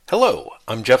Hello,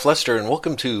 I'm Jeff Lester, and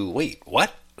welcome to Wait,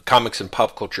 What? A comics and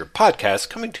pop culture podcast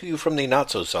coming to you from the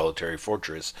not-so-solitary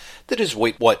fortress that is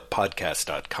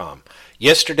waitwhatpodcast.com.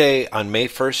 Yesterday, on May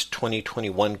 1st,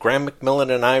 2021, Graham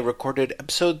McMillan and I recorded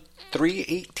episode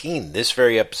 318, this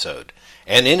very episode.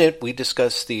 And in it, we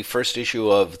discussed the first issue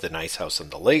of The Nice House on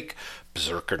the Lake,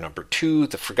 Berserker number 2,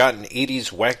 the forgotten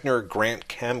 80s Wagner Grant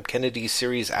Cam Kennedy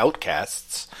series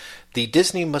Outcasts, the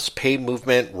Disney Must Pay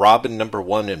movement, Robin number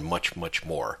 1, and much, much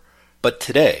more. But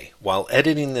today, while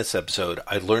editing this episode,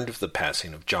 I learned of the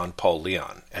passing of John Paul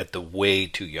Leon at the way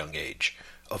too young age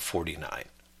of 49.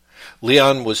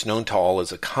 Leon was known to all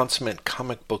as a consummate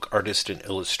comic book artist and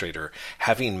illustrator,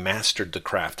 having mastered the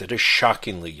craft at a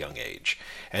shockingly young age,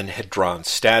 and had drawn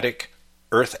Static,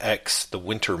 Earth X, The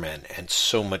Wintermen, and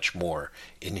so much more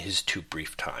in his too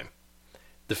brief time.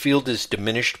 The field is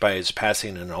diminished by his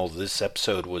passing, and although this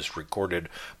episode was recorded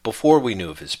before we knew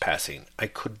of his passing, I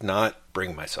could not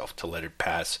bring myself to let it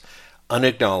pass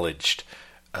unacknowledged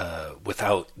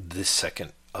without this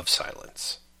second of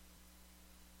silence.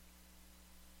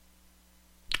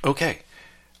 Okay,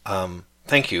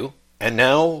 thank you. And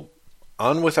now,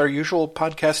 on with our usual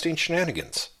podcasting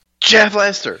shenanigans. Jeff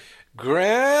Lester.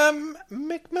 Graham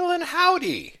McMillan,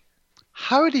 howdy.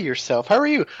 Howdy yourself. How are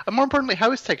you? And more importantly,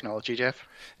 how is technology, Jeff?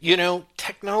 You know,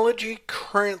 technology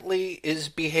currently is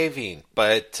behaving,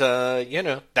 but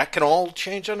that can all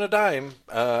change on a dime.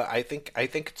 I think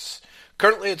it's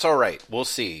currently it's all right. We'll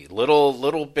see.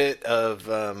 Little bit of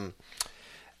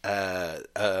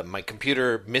my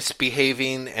computer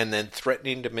misbehaving and then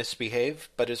threatening to misbehave,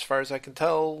 but as far as I can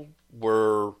tell,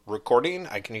 we're recording.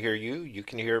 I can hear you. You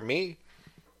can hear me.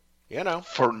 You know.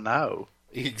 For now.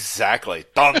 Exactly.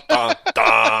 Dun, dun,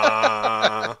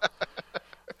 dun.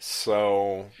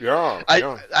 So, yeah.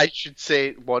 I should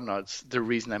say, the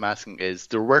reason I'm asking is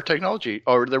there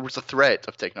was a threat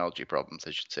of technology problems,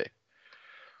 I should say.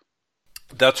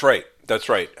 That's right.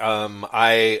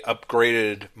 I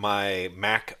upgraded my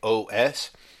Mac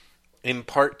OS in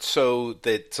part so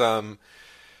that,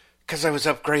 because I was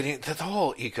upgrading, the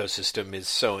whole ecosystem is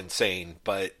so insane,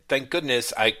 but thank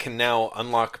goodness I can now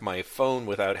unlock my phone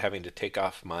without having to take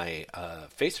off my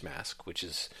face mask, which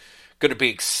is going to be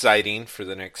exciting for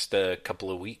the next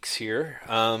couple of weeks here.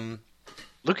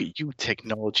 Look at you,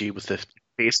 technology with the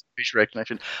face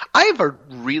recognition. I have a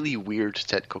really weird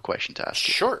technical question to ask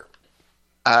you. Sure.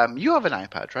 You have an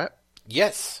iPad, right?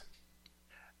 Yes.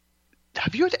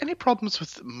 Have you had any problems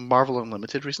with Marvel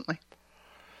Unlimited recently?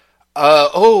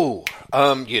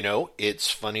 It's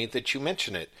funny that you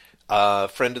mention it. A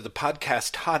friend of the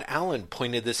podcast, Todd Allen,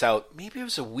 pointed this out. Maybe it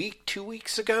was 2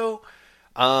 weeks ago.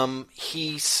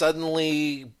 He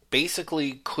suddenly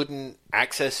basically couldn't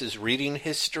access his reading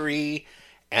history,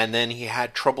 and then he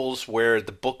had troubles where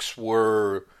the books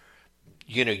were,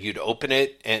 you'd open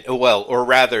it, and,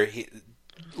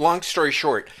 long story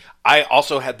short, I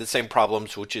also had the same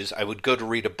problems, which is I would go to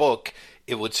read a book,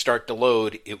 it would start to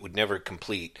load, it would never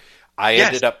complete. I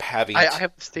ended up having... I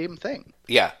have the same thing.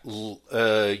 Yeah,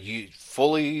 you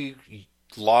fully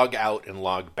log out and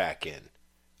log back in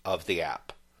of the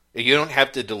app. You don't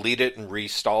have to delete it and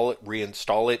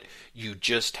reinstall it. You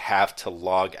just have to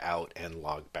log out and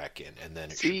log back in, and then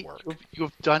it should work.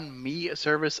 You've done me a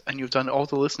service, and you've done all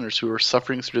the listeners who are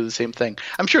suffering through the same thing.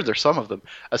 I'm sure there's some of them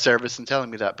a service in telling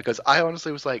me that, because I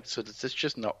honestly was like, so does this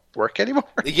just not work anymore?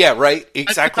 Yeah, right.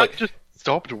 Exactly. It just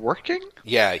stopped working?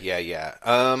 Yeah.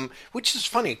 Which is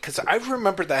funny, because I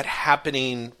remember that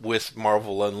happening with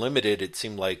Marvel Unlimited. It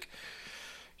seemed like,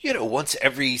 once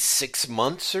every 6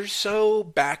 months or so,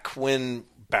 back when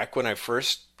I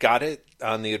first got it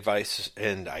on the advice,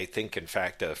 and I think, in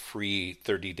fact, a free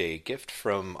 30-day gift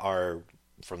from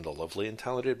the lovely and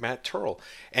talented Matt Turrell.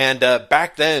 And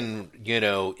back then,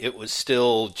 it was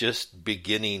still just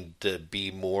beginning to be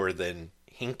more than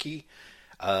hinky,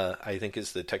 I think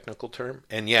is the technical term.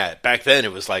 And yeah, back then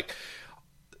it was like,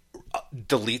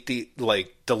 delete the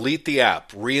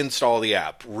app, reinstall the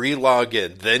app, relog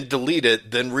in, then delete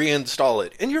it, then reinstall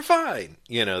it, and you're fine.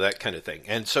 That kind of thing.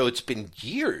 And so it's been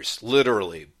years,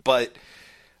 literally. But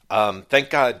thank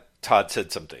God Todd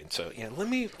said something. So yeah, let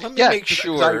me make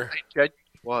sure.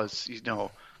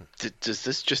 Does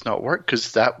this just not work?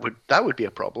 Because that would be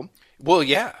a problem. Well,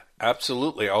 yeah,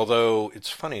 absolutely. Although it's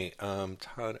funny,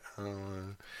 Todd,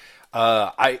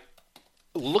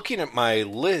 looking at my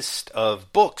list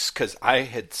of books, because I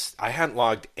hadn't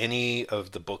logged any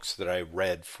of the books that I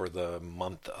read for the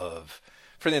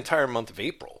entire month of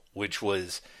April, which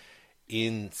was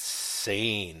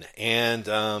insane. And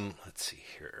let's see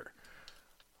here,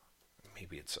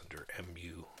 maybe it's under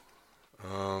MU.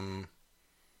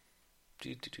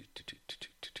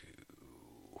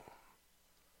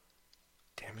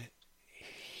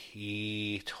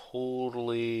 he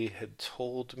totally had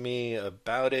told me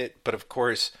about it, but of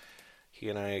course, he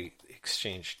and I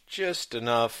exchanged just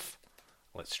enough.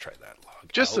 Let's try that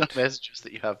log Just out. enough messages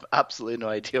that you have absolutely no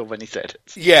idea when he said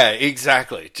it. Yeah,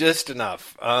 exactly. Just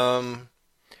enough. Yeah.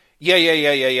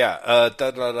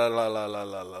 Da la la la la la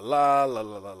la la la la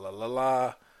la la la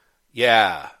la.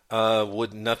 Yeah.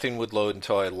 Nothing would load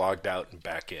until I logged out and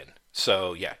back in.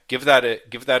 So yeah, give that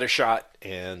a shot,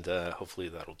 and hopefully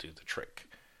that'll do the trick.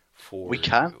 We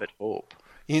can't but hope.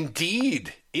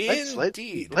 Indeed. Let's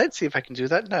see if I can do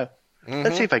that now. Mm-hmm.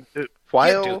 Let's see if I can do it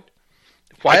while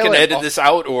I can edit this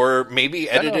out, or maybe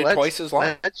edit it twice as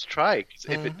long. Let's try. 'Cause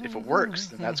if it works,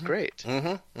 then that's great.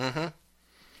 Mm-hmm.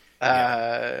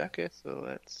 Okay, so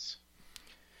let's.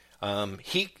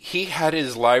 He had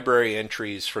his library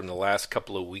entries from the last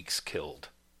couple of weeks killed,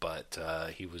 but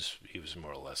he was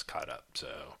more or less caught up.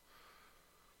 So.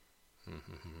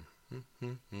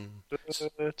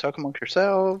 Talk amongst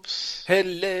yourselves.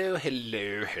 Hello.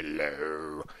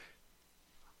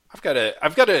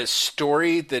 I've got a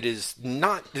story that is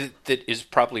that is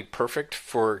probably perfect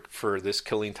for this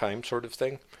killing time sort of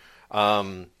thing.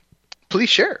 Please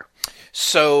share.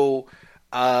 So,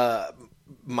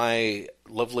 my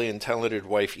lovely and talented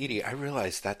wife Edie, I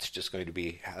realize that's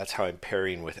how I'm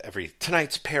pairing with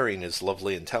tonight's pairing is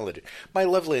lovely and talented. My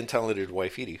lovely and talented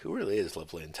wife Edie, who really is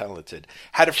lovely and talented,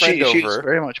 had a friend over. She's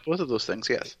very much both of those things,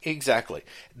 yes. Exactly.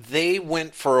 They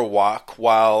went for a walk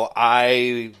while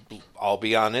I'll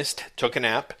be honest, took a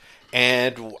nap,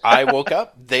 and I woke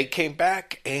up. They came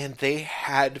back and they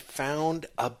had found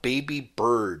a baby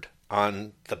bird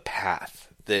on the path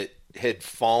that had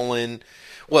fallen.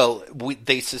 Well,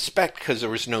 they suspect because there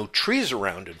was no trees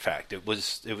around. In fact, it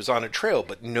was on a trail,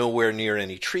 but nowhere near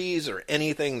any trees or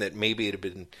anything, that maybe it had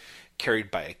been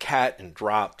carried by a cat and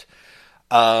dropped.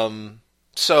 And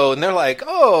they're like,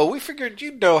 "Oh, we figured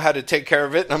you'd know how to take care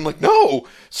of it." And I'm like, "No."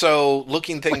 So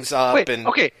looking things up.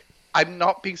 Okay, I'm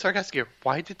not being sarcastic here.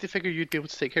 Why did they figure you'd be able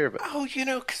to take care of it? Oh,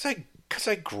 because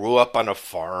I grew up on a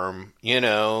farm,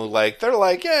 like they're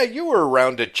like, yeah, you were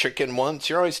around a chicken once.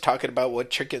 You're always talking about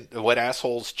what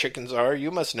assholes chickens are. You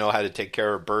must know how to take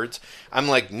care of birds. I'm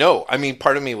like, no. I mean,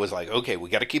 part of me was like, okay, we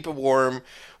got to keep it warm.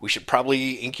 We should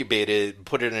probably incubate it,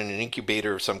 put it in an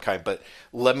incubator of some kind. But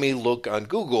let me look on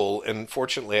Google. And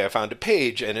fortunately, I found a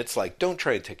page, and it's like, don't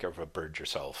try and take care of a bird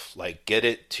yourself. Like, get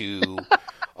it to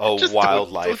a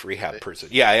wildlife rehab person.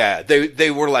 Yeah.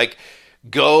 They were like,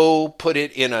 go put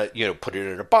it in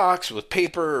a box with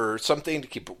paper or something to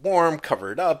keep it warm,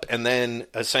 cover it up, and then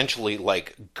essentially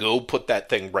like go put that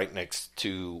thing right next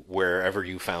to wherever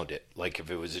you found it. Like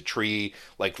if it was a tree,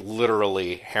 like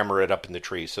literally hammer it up in the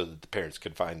tree so that the parents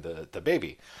could find the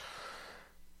baby.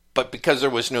 But because there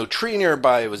was no tree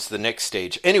nearby, it was the next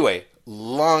stage. Anyway,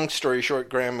 long story short,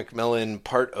 Graham McMillan,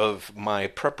 part of my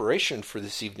preparation for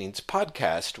this evening's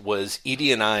podcast was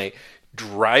Edie and I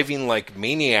driving like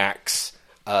maniacs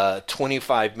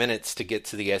 25 minutes to get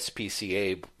to the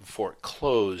SPCA before it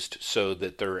closed so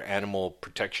that their animal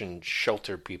protection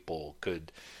shelter people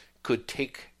could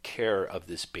take care of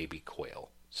this baby quail.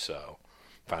 So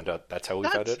found out that's how we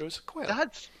found out it was a quail.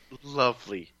 That's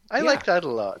lovely. I like that a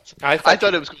lot. I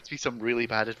thought it was going to be some really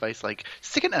bad advice, like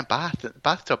stick it in a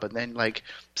bathtub and then like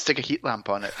stick a heat lamp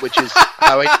on it, which is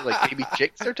how baby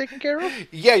chicks are taken care of.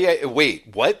 Yeah. Wait,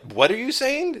 what? What are you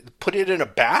saying? Put it in a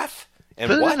bath? And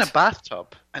put what? it in a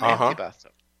bathtub, an empty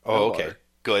bathtub. Oh, okay. Water.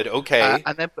 Good. Okay.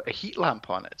 And then put a heat lamp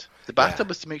on it. The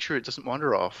bathtub is to make sure it doesn't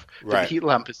wander off. Right. The heat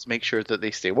lamp is to make sure that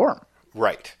they stay warm.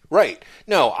 Right.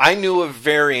 No, I knew a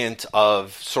variant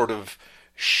of sort of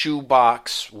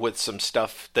shoebox with some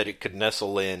stuff that it could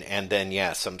nestle in, and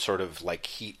then some sort of like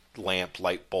heat lamp,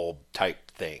 light bulb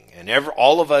type thing. And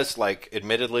all of us, like,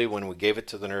 admittedly, when we gave it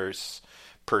to the nurse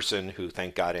person, who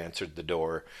thank God answered the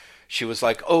door, she was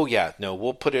like, "Oh yeah, no,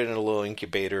 we'll put it in a little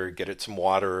incubator, get it some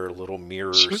water, a little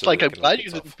mirror." She was like, "I'm glad you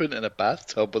didn't put it in a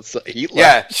bathtub with a heat lamp."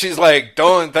 Yeah, she's like,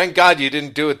 thank God you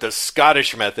didn't do it the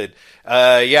Scottish method.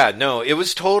 No, it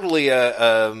was totally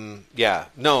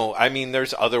no, I mean,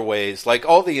 there's other ways, like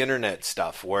all the internet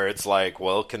stuff where it's like,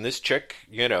 well, can this chick,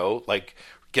 like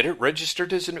get it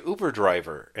registered as an Uber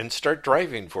driver and start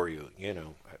driving for you? They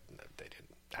didn't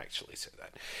actually say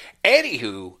that.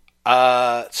 Anywho,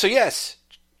 so yes,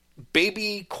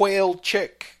 baby quail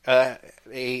chick, a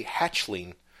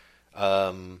hatchling,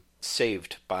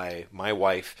 saved by my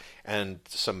wife and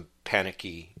some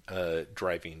panicky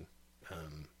driving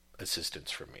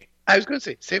assistance from me. I was going to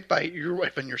say, saved by your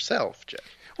wife and yourself, Jeff.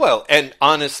 Well, and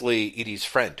honestly, Edie's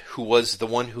friend, who was the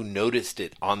one who noticed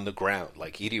it on the ground.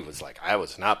 Like, Edie was like, I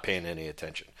was not paying any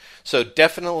attention. So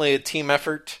definitely a team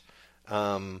effort.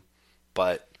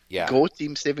 But Yeah. Go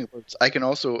Team Saving Words. I can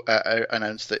also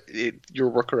announce that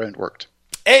your workaround worked.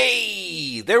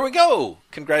 Hey, there we go.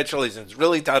 Congratulations.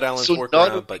 Really Todd Allen's So not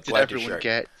only workaround, but did glad to everyone share it.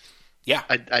 get Yeah.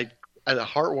 a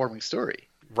heartwarming story,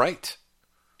 Right.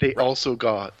 they also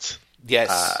got Yes.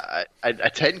 a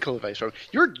technical advice from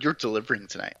you're delivering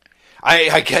tonight.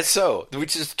 I guess so,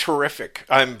 which is terrific.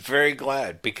 I'm very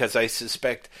glad because I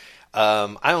suspect,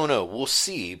 I don't know, we'll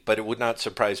see, but it would not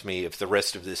surprise me if the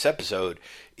rest of this episode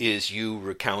is you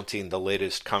recounting the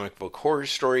latest comic book horror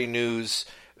story news,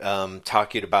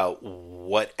 talking about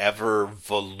whatever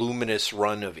voluminous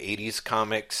run of 80s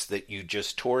comics that you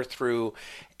just tore through,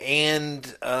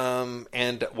 and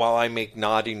while I make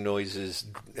nodding noises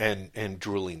and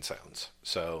drooling sounds.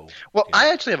 So, Well, I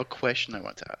actually have a question I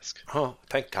want to ask. oh,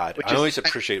 thank God. I always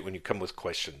appreciate when you come with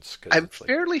questions. I'm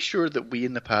fairly sure that we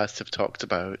in the past have talked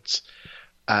about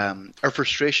our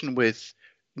frustration with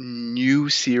new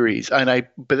series, and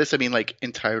by this I mean like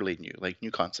entirely new, like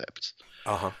new concepts.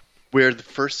 Uh-huh. Where the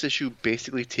first issue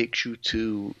basically takes you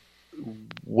to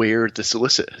where the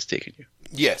solicit has taken you.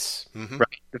 Yes. Mm-hmm.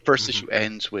 Right. The first issue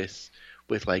ends with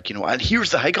like, and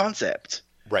here's the high concept.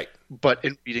 Right. But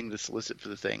in reading the solicit for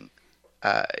the thing,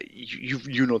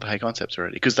 you know the high concepts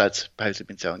already because that's how they've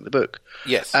been selling the book.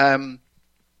 Yes.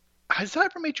 Has that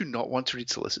ever made you not want to read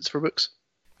solicits for books?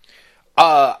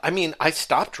 I mean, I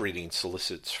stopped reading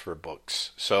solicits for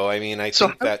books, so I mean, I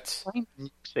think that's find new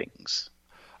things.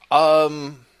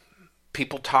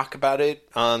 People talk about it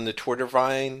on the Twitter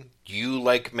Vine. You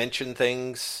mention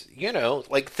things,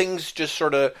 like things just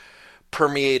sort of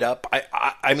permeate up.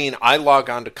 I mean, I log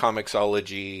on to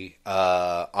Comixology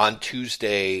on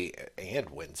Tuesday and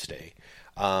Wednesday.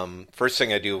 First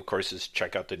thing I do, of course, is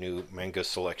check out the new manga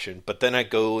selection, but then I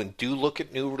go and do look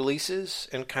at new releases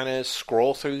and kind of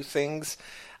scroll through things.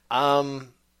 So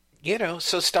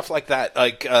stuff like that.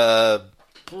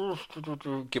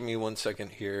 Give me 1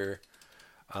 second here.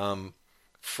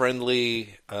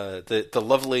 Friendly, the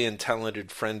lovely and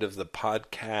talented friend of the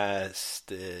podcast.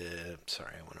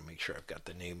 Sorry, I want to make sure I've got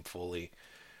the name fully.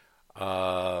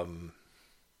 Boop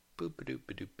ba doop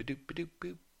ba doop ba doop ba doop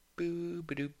boop boop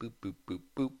ba doop boop boop boop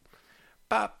boop.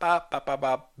 Bop bop bop bop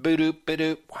bop boop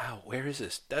boop. Wow, where is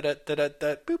this? Da da da da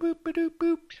da boop boop ba doop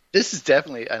boop. This is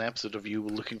definitely an episode of you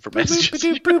looking for messages.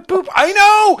 Boop, boop, boop, boop. I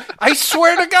know. I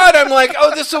swear to God, I'm like,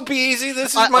 oh, this will be easy.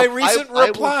 This is my recent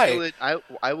reply.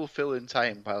 I will fill in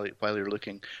time while you're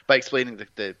looking by explaining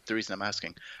the reason I'm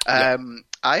asking. Yeah.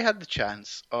 I had the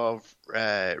chance of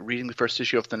reading the first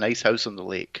issue of The Nice House on the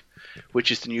Lake,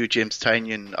 which is the new James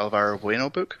Tynion Alvaro Bueno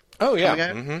book. Oh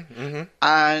yeah,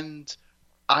 And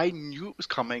I knew it was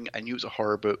coming. I knew it was a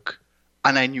horror book,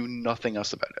 and I knew nothing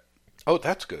else about it. Oh,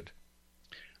 that's good.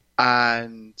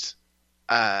 And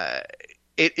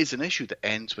it is an issue that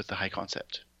ends with the high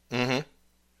concept. Mm-hmm.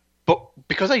 But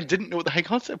because I didn't know what the high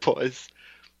concept was,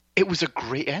 it was a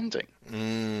great ending.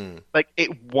 Like,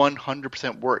 it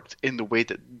 100% worked in the way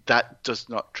that does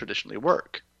not traditionally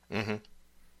work. Mm-hmm.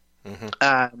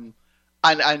 Mm-hmm.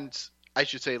 And I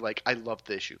should say, I loved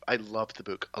the issue. I loved the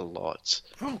book a lot.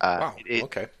 Oh, wow.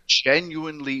 Okay.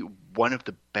 Genuinely one of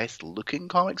the best looking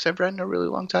comics I've read in a really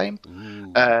long time.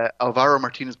 Alvaro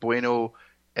Martinez Bueno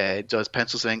does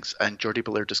pencils, inks, and Jordi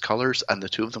Belair does colors, and the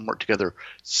two of them work together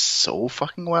so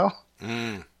fucking well.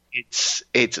 It's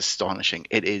astonishing.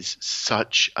 It is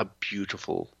such a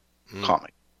beautiful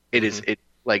comic. It is the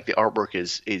artwork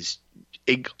is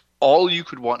all you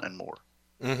could want and more.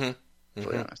 To be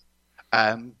honest.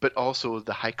 But also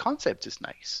the high concept is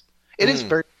nice. It is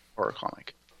very horror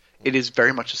comic. It is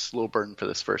very much a slow burn for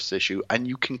this first issue, and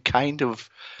you can kind of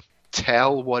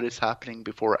tell what is happening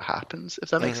before it happens, if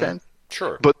that makes sense.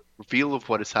 Sure. But the reveal of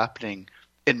what is happening,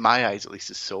 in my eyes at least,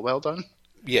 is so well done.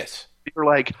 Yes. You're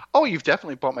like, oh, you've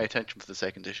definitely bought my attention for the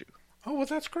second issue. Oh, well,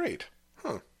 that's great.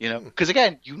 Huh. Because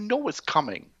again, you know what's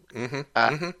coming.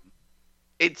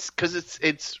 It's because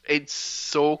it's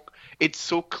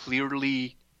so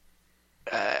clearly.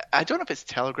 I don't know if it's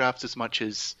telegraphed as much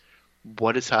as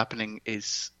what is happening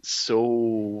is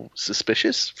so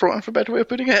suspicious, for a better way of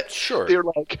putting it. Sure. They're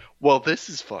like, well, this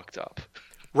is fucked up.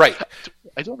 Right.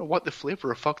 I don't know what the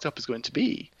flavor of fucked up is going to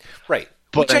be. Right.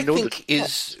 But which I think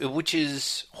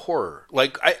is horror.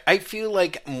 I feel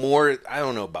like more, I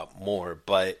don't know about more,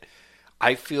 but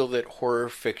I feel that horror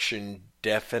fiction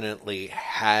definitely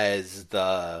has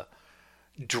the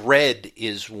dread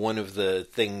is one of the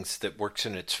things that works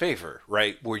in its favor,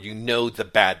 right? Where the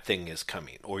bad thing is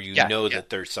coming, or that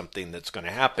there's something that's going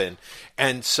to happen.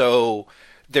 And so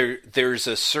there's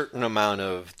a certain amount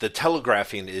of the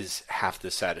telegraphing is half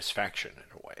the satisfaction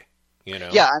in a way,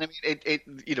 Yeah, and I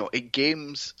mean, it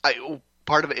games.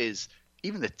 Part of it is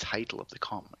even the title of the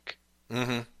comic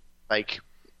like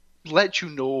let you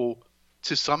know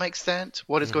to some extent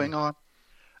what is going on.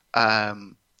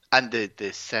 And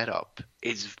the setup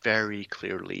is very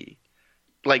clearly,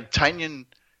 like, Tynion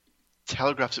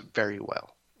telegraphs it very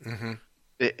well.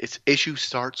 Its issue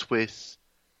starts with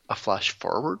a flash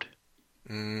forward,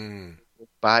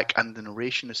 back, and the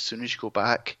narration as soon as you go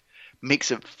back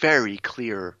makes it very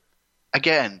clear,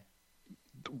 again,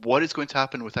 what is going to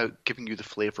happen without giving you the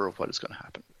flavor of what is going to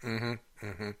happen.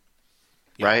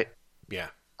 Yeah. Right? Yeah.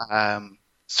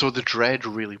 So the dread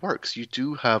really works. You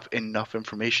do have enough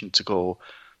information to go,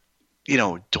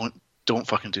 don't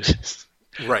fucking do this.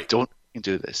 Right. Don't fucking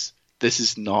do this. This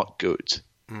is not good.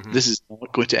 This is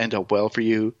not going to end up well for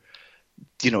you.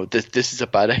 This is a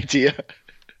bad idea.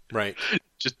 Right.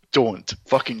 Just don't.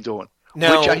 Fucking don't.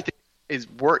 Now, which I think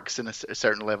works in a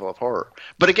certain level of horror.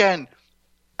 But again,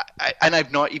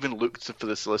 I've not even looked for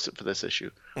the solicit for this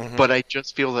issue. But I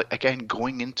just feel that, again,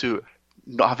 going into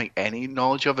not having any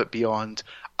knowledge of it beyond,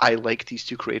 I like these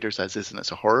two creators as is, and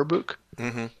it's a horror book,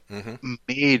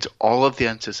 made all of the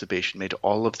anticipation, made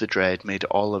all of the dread, made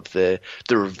all of the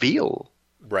reveal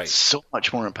so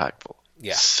much more impactful.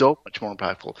 Yeah. So much more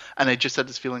impactful. And I just had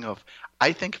this feeling of,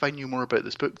 I think if I knew more about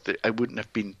this book, that I wouldn't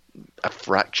have been a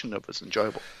fraction of as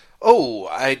enjoyable. Oh,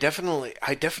 I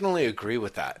definitely agree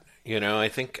with that. I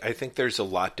think there's a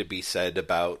lot to be said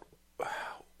about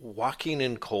walking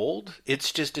in cold.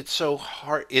 It's so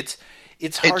hard. It's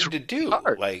hard to do.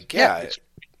 Hard. Like, it's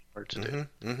hard to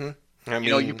do. I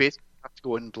mean, you basically have to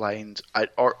go in blind,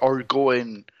 or go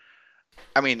in.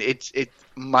 I mean, it's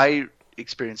my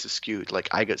experience is skewed. Like,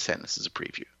 I got sent this as a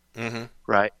preview,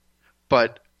 right?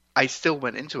 But I still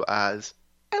went into it as,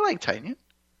 I like Tynion.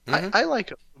 I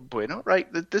like Bueno, right?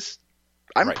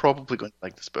 I'm probably going to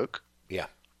like this book. Yeah.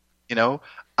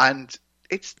 And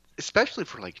it's especially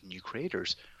for like new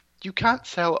creators, you can't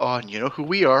sell on, who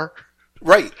we are.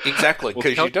 Right, exactly,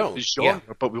 because you don't.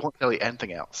 Genre, but we won't tell you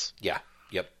anything else. Yeah,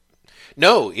 yep.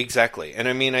 No, exactly. And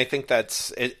I mean, I think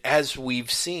that's, as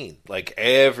we've seen, like,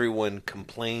 everyone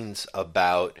complains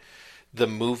about the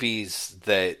movies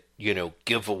that,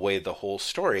 give away the whole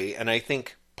story. And I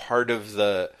think part of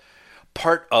the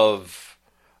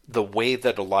way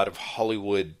that a lot of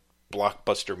Hollywood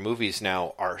blockbuster movies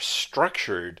now are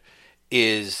structured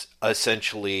is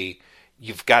essentially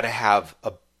you've got to have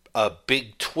a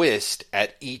big twist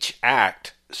at each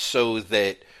act so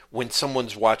that when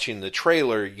someone's watching the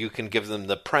trailer, you can give them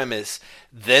the premise,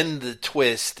 then the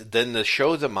twist, then the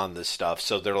show them on the stuff.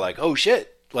 So they're like, oh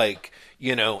shit, like,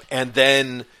 and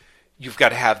then you've got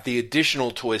to have the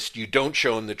additional twist you don't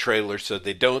show in the trailer so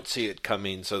they don't see it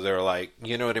coming. So they're like,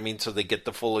 you know what I mean? So they get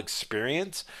the full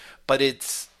experience. But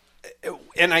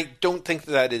and I don't think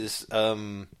that is,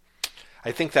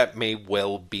 I think that may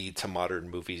well be to modern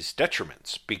movies'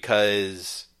 detriments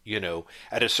because,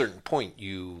 at a certain point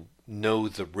you know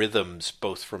the rhythms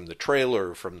both from the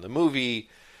trailer, from the movie.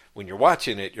 When you're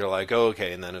watching it, you're like, oh,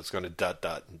 okay, and then it's going to dot,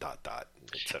 dot, and dot, dot,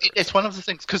 etc. It's one of the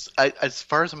things, because as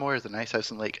far as I'm aware, the Nice House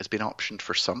and Lake has been optioned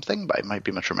for something, but I might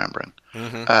be misremembering.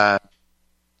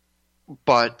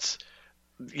 But,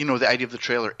 the idea of the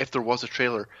trailer, if there was a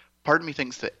trailer, part of me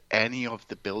thinks that any of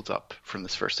the build-up from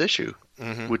this first issue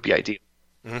would be ideal.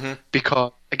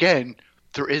 Because, again,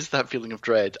 there is that feeling of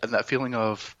dread and that feeling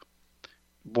of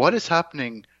what is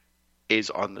happening is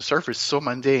on the surface so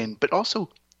mundane, but also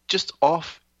just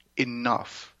off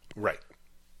enough. Right.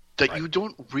 That you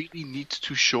don't really need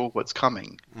to show what's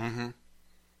coming.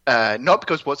 Not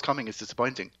because what's coming is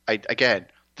disappointing. Again,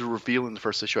 the reveal in the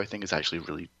first issue, I think, is actually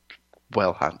really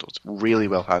well handled. Really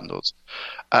well handled.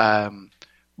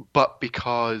 But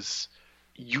because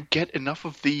you get enough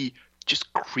of the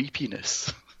just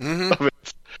creepiness of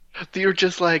it, that you're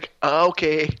just like, oh,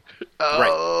 okay,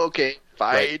 okay,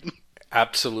 fine. Right.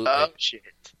 Absolutely. Oh, shit.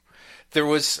 There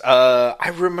was,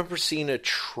 I remember seeing a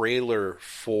trailer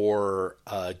for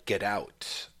Get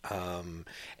Out.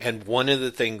 And one of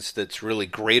the things that's really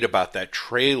great about that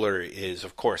trailer is,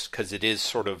 of course, because it is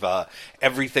sort of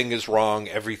everything is wrong,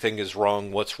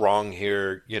 what's wrong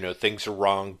here, things are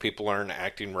wrong, people aren't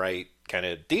acting right kind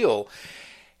of deal.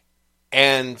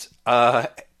 And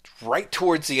right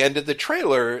towards the end of the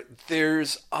trailer,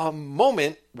 there's a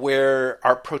moment where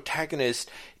our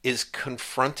protagonist is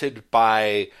confronted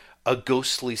by a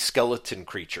ghostly skeleton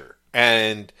creature.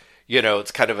 And,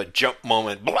 it's kind of a jump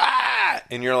moment, blah!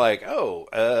 And you're like,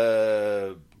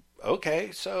 oh,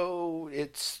 okay, so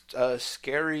it's a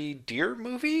scary deer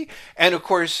movie? And, of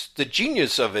course, the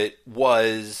genius of it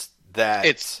was that...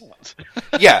 It's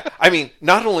yeah, I mean,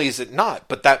 not only is it not,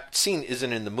 but that scene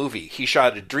isn't in the movie. He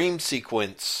shot a dream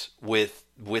sequence with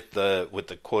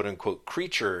the quote-unquote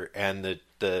creature, and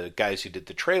the guys who did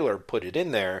the trailer put it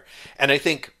in there, and I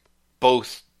think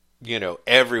both,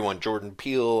 everyone, Jordan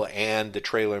Peele and the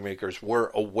trailer makers,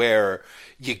 were aware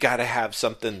you got to have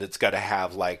something that's got to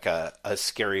have like a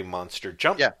scary monster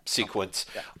jump sequence,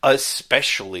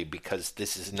 especially because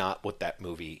this is not what that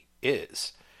movie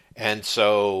is. And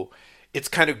so it's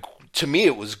kind of, to me,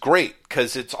 it was great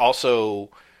because it's also,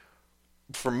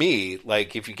 for me,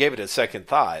 like if you gave it a second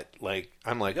thought, like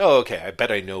I'm like, oh, okay, I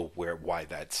bet I know why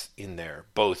that's in there,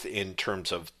 both in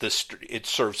terms of it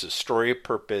serves a story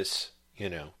purpose.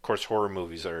 Of course, horror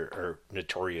movies are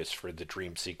notorious for the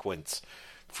dream sequence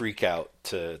freak out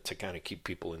to kind of keep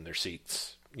people in their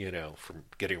seats, from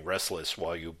getting restless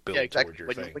while you build toward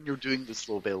your thing. When you're doing the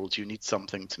slow build, you need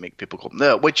something to make people go,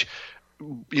 no, which,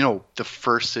 the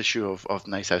first issue of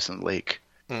Nice House on the Lake,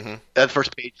 the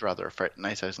first page, rather, of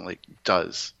Nice House on the Lake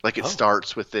does. Like, it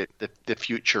starts with the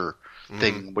future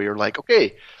thing where you're like,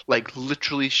 okay, like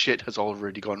literally shit has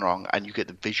already gone wrong, and you get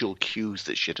the visual cues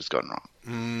that shit has gone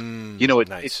wrong.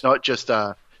 Nice. It's not just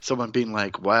someone being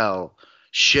like, well,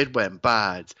 shit went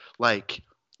bad. Like,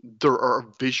 there are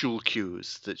visual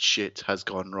cues that shit has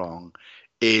gone wrong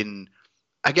in,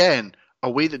 again, a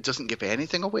way that doesn't give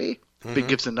anything away, but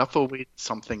gives enough away that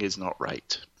something is not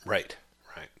right. Right.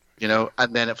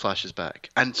 And then it flashes back.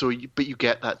 And so, but you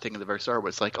get that thing at the very start where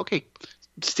it's like, okay,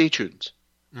 stay tuned.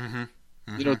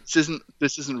 This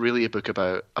isn't really a book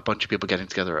about a bunch of people getting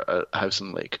together at a house on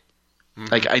the lake.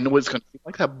 Like, I know it's going to be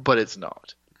like that, but it's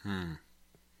not. I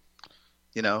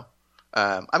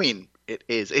mean, it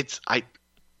is.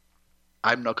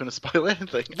 I'm not going to spoil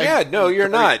anything. Yeah, no, you're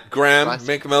not. Graham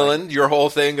McMillan, your whole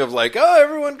thing of like, oh,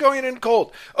 everyone going in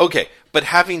cold. Okay, but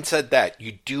having said that,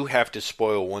 you do have to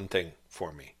spoil one thing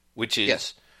for me, which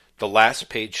is the last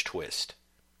page twist.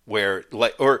 Where,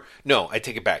 like, or no, I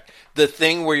take it back. The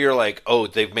thing where you're like, oh,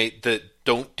 they've made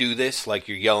don't do this, like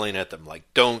you're yelling at them, like,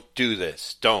 don't do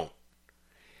this, don't.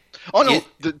 Oh no,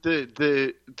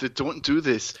 the don't do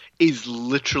this is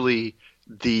literally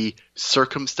the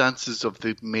circumstances of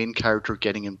the main character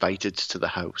getting invited to the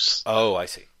house. Oh, I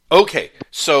see. Okay,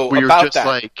 so where about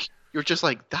you're just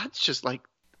like, that's just like,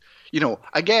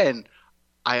 again,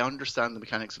 I understand the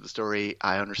mechanics of the story.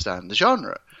 I understand the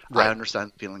genre. Right. I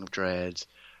understand the feeling of dread.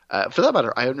 For that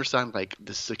matter, I understand, like,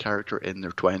 this is a character in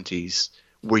their 20s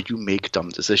where you make dumb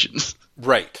decisions.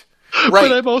 Right.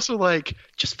 But I'm also like,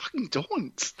 just fucking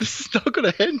don't. This is not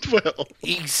going to end well.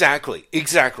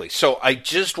 Exactly. So I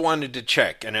just wanted to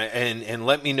check and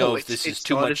let me know if this is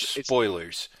too much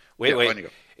spoilers. Wait.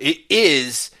 It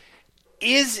is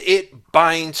it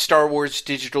buying Star Wars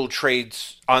digital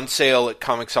trades on sale at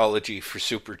Comixology for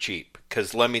super cheap?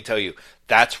 Because let me tell you,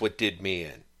 that's what did me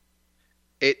in.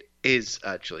 It is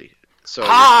actually. So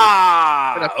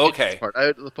okay. Part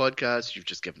out of the podcast, you've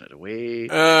just given it away.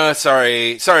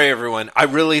 Sorry, everyone. I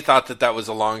really thought that was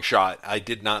a long shot. I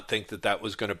did not think that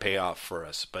was going to pay off for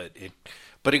us, but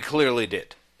it clearly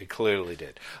did. It clearly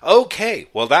did. Okay,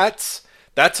 well that's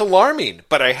alarming.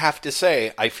 But I have to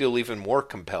say, I feel even more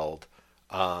compelled.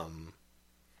 I'm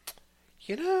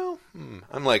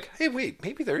like, hey, wait,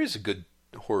 maybe there is a good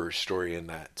horror story in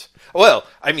that. Well,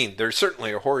 I mean, there's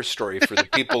certainly a horror story for the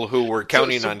people who were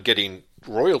counting on getting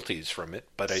royalties from it,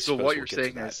 but I suppose what you're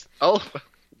saying is, oh,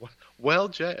 well,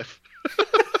 Jeff.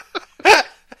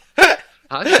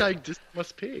 Hashtag this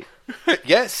must pay.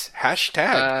 Yes,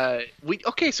 hashtag.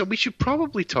 So we should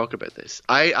probably talk about this.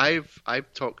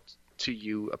 I've talked to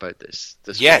you about this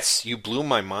yes, week. You blew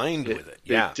my mind with it.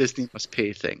 The Disney must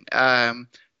pay thing.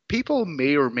 People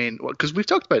may or may not, because we've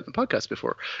talked about it in the podcast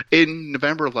before. In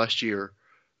November of last year,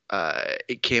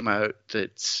 it came out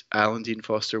that Alan Dean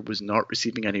Foster was not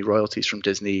receiving any royalties from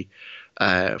Disney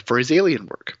for his Alien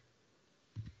work.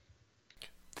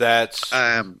 That's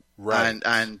right.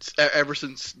 And ever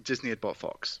since Disney had bought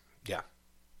Fox. Yeah.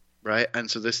 Right?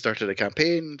 And so this started a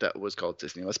campaign that was called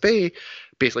Disney Must Pay,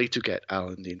 basically to get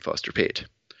Alan Dean Foster paid.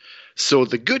 So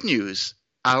the good news,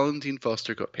 Alan Dean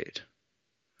Foster got paid.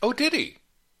 Oh, did he?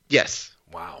 Yes.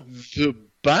 Wow. The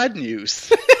bad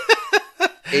news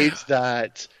is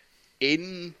that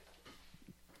in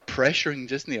pressuring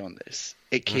Disney on this,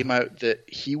 it came out that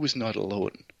he was not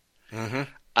alone.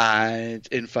 And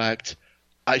in fact,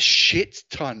 a shit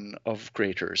ton of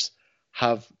creators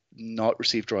have not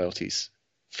received royalties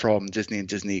from Disney and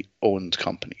Disney-owned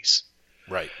companies.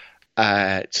 Right.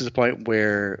 To the point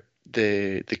where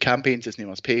the campaign Disney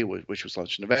Must Pay, which was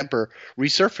launched in November,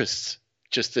 resurfaced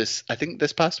just this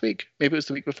past week. Maybe it was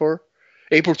the week before.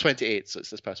 April 28th, so it's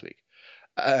this past week.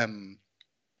 And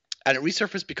it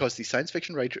resurfaced because the science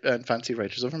fiction writer and fantasy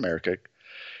writers of America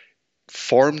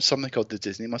formed something called the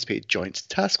Disney Must Pay Joint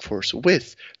Task Force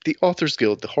with the Authors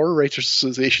Guild, the Horror Writers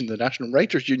Association, the National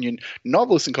Writers Union,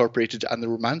 Novelists Incorporated, and the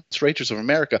Romance Writers of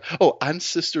America. Oh, and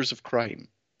Sisters of Crime.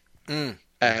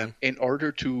 In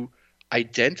order to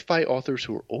identify authors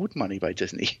who are owed money by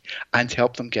Disney and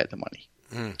help them get the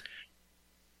money.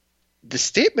 The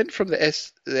statement from the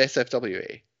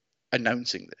SFWA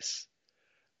announcing this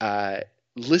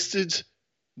listed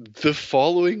the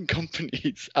following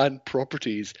companies and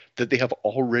properties that they have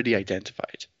already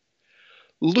identified.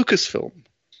 Lucasfilm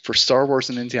for Star Wars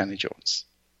and Indiana Jones.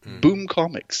 Boom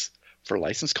Comics for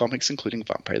licensed comics including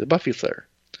Vampire the Buffy Slayer.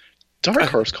 Dark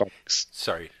Horse Comics.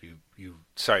 Sorry,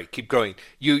 sorry, keep going.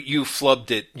 You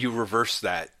flubbed it. You reversed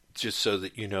that just so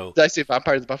that you know. Did I say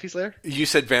Vampire the Buffy Slayer? You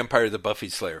said Vampire the Buffy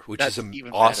Slayer, which That's is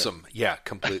even awesome. Yeah,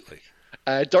 completely.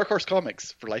 Dark Horse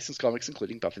Comics for licensed comics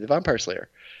including Buffy the Vampire Slayer.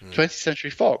 20th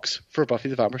Century Fox for Buffy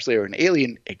the Vampire Slayer and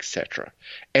Alien, etc.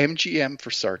 MGM for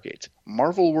Stargate.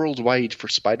 Marvel Worldwide for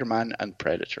Spider-Man and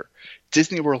Predator.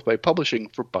 Disney Worldwide Publishing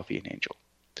for Buffy and Angel.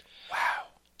 Wow.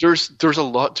 There's a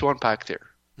lot to unpack there.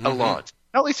 A lot.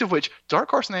 Not least of which, Dark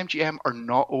Horse and MGM are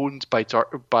not owned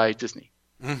by Disney.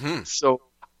 So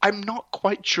I'm not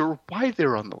quite sure why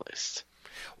they're on the list.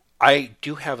 I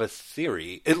do have a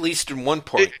theory, at least in one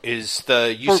point, you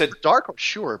said Dark Horse,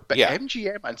 sure, but yeah.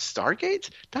 MGM and Stargate,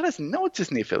 that has no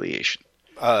Disney affiliation.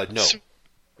 No. So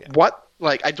what?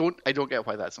 Like, I don't get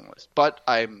why that's on the list. But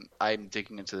I'm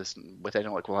digging into this with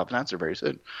anyone. Like, we'll have an answer very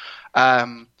soon.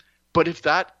 But if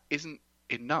that isn't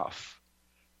enough,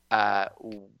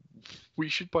 we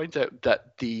should point out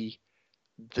that the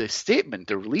statement,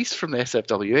 the release from the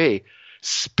SFWA,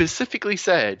 specifically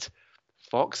said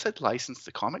Fox had licensed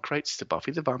the comic rights to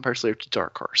Buffy the Vampire Slayer to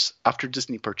Dark Horse. After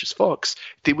Disney purchased Fox,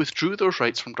 they withdrew those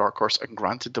rights from Dark Horse and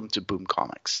granted them to Boom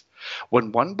Comics.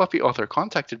 When one Buffy author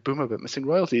contacted Boom about missing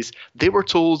royalties, they were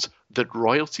told that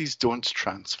royalties don't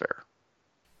transfer.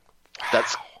 Wow.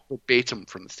 That's verbatim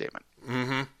from the statement.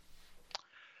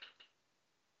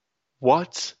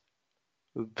 What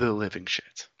the living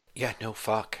shit? Yeah, no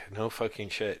fucking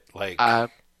shit. Like,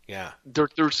 yeah.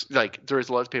 There's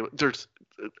a lot of people. There's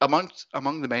among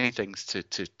the many things to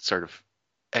sort of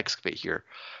excavate here.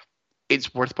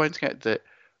 It's worth pointing out that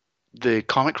the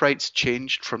comic rights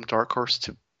changed from Dark Horse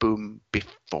to Boom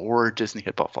before Disney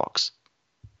had bought Fox.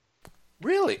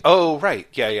 Really? Oh, right.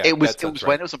 Yeah. It was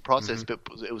when it was in process, but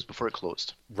it was before it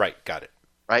closed. Right. Got it.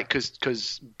 Right,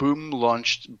 because Boom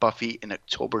launched Buffy in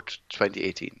October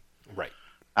 2018. Right.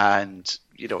 And,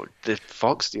 the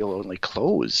Fox deal only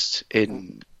closed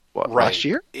in, last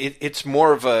year? It's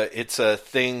more of it's a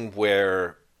thing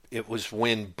where it was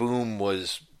when Boom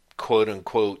was,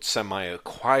 quote-unquote,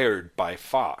 semi-acquired by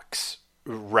Fox,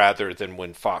 rather than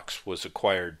when Fox was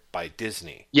acquired by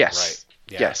Disney. Yes. Right?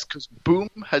 Yeah. Yes, because Boom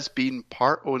has been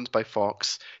part owned by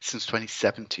Fox since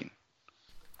 2017.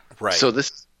 Right. So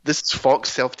this is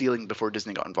Fox self-dealing before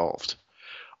Disney got involved.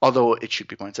 Although it should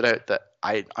be pointed out that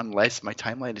unless my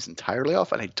timeline is entirely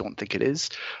off, and I don't think it is,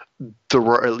 there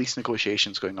were at least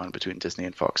negotiations going on between Disney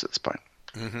and Fox at this point.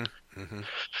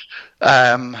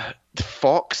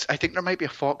 Fox, I think there might be a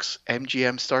Fox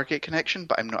MGM Stargate connection,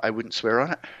 but I wouldn't swear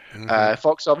on it.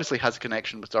 Fox obviously has a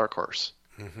connection with Dark Horse.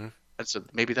 And so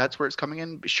maybe that's where it's coming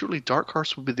in. But surely Dark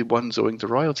Horse would be the ones owing the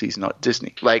royalties, not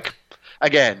Disney. Like,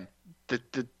 again,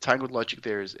 the tangled logic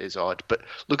there is odd. But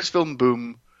Lucasfilm,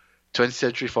 Boom, 20th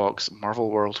Century Fox, Marvel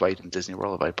Worldwide, and Disney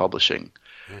Worldwide Publishing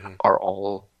are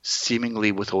all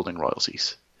seemingly withholding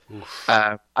royalties.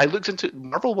 I looked into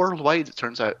Marvel Worldwide, it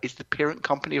turns out, is the parent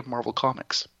company of Marvel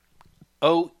Comics.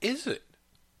 Oh, is it?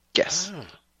 Yes. Oh.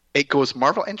 It goes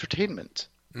Marvel Entertainment.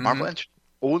 Marvel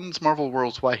owns Marvel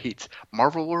Worldwide.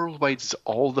 Marvel Worldwide is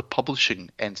all the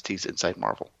publishing entities inside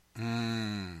Marvel.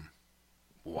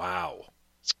 Wow.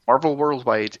 Marvel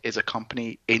Worldwide is a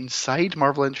company inside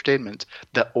Marvel Entertainment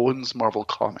that owns Marvel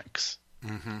Comics.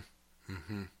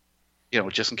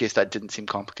 Just in case that didn't seem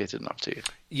complicated enough to you.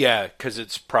 Yeah, because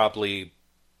it's probably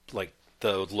like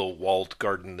the little walled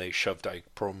garden they shoved Ike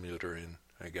Perlmutter in,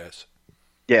 I guess.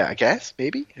 Yeah, I guess,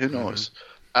 maybe. Who knows?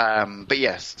 But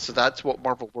yes, so that's what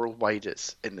Marvel Worldwide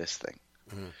is in this thing.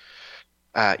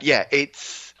 Yeah,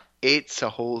 it's a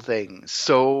whole thing.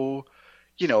 So,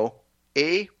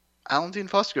 Alan Dean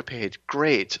Foster got paid.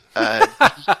 Great. It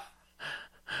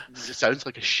sounds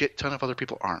like a shit ton of other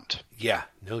people aren't. Yeah,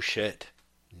 no shit.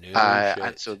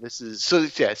 And so this is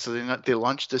they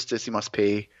launched this Disney Must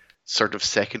Pay sort of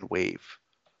second wave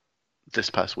this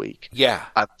past week. Yeah.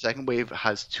 And the second wave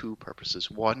has two purposes.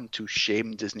 One, to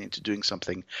shame Disney into doing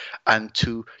something, and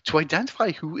two, to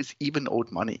identify who is even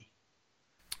owed money.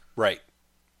 Right.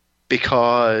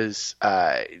 Because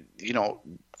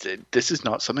this is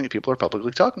not something that people are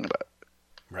publicly talking about.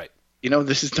 Right.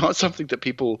 This is not something that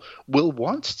people will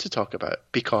want to talk about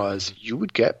because you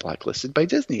would get blacklisted by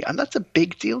Disney, and that's a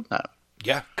big deal now.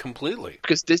 Yeah, completely.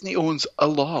 Because Disney owns a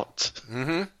lot.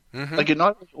 Mm-hmm. Mm-hmm. Like, it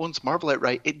not only owns Marvel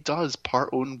outright, it does part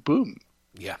own Boom.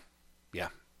 Yeah. Yeah.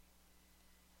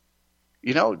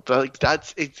 Like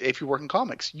that's if you work in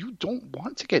comics, you don't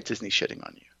want to get Disney shitting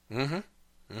on you. Mm-hmm.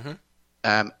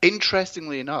 Mm-hmm.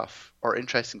 Interestingly enough, or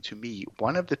interesting to me,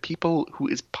 one of the people who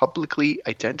is publicly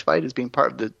identified as being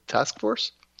part of the task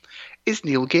force is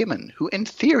Neil Gaiman, who in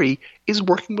theory is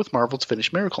working with Marvel to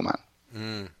finish Miracle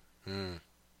Man.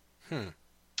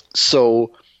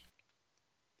 So,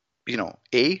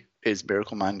 A, is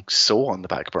Miracle Man so on the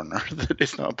back burner that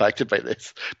it's not impacted by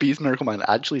this? B, is Miracle Man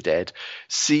actually dead?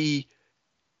 C,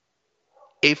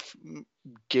 if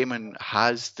Gaiman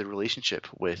has the relationship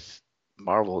with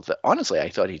Marvel that honestly I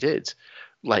thought he did,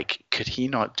 like, could he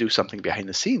not do something behind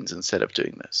the scenes instead of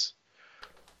doing this?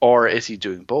 Or is he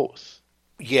doing both?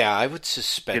 Yeah, I would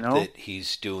suspect that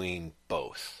he's doing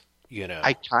both.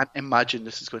 I can't imagine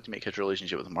this is going to make his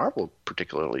relationship with Marvel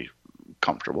particularly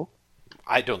comfortable.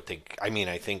 I don't think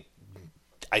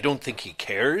he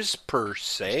cares per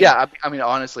se. Yeah, I mean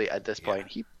honestly at this point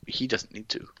he doesn't need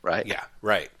to, right? Yeah,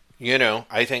 right.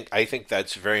 I think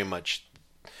that's very much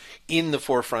in the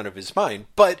forefront of his mind,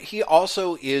 but he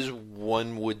also is,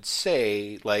 one would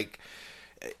say, like,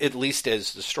 at least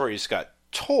as the stories got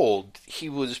told, he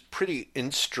was pretty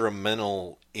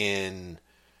instrumental in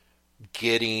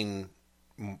getting,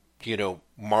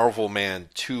 Marvel Man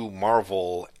to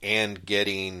Marvel and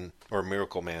getting, or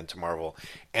Miracle Man to Marvel,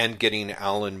 and getting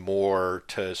Alan Moore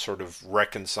to sort of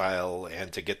reconcile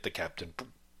and to get the Captain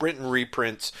Britain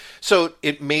reprints. So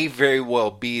it may very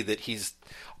well be that he's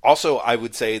also, I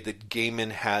would say that Gaiman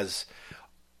has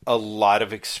a lot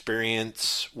of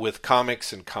experience with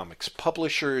comics and comics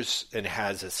publishers and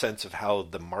has a sense of how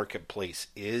the marketplace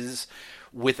is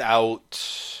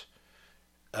without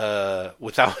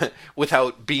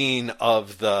being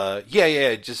of the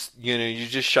just you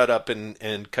just shut up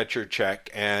and cut your check,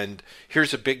 and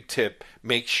here's a big tip: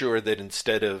 make sure that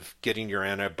instead of getting your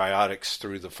antibiotics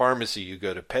through the pharmacy, you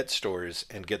go to pet stores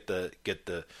and get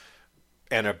the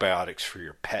antibiotics for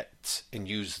your pets and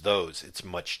use those. It's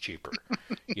much cheaper.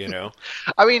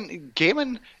 I mean,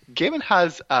 Gaiman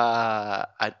has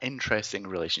an interesting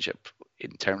relationship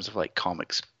in terms of like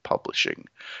comics publishing,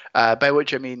 by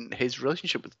which I mean his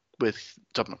relationship with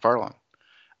Todd McFarlane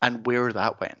and where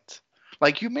that went.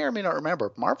 Like, you may or may not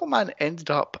remember, Marvel Man ended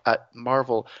up at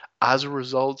Marvel as a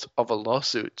result of a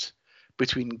lawsuit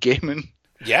between Gaiman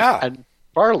and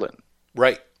McFarlane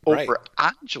over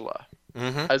Angela,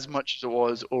 as much as it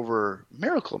was over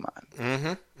Miracle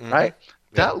Man. Right? Yeah.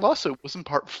 That lawsuit was in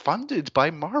part funded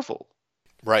by Marvel.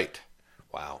 Right.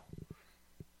 Wow.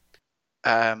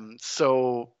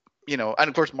 So, and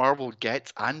of course Marvel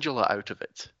gets Angela out of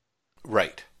it.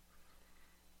 Right.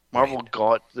 Marvel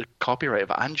got the copyright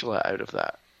of Angela out of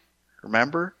that.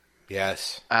 Remember?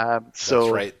 Yes. So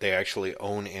that's right. They actually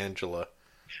own Angela.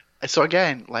 So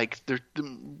again, like,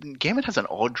 Gaiman has an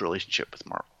odd relationship with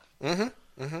Marvel.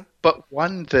 But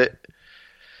one that,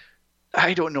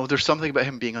 I don't know, there's something about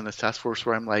him being on this task force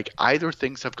where I'm like, either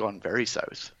things have gone very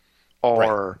south,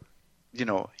 or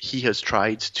he has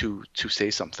tried to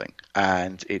say something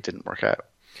and it didn't work out.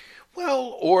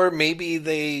 Well, or maybe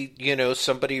they,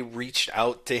 somebody reached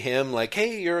out to him like,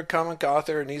 hey, you're a comic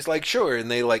author, and he's like, sure,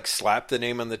 and they like slapped the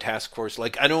name on the task force.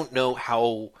 Like, I don't know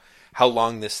how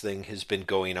long this thing has been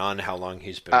going on, how long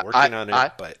he's been working on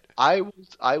it, but I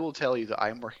will tell you that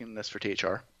I'm working on this for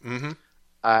THR.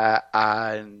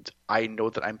 And I know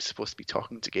that I'm supposed to be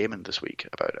talking to Gaiman this week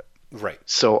about it. Right.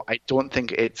 So I don't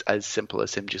think it's as simple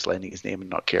as him just lending his name and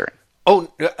not caring.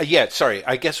 Oh, yeah, sorry.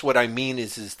 I guess what I mean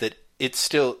is that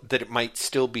it might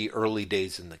still be early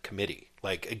days in the committee.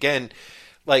 Like, again,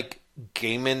 like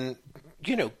Gaiman,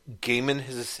 Gaiman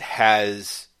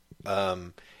has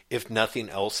if nothing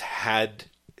else, had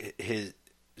his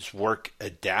work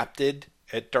adapted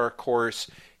at Dark Horse.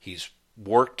 He's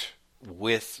worked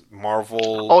with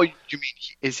Marvel. Oh, you mean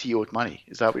is he owed money?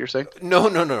 Is that what you're saying?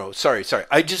 No. Sorry.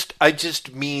 I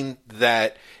just mean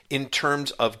that in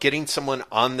terms of getting someone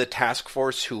on the task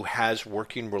force who has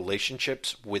working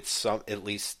relationships with at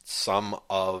least some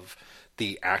of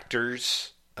the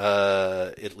actors,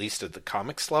 at least at the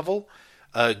comics level,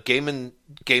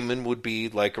 Gaiman would be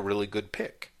like a really good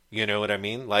pick. You know what I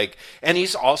mean? Like, and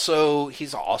he's also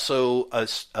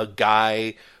a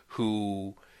guy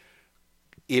who,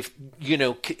 if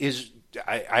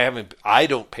I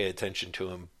don't pay attention to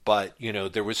him, but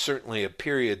there was certainly a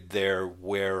period there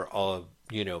where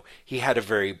he had a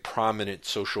very prominent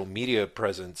social media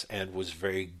presence and was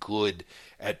very good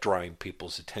at drawing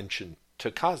people's attention to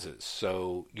causes.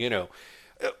 So,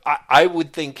 I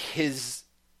would think as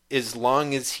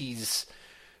long as he's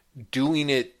doing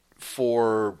it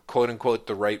for quote unquote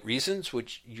the right reasons,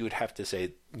 which you would have to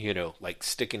say, like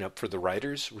sticking up for the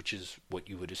writers, which is what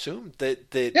you would assume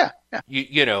that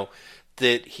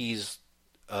that he's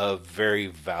a very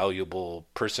valuable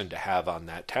person to have on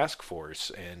that task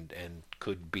force and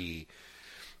could be,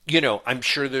 I'm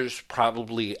sure there's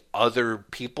probably other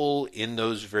people in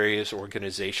those various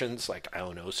organizations, like, I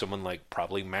don't know, someone like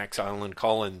probably Max Allen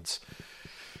Collins,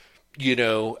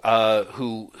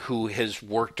 who has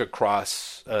worked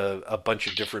across a bunch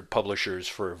of different publishers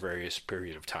for a various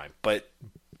period of time. But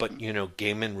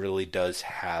Gaiman really does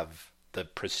have the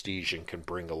prestige and can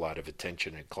bring a lot of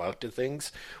attention and clout to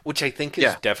things, which I think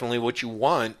is definitely what you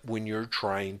want when you're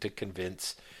trying to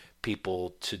convince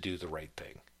people to do the right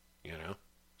thing,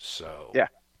 So yeah.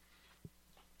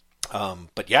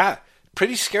 But yeah,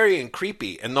 pretty scary and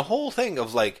creepy, and the whole thing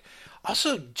of like,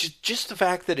 also just the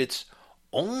fact that it's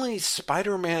only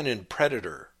Spider-Man and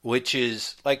Predator, which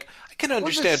is like, I can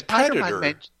understand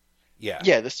Predator.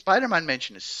 Yeah, the Spider-Man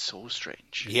mention is so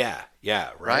strange. Yeah,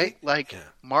 right? Like,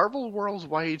 Marvel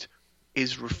Worldwide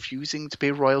is refusing to pay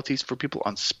royalties for people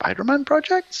on Spider-Man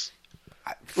projects?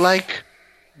 Like,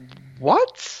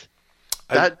 what?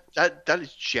 That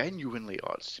is genuinely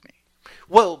odd to me.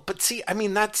 Well, but see, I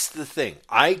mean, that's the thing.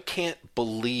 I can't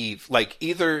believe, like,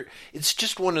 either it's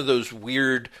just one of those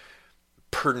weird,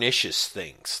 pernicious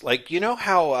things. Like,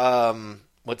 how,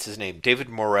 what's his name? David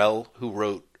Morrell, who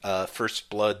wrote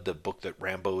First Blood, the book that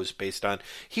Rambo is based on.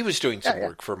 He was doing some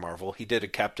work for Marvel. He did a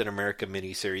Captain America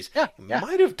miniseries. He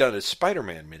might have done a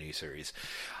Spider-Man miniseries.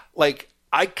 Like,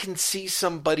 I can see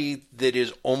somebody that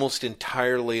is almost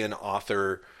entirely an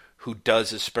author who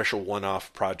does a special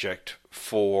one-off project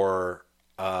for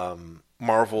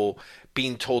Marvel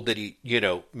being told that he,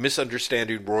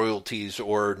 misunderstanding royalties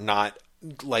or not,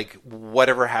 like,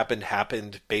 whatever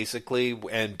happened, basically,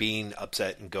 and being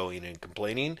upset and going and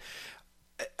complaining.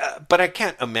 But I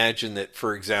can't imagine that,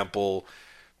 for example,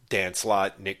 Dan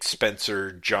Slott, Nick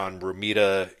Spencer, John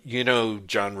Romita,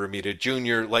 John Romita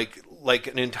Jr., like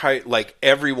an entire, like,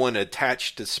 everyone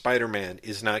attached to Spider-Man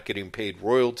is not getting paid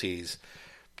royalties,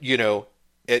 and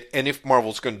if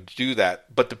Marvel's going to do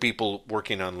that, but the people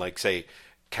working on, like, say,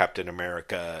 Captain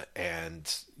America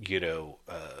and,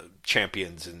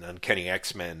 Champions and Uncanny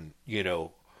X-Men,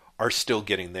 are still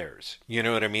getting theirs. You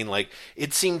know what I mean? Like,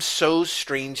 it seems so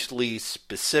strangely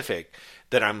specific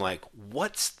that I'm like,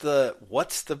 what's the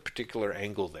particular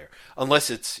angle there?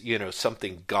 Unless it's,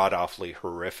 something god-awfully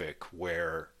horrific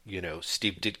where,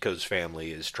 Steve Ditko's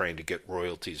family is trying to get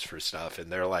royalties for stuff,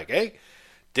 and they're like, hey,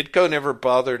 Ditko never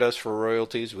bothered us for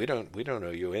royalties. We don't owe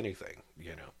you anything.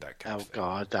 That kind of thing. Oh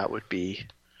God, that would be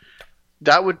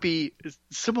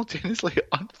simultaneously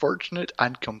unfortunate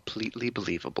and completely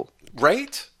believable.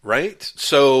 Right.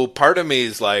 So part of me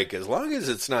is like, as long as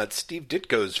it's not Steve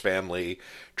Ditko's family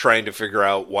trying to figure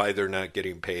out why they're not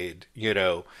getting paid,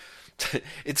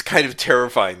 it's kind of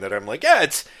terrifying that I'm like, yeah,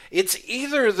 it's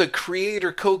either the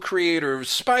co-creator of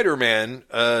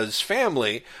Spider-Man's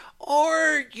family,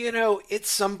 or, it's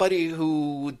somebody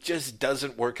who just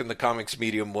doesn't work in the comics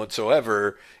medium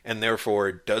whatsoever and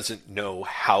therefore doesn't know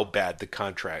how bad the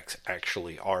contracts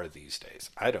actually are these days.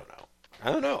 I don't know.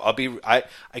 I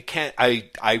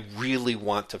really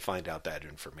want to find out that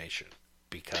information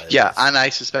because... Yeah, and I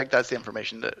suspect that's the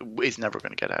information that is never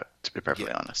going to get out, to be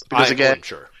perfectly honest. Because I'm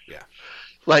sure, yeah.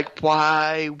 Like,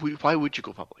 why would you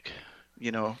go public?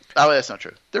 That's not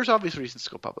true. There's obvious reasons to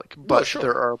go public, but sure,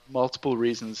 there are multiple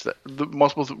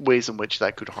multiple ways in which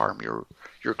that could harm your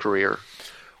career.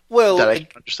 Well, that I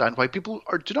can understand why people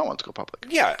do not want to go public.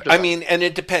 Yeah, I mean, and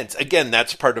it depends. Again,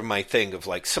 that's part of my thing of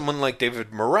like someone like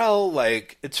David Morrell.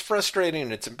 Like, it's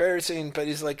frustrating, it's embarrassing, but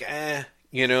he's like,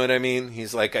 you know what I mean?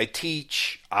 He's like, I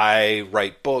teach, I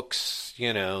write books.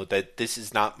 That this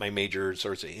is not my major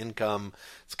source of income.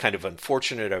 It's kind of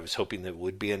unfortunate. I was hoping that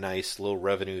would be a nice little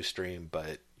revenue stream,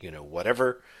 but,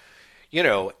 whatever.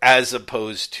 As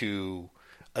opposed to,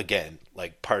 again,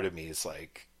 like, part of me is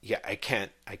like, yeah, I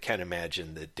can't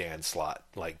imagine that Dan Slott,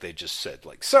 like, they just said,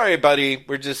 like, sorry, buddy,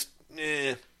 we're just,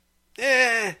 nope,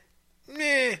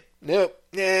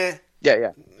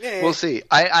 Yeah. We'll see.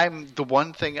 I'm the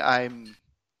one thing I'm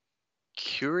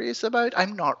curious about.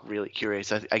 I'm not really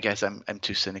curious. I guess I'm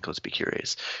too cynical to be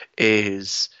curious.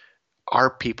 Is, are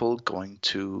people going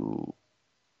to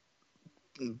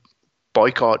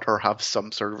boycott or have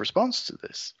some sort of response to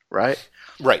this? Right.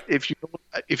 If you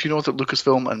know that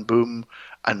Lucasfilm and Boom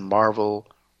and Marvel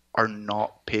are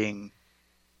not paying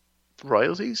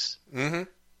royalties?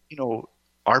 Mm-hmm.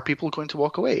 Are people going to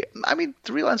walk away? I mean,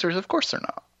 the real answer is, of course, they're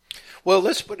not. Well,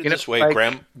 let's put it this way, like,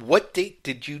 Graham. What date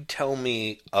did you tell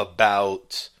me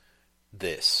about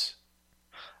this?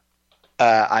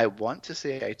 I want to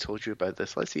say I told you about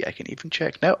this. Let's see. I can even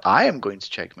check now. I am going to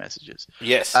check messages.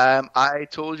 Yes. I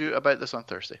told you about this on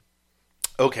Thursday.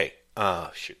 Okay.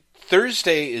 Shoot.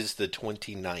 Thursday is the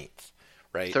 29th,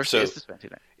 right? Thursday is the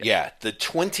 29th. Yeah, the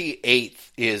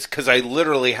 28th is, because I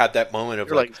literally had that moment of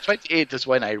You're like, 28th is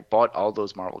when I bought all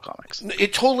those Marvel comics.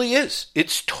 It totally is.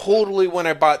 It's totally when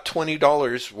I bought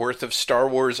 $20 worth of Star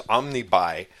Wars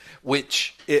Omnibuy,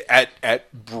 which at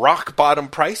rock bottom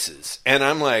prices. And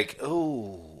I'm like,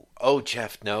 oh,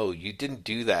 Jeff, no, you didn't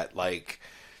do that. Like,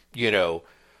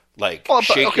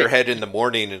 shake your head in the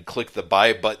morning and click the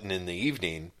buy button in the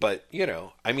evening. But,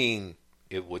 I mean,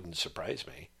 it wouldn't surprise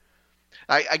me.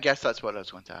 I guess that's what I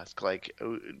was going to ask. Like,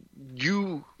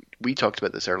 we talked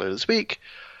about this earlier this week.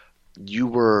 You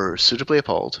were suitably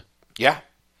appalled. Yeah.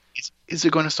 Is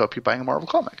it going to stop you buying a Marvel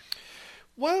comic?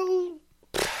 Well,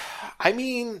 I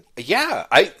mean, yeah.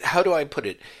 How do I put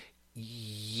it?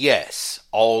 Yes,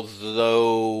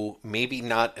 although maybe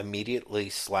not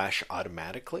immediately /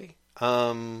 automatically.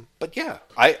 But yeah,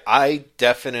 I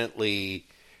definitely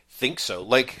think so.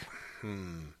 Like,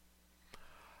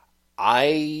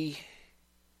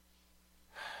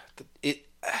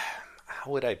 how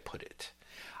would I put it?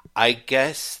 I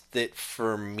guess that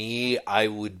for me, I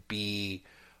would be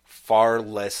far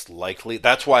less likely.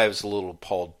 That's why I was a little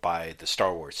appalled by the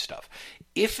Star Wars stuff.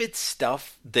 If it's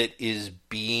stuff that is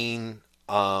being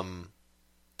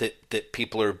that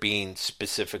people are being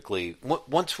specifically,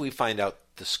 once we find out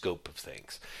the scope of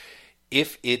things,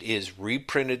 if it is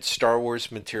reprinted Star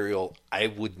Wars material, I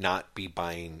would not be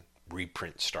buying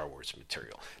reprint Star Wars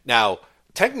material. Now,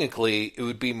 technically, it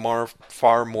would be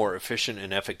far more efficient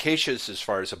and efficacious as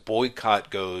far as a boycott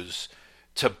goes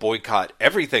to boycott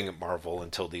everything at Marvel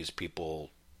until these people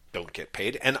don't get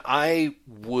paid. And I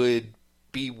would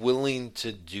be willing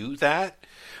to do that.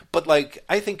 But, like,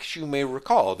 I think as you may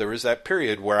recall, there was that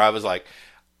period where I was like,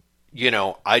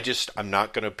 I'm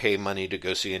not going to pay money to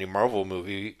go see any Marvel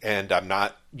movie. And I'm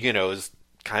not, it's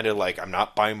kind of like I'm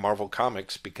not buying Marvel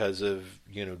comics because of,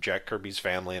 Jack Kirby's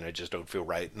family, and I just don't feel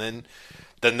right. And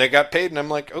then they got paid, and I'm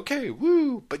like, okay,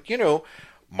 woo. But,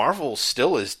 Marvel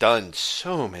still has done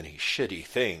so many shitty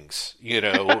things,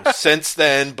 since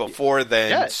then, before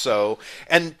then. Yes. So,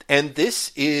 and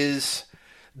this is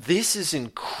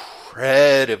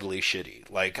incredibly shitty.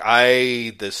 Like,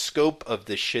 the scope of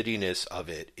the shittiness of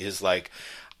it is like,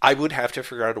 I would have to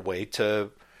figure out a way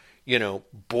to,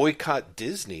 boycott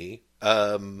Disney,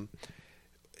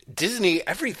 Disney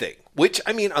everything. Which,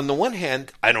 I mean, on the one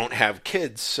hand, I don't have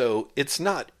kids, so it's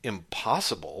not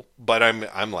impossible. But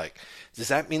I'm like, does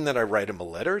that mean that I write them a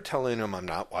letter telling them I'm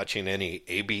not watching any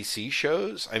ABC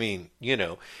shows? I mean,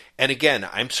 and again,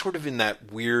 I'm sort of in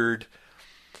that weird,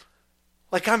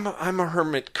 like, I'm a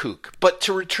hermit kook. But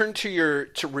to return to your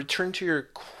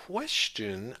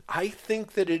question, I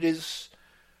think that it's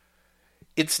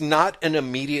not an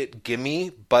immediate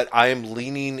gimme, but I am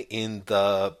leaning in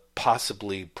the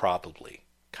possibly, probably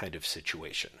kind of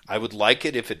situation. I would like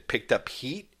it if it picked up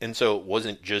heat, and so it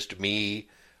wasn't just me,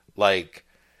 like,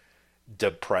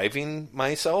 depriving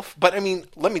myself. But I mean,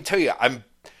 let me tell you,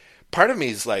 part of me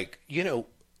is like,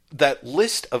 that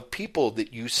list of people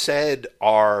that you said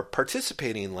are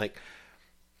participating, like,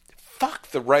 fuck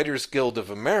the Writers Guild of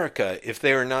America if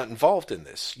they are not involved in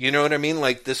this. You know what I mean?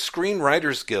 Like, the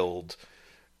Screenwriters Guild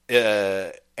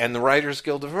and the Writers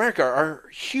Guild of America are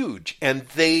huge, and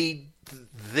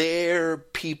they're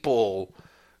people,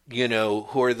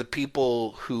 who are the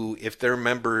people who, if their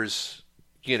members,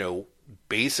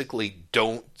 basically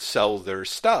don't sell their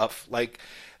stuff, like,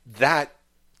 that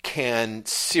can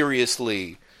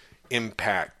seriously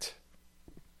impact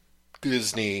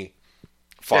Disney,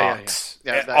 Fox,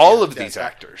 all of these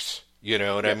actors. You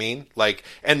know what I mean? Like,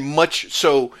 and much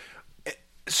so.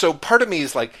 So part of me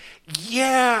is like,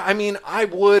 yeah, I mean, I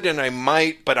would and I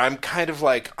might, but I'm kind of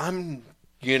like, I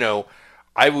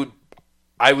would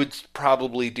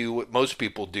probably do what most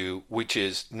people do, which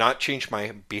is not change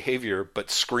my behavior,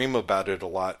 but scream about it a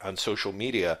lot on social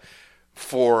media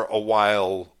for a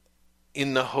while,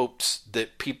 in the hopes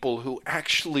that people who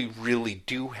actually really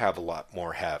do have a lot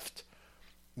more heft,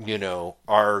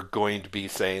 are going to be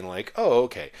saying like, oh,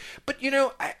 okay. But,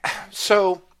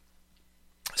 so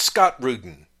Scott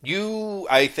Rudin,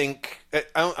 I think,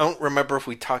 I don't remember if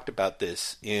we talked about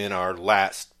this in our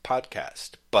last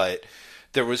podcast, but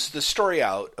there was the story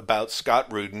out about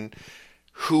Scott Rudin,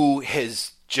 who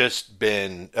has just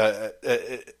been an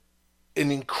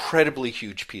incredibly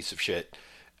huge piece of shit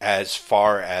as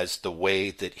far as the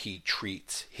way that he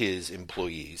treats his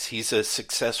employees. He's a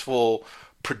successful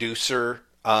producer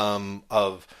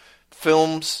of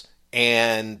films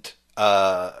and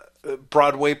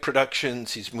Broadway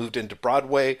productions. He's moved into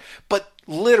Broadway, but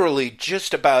literally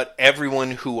just about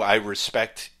everyone who I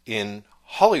respect in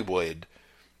Hollywood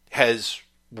has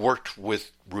worked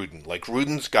with Rudin. Like,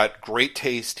 Rudin's got great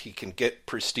taste. He can get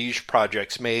prestige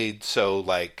projects made. So,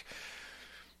 like,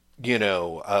 you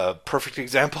know, a perfect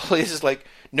example is like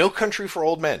No Country for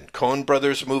Old Men, Coen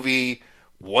Brothers movie,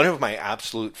 one of my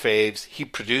absolute faves. He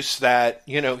produced that.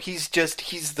 You know, he's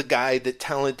the guy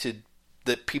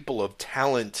that people of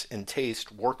talent and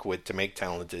taste work with to make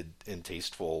talented and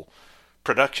tasteful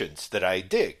productions that I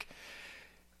dig.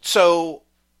 So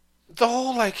the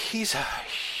whole, like, he's a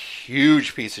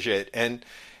huge piece of shit, and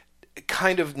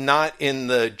kind of not in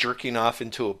the jerking off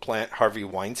into a plant Harvey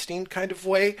Weinstein kind of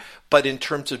way, but in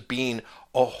terms of being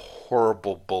a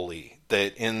horrible bully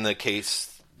that in the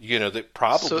case, you know, that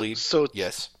probably... So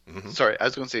yes. Mm-hmm. Sorry, I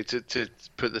was going to say, to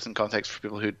put this in context for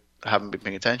people who haven't been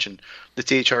paying attention, the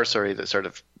THR story that sort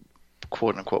of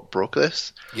quote-unquote broke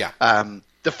this, yeah.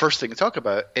 The first thing to talk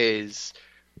about is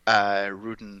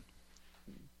Rudin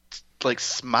like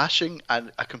smashing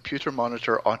a computer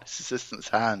monitor on his assistant's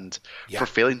hand for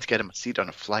failing to get him a seat on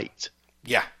a flight.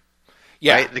 Yeah.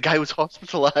 Yeah. Right? The guy was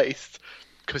hospitalized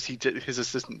because his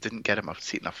assistant didn't get him a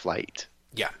seat on a flight.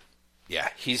 Yeah. Yeah.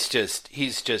 He's just,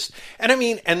 and I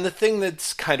mean, and the thing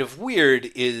that's kind of weird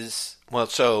is, well,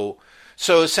 so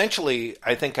essentially,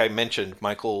 I think I mentioned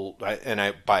Michael, and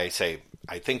I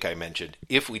think I mentioned,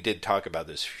 if we did talk about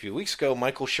this a few weeks ago,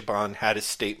 Michael Chabon had a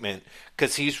statement,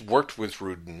 because he's worked with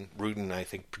Rudin. Rudin, I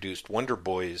think, produced Wonder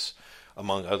Boys,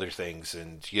 among other things,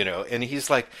 and, you know, and he's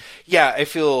like, yeah, I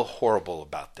feel horrible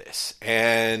about this.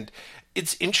 And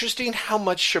it's interesting how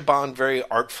much Chabon very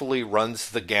artfully runs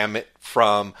the gamut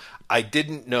from, I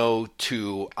didn't know,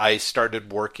 to I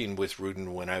started working with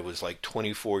Rudin when I was like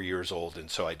 24 years old, and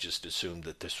so I just assumed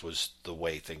that this was the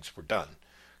way things were done,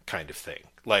 kind of thing.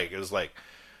 Like, it was like,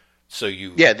 so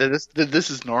you... Yeah, this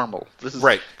is normal. This is,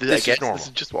 right, this is normal. This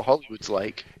is just what Hollywood's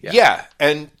like. Yeah,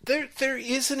 and there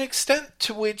is an extent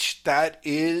to which that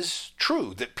is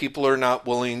true, that people are not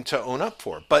willing to own up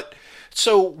for. But,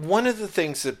 so one of the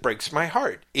things that breaks my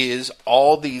heart is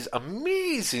all these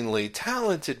amazingly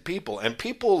talented people, and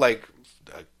people like...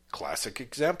 Classic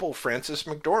example, Frances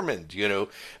McDormand, you know,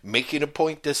 making a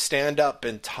point to stand up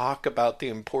and talk about the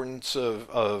importance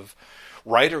of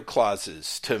writer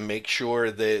clauses to make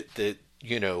sure that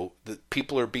you know, that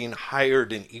people are being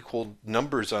hired in equal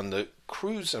numbers on the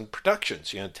crews and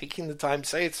productions, you know, taking the time to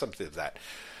say something of that.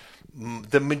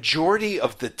 The majority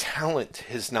of the talent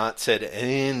has not said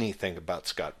anything about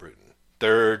Scott Rudin.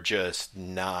 They're just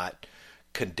not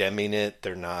condemning it.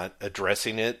 They're not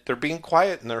addressing it. They're being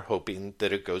quiet, and they're hoping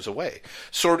that it goes away.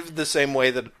 Sort of the same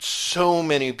way that so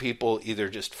many people either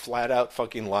just flat out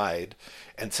fucking lied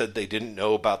and said they didn't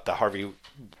know about the Harvey,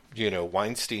 you know,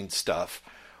 Weinstein stuff,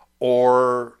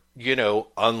 or, you know,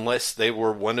 unless they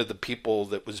were one of the people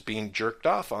that was being jerked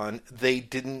off on, they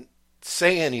didn't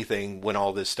say anything when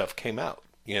all this stuff came out,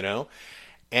 you know?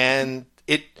 And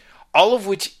it, all of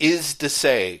which is to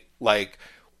say, like,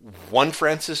 one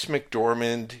Frances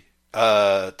McDormand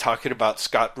talking about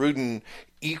Scott Rudin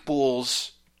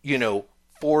equals, you know,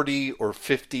 40 or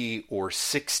 50 or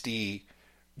 60,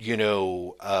 you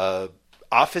know,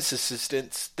 office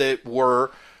assistants that were,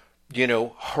 you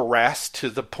know, harassed to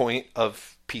the point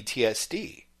of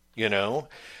PTSD, you know?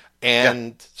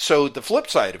 And so the flip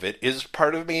side of it is,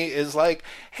 part of me is like,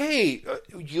 hey,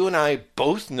 you and I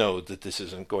both know that this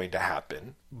isn't going to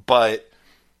happen, but,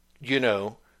 you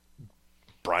know,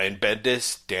 Brian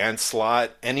Bendis, Dan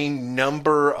Slott, any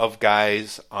number of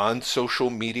guys on social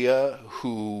media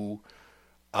who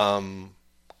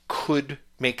could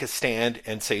make a stand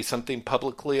and say something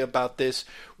publicly about this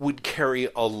would carry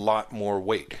a lot more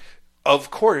weight. Of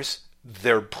course,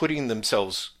 they're putting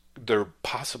themselves, their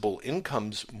possible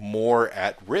incomes, more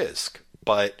at risk,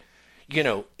 but, you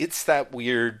know, it's that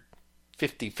weird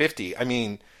 50-50. I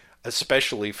mean,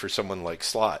 especially for someone like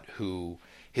Slott, who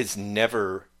has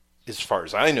never, as far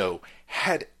as I know,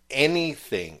 had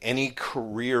anything, any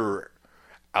career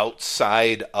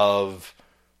outside of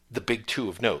the big two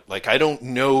of note. Like, I don't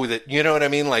know that, you know what I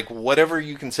mean? Like, whatever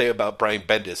you can say about Brian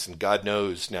Bendis, and God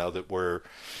knows now that we're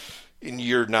in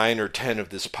year 9 or 10 of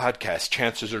this podcast,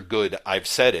 chances are good I've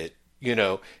said it, you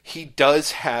know, he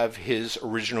does have his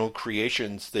original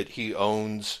creations that he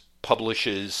owns,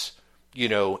 publishes, you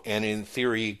know, and in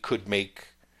theory could make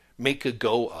a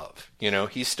go of. You know,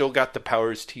 he's still got the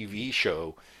Powers TV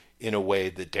show in a way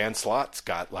that Dan Slott's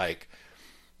got, like,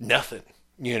 nothing.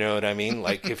 You know what I mean?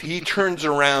 Like, if he turns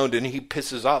around and he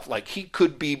pisses off, like, he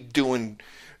could be doing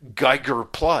Geiger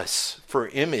Plus for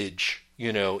Image,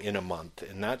 you know, in a month.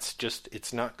 And that's just,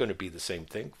 it's not going to be the same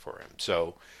thing for him.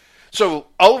 So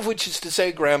all of which is to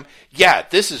say, Graham, yeah,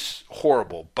 this is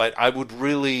horrible, but I would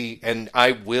really, and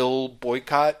I will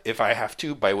boycott if I have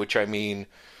to, by which I mean,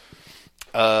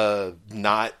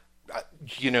 not,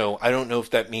 you know, I don't know if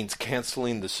that means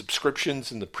canceling the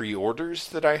subscriptions and the pre-orders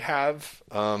that I have,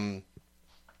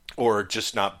 or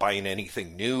just not buying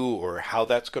anything new, or how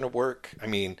that's going to work. I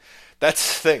mean, that's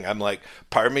the thing. I'm like,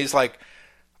 part of me is like,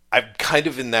 I'm kind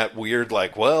of in that weird,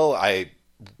 like, well, I,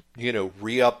 you know,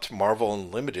 re-upped Marvel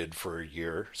Unlimited for a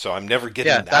year, so I'm never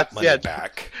getting that money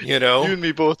back, you know? You and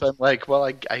me both. I'm like, well,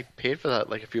 I paid for that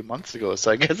like a few months ago,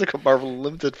 so I guess I got Marvel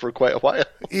Unlimited for quite a while.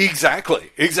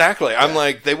 Exactly. I'm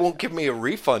like, they won't give me a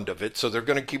refund of it, so they're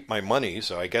going to keep my money,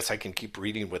 so I guess I can keep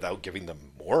reading without giving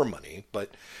them more money. But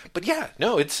yeah,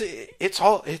 no, it's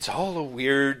all a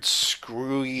weird,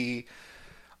 screwy,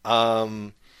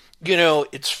 you know,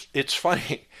 it's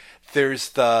funny.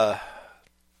 There's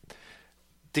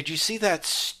did you see that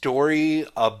story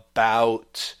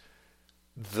about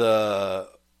the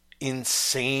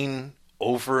insane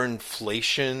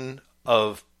overinflation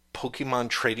of Pokemon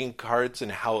trading cards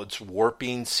and how it's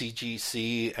warping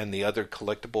CGC and the other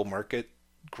collectible market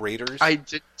graders? I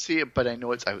didn't see it, but I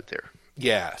know it's out there.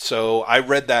 Yeah, so I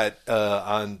read that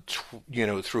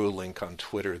through a link on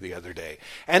Twitter the other day,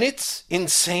 and it's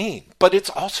insane. But it's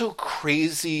also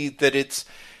crazy that it's,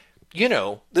 you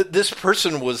know, this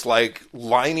person was like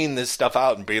lining this stuff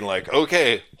out and being like,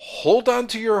 okay, hold on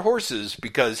to your horses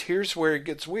because here's where it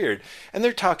gets weird. And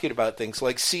they're talking about things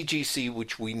like CGC,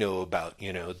 which we know about.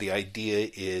 You know, the idea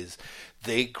is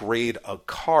they grade a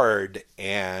card,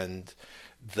 and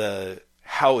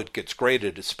how it gets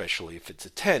graded, especially if it's a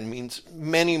 10, means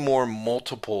many more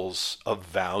multiples of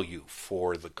value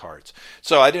for the cards.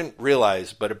 So I didn't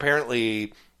realize, but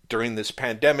apparently during this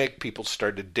pandemic, people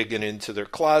started digging into their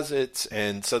closets,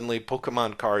 and suddenly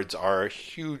Pokemon cards are a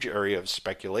huge area of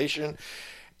speculation.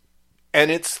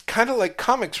 And it's kind of like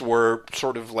comics were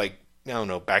sort of like, I don't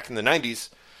know, back in the 90s,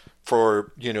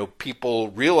 for, you know, people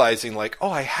realizing like, oh,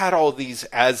 I had all these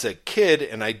as a kid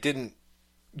and I didn't,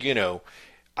 you know,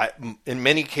 in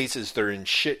many cases they're in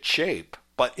shit shape,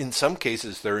 but in some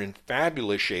cases they're in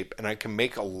fabulous shape, and I can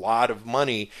make a lot of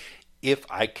money if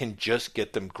I can just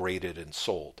get them graded and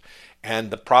sold.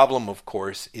 And the problem, of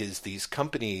course, is these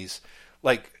companies,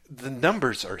 like, the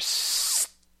numbers are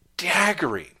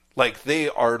staggering. Like, they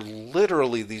are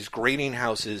literally, these grading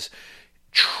houses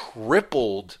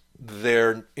tripled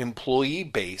their employee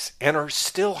base and are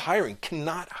still hiring,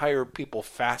 cannot hire people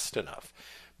fast enough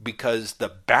because the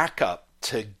backup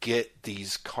to get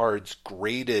these cards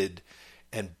graded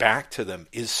and back to them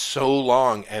is so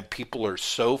long, and people are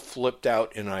so flipped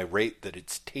out and irate that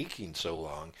it's taking so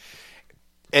long.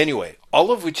 Anyway,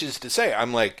 all of which is to say,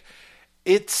 I'm like,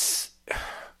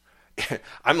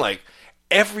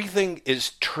 everything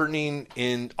is turning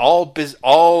in,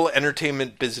 all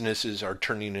entertainment businesses are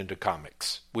turning into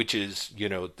comics, which is, you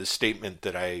know, the statement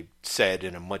that I said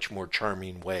in a much more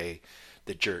charming way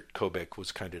that Jarrett Kobek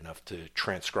was kind enough to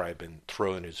transcribe and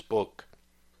throw in his book,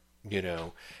 you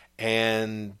know.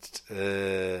 And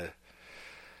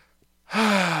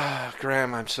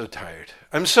Graham, I'm so tired.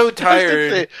 I'm so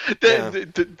tired.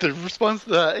 The response to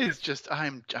that is just,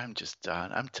 I'm just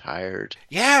done. I'm tired.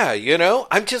 Yeah, you know,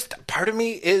 I'm just, part of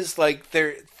me is like,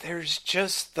 there's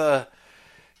just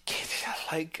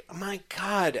like, my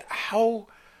God, how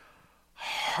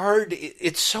hard,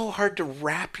 it's so hard to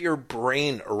wrap your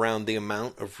brain around the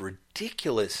amount of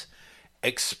ridiculous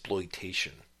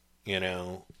exploitation, you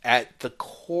know, at the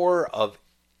core of,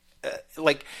 at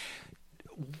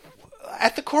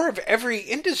the core of every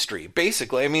industry,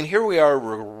 basically. I mean, here we are,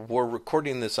 we're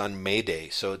recording this on May Day,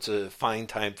 so it's a fine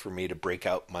time for me to break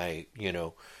out my, you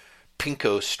know,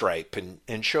 Pinko stripe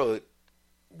and show it,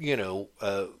 you know,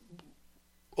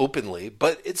 openly.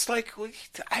 But it's like,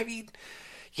 I mean,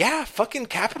 yeah, fucking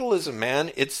capitalism,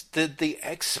 man. It's the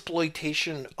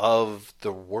exploitation of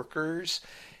the workers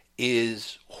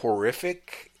is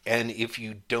horrific, and if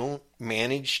you don't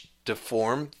manage to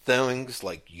form things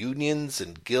like unions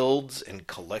and guilds and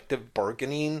collective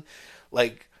bargaining,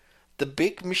 like, the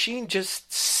big machine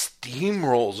just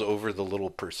steamrolls over the little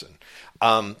person.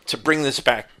 To bring this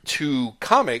back to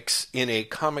comics in a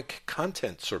comic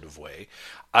content sort of way,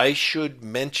 I should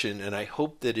mention, and I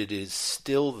hope that it is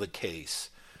still the case,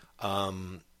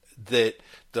 that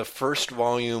the first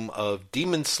volume of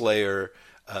Demon Slayer,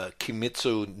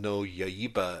 Kimetsu no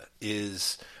Yaiba,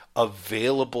 is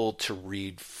available to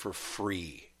read for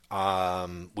free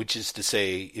which is to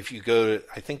say, if you go to,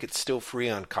 I think it's still free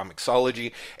on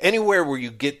Comixology, anywhere where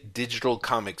you get digital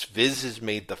comics, Viz has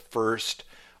made the first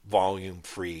volume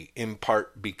free, in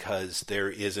part because there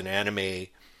is an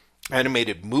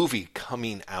animated movie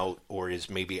coming out, or is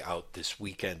maybe out this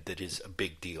weekend, that is a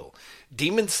big deal.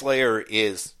 Demon Slayer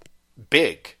is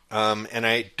big, and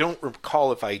I don't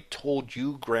recall if I told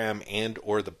you, Graham, and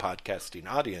or the podcasting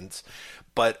audience,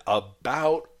 but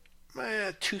about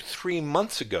 2-3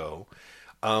 months ago,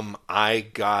 I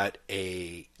got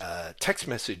a text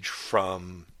message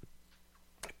from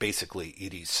basically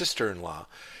Edie's sister-in-law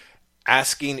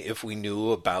asking if we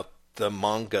knew about this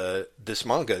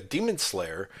manga, Demon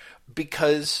Slayer,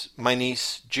 because my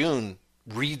niece June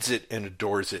reads it and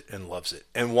adores it and loves it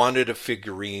and wanted a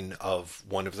figurine of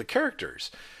one of the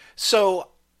characters. So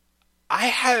I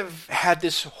have had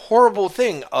this horrible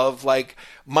thing of, like,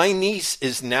 my niece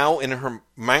is now in her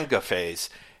manga phase,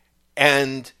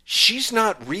 and she's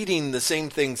not reading the same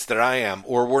things that I am,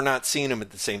 or we're not seeing them at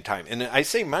the same time. And I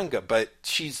say manga, but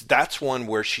that's one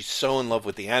where she's so in love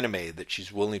with the anime that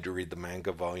she's willing to read the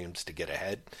manga volumes to get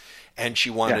ahead. And she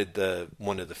wanted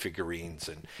one of the figurines.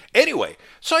 And anyway,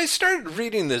 so I started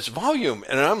reading this volume,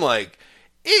 and I'm like,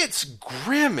 it's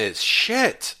grim as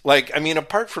shit. Like, I mean,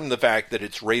 apart from the fact that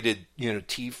it's rated,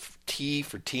 T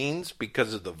for teens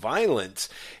because of the violence,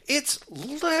 it's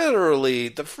literally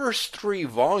the first 3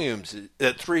 volumes,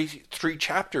 three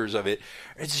chapters of it.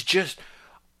 It's just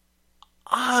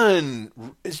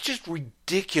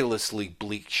ridiculously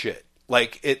bleak shit.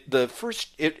 Like, it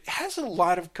has a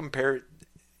lot of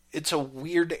it's a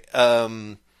weird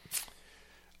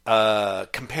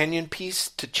companion piece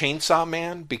to Chainsaw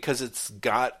Man, because it's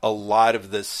got a lot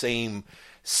of the same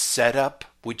setup,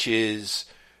 which is,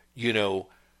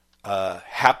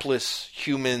 hapless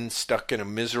human stuck in a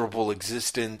miserable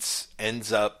existence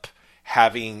ends up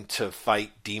having to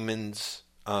fight demons,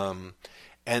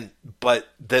 but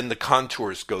then the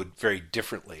contours go very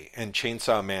differently, and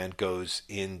Chainsaw Man goes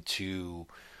into,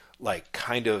 like,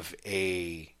 kind of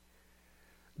a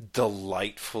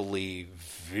delightfully,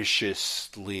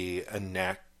 viciously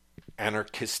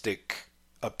anarchistic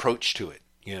approach to it,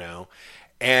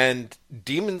 And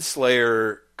Demon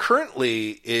Slayer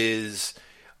currently is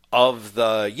of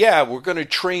the, we're going to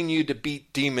train you to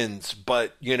beat demons,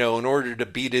 but, in order to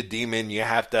beat a demon, you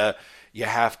have to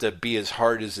be as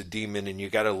hard as a demon, and you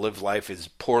got to live life as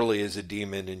poorly as a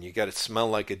demon, and you got to smell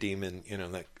like a demon.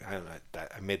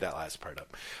 I made that last part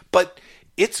up, but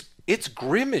it's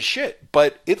grim as shit.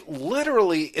 But it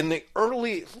literally, in the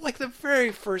early, like the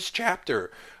very first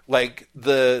chapter, like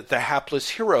the hapless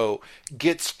hero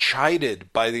gets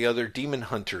chided by the other demon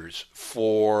hunters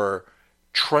for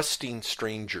trusting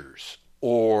strangers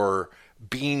or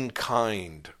being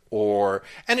kind,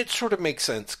 and it sort of makes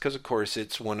sense because, of course,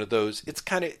 it's one of those, it's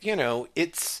kind of,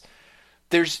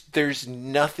 there's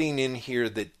nothing in here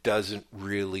that doesn't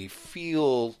really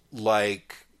feel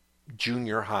like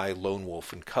junior high Lone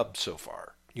Wolf and Cub so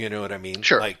far. You know what I mean?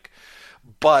 Sure. Like,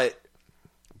 but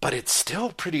it's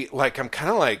still pretty, like, I'm kind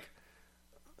of like,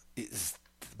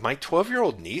 my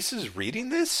 12-year-old niece is reading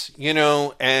this,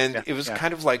 and it was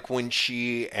kind of like when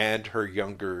she and her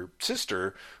younger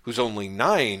sister, who's only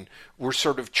 9, were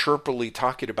sort of chirpily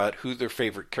talking about who their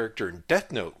favorite character in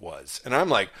Death Note was. And I'm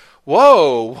like,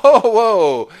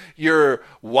 whoa, you're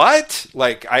what?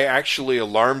 Like, I actually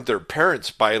alarmed their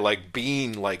parents by, like,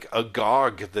 being, like,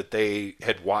 agog that they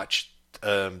had watched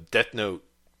Death Note,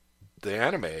 the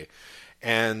anime.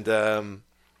 And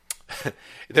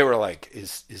they were like,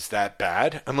 "Is that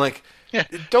bad?" I'm like,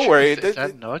 "Don't worry, is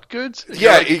that not good?"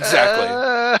 Yeah, like,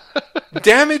 exactly.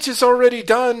 Damage is already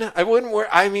done. I wouldn't worry.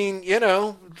 I mean,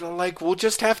 like, we'll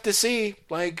just have to see.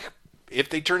 Like, if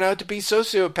they turn out to be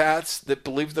sociopaths that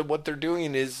believe that what they're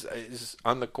doing is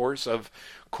on the course of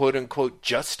quote unquote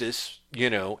justice,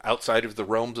 outside of the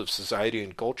realms of society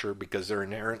and culture because they're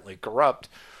inherently corrupt,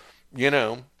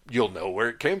 you'll know where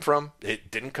it came from.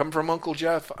 It didn't come from Uncle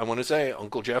Jeff. I want to say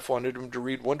Uncle Jeff wanted him to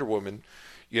read Wonder Woman,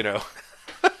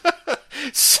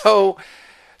 So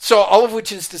all of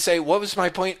which is to say, what was my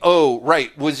point? Oh,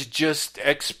 right, was just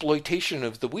exploitation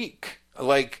of the weak.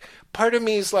 Like, part of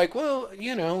me is like, well,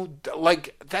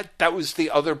 like that was the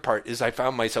other part, is I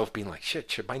found myself being like, shit,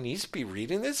 should my niece be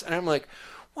reading this? And I'm like,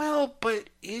 well, but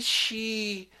is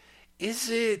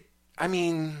it, I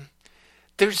mean,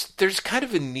 there's kind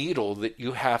of a needle that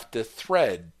you have to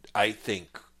thread, I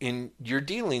think, in your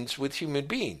dealings with human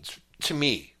beings, to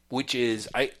me, which is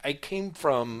I come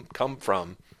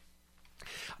from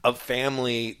a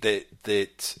family that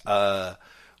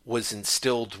was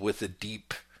instilled with a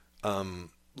deep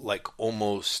like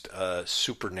almost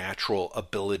supernatural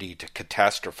ability to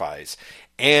catastrophize.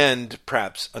 And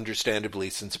perhaps understandably,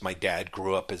 since my dad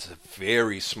grew up as a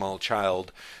very small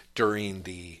child during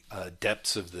the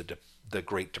depths of the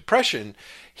Great Depression,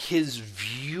 his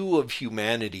view of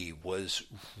humanity was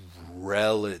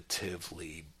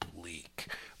relatively bleak.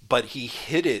 But he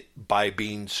hid it by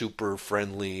being super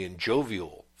friendly and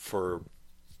jovial for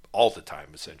all the time,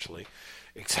 essentially,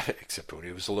 except when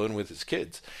he was alone with his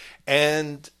kids.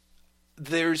 And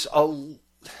there's a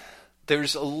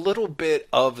little bit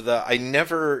of the I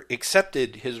never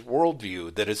accepted his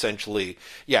worldview that essentially,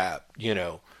 yeah,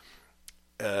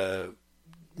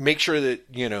 make sure that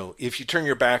if you turn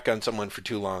your back on someone for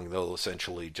too long, they'll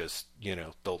essentially just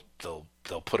they'll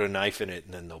put a knife in it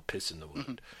and then they'll piss in the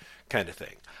wound, kind of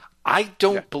thing. I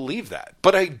don't believe that,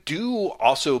 but I do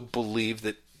also believe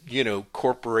that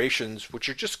corporations, which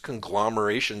are just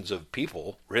conglomerations of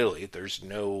people, really, there's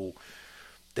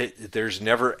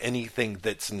never anything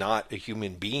that's not a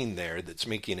human being there that's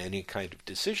making any kind of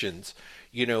decisions,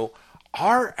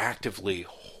 are actively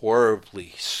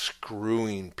horribly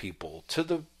screwing people to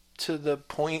the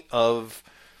point of,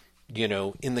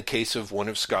 in the case of one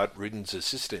of Scott Rudin's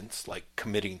assistants, like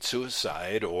committing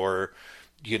suicide, or,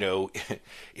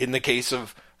 in the case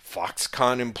of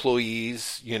Foxconn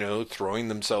employees, throwing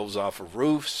themselves off of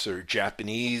roofs, or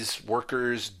Japanese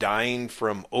workers dying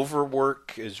from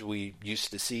overwork, as we used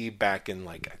to see back in,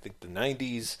 I think the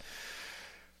 90s.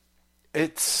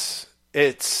 It's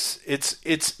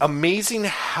amazing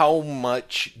how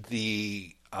much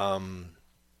the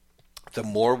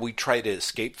more we try to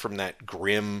escape from that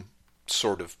grim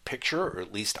sort of picture, or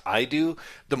at least I do,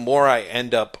 the more I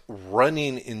end up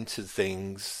running into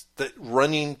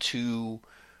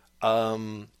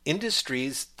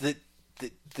industries that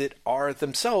are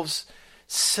themselves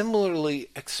similarly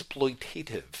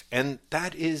exploitative, and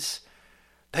that is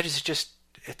just,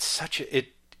 it's such a,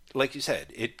 it, like you said,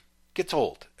 it gets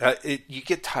old. You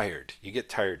get tired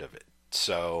of it.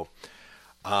 So,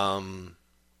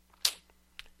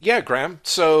 yeah, Graham.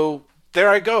 So there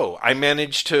I go. I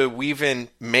managed to weave in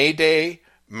Mayday,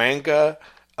 manga,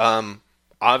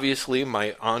 obviously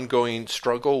my ongoing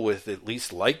struggle with at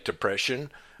least light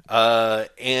depression,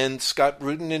 and Scott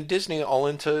Rudin and Disney all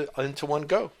into one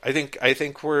go. I think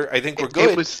we're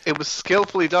good. It was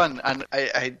skillfully done, and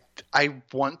I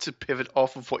want to pivot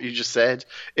off of what you just said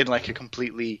in a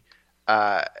completely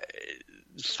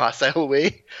facile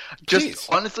way. Just Please.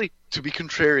 Honestly, to be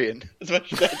contrarian, as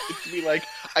much as that, to be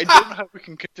I don't know how we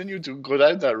can continue to go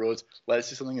down that road. Let's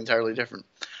do something entirely different.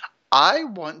 I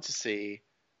want to say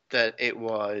that it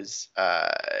was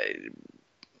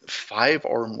 5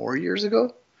 or more years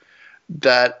ago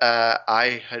that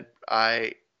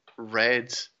I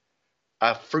read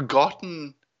a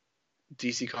forgotten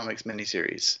DC Comics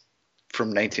miniseries from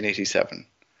 1987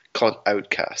 called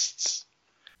Outcasts.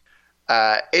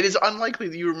 It is unlikely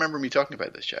that you remember me talking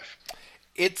about this, Jeff.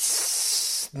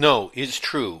 It's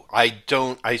true.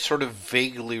 I sort of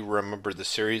vaguely remember the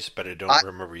series, but I don't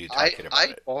remember you talking about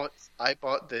it. I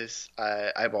bought this.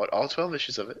 I bought all 12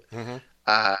 issues of it. Mm-hmm.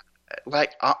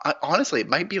 Honestly, it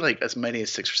might be as many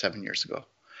as 6 or 7 years ago.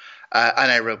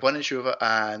 And I read one issue of it,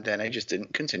 and then I just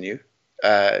didn't continue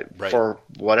for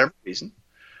whatever reason.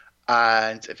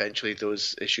 And eventually,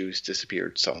 those issues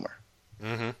disappeared somewhere.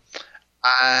 Mm-hmm.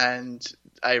 And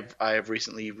I've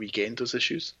recently regained those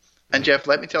issues. And Jeff,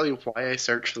 let me tell you why I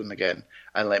searched for them again,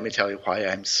 and let me tell you why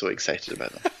I'm so excited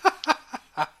about them.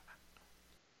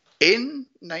 In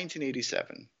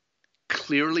 1987,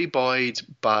 clearly buoyed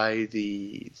by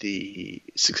the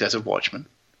success of Watchmen,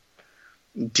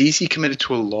 DC committed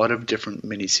to a lot of different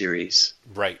miniseries.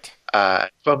 Right.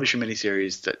 Publishing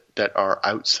miniseries that are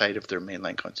outside of their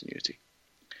mainline continuity.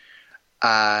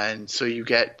 And so you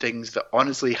get things that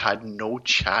honestly had no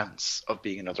chance of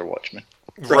being another Watchmen.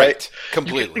 Right.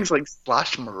 Completely. You get things like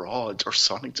Splash Maraud or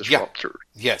Sonic Disruptor.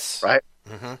 Yeah. Yes. Right?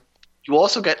 Mm-hmm. You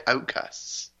also get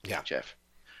Outcasts, yeah. Jeff.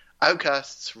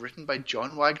 Outcasts, written by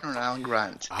John Wagner and Alan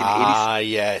Grant in 86.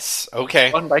 Yes. Okay.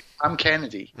 Done by Sam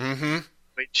Kennedy. Mm-hmm.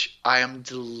 Which I am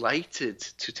delighted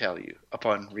to tell you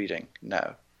upon reading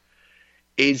now,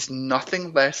 is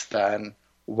nothing less than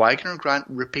Wagner and Grant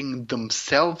ripping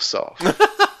themselves off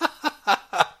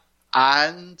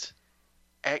and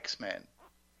X-Men.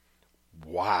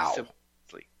 Wow.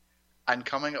 And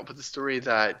coming up with a story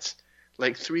that,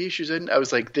 3 issues in, I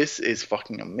was like, this is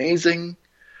fucking amazing.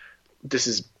 This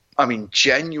is,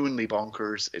 genuinely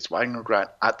bonkers. It's Wagner and Grant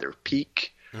at their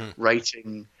peak,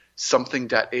 writing something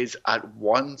that is at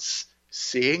once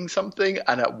saying something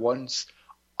and at once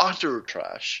utter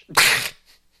trash.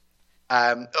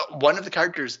 One of the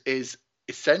characters is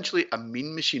essentially a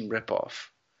Mean Machine ripoff,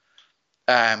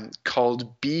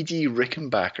 called BD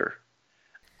Rickenbacker.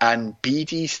 And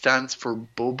BD stands for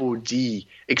Bobo D,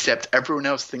 except everyone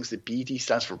else thinks that BD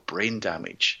stands for brain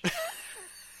damage.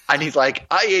 And he's like,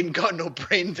 I ain't got no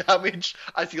brain damage,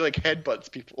 as he like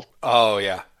headbutts people. Oh,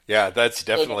 yeah. Yeah, that's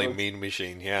definitely Mean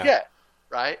Machine, yeah. Yeah,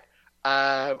 right?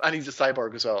 And he's a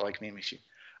cyborg as well, like Mean Machine.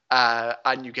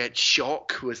 And you get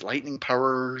Shock, who has lightning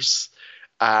powers,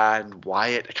 and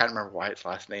Wyatt, I can't remember Wyatt's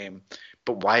last name,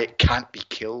 but Wyatt can't be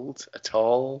killed at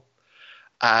all.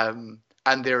 And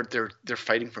they're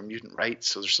fighting for mutant rights,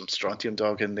 so there's some Strontium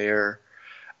Dog in there.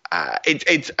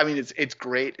 It's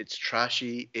great. It's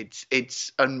trashy.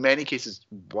 It's in many cases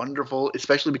wonderful,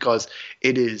 especially because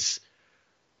it is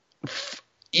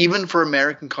even for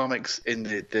American comics in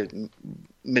the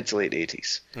mid to late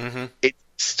 80s. Mm-hmm. It's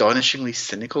astonishingly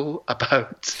cynical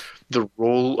about the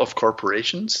role of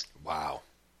corporations. Wow.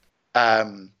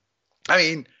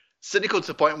 Cynical to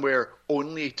the point where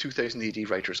only 2000 AD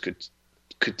writers could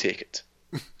take it.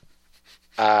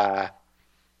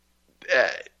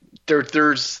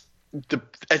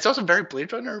 It's also very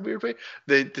Blade Runner in a weird way.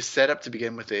 The setup to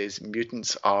begin with is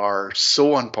mutants are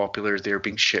so unpopular they're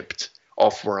being shipped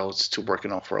off-worlds to work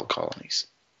in off-world colonies,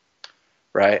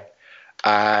 right?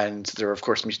 And there are of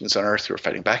course mutants on Earth who are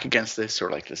fighting back against this, who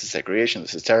are like, this is segregation,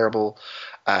 this is terrible,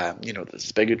 this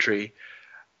is bigotry.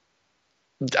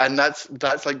 And that's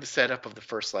like the setup of the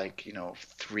first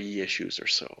 3 issues or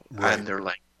so. Right. And they're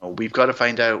like, we've got to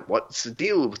find out what's the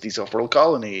deal with these off-world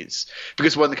colonies.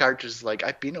 Because one of the characters is like,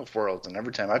 I've been off-world, and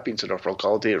every time I've been to an off-world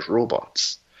colony, it's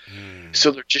robots.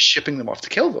 So they're just shipping them off to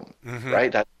kill them,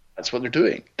 right? That's what they're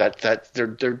doing.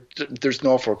 There's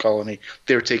no off-world colony.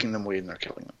 They're taking them away and they're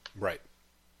killing them. Right.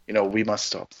 We must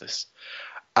stop this.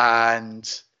 And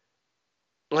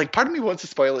part of me wants to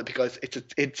spoil it because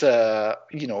it's a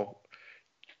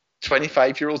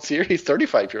 25-year-old series,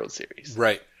 35-year-old series.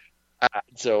 Right.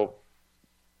 So,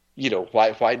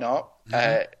 why not?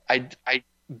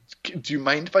 Do you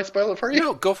mind if I spoil it for you?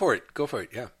 No, go for it. Go for it,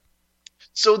 yeah.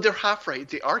 So they're half right.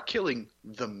 They are killing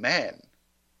the men.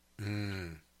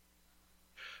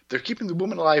 They're keeping the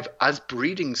woman alive as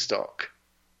breeding stock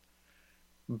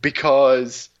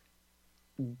because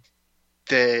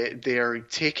they are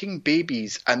taking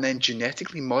babies and then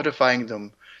genetically modifying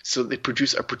them so they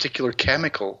produce a particular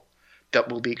chemical that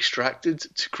will be extracted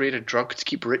to create a drug to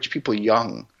keep rich people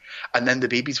young, and then the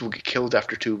babies will get killed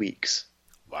after 2 weeks.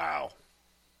 Wow.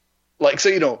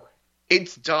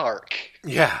 It's dark.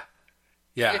 Yeah.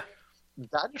 Yeah.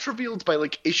 That is revealed by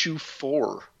issue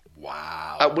 4.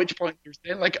 Wow. At which point there's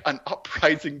then an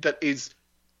uprising that is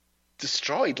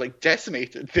destroyed,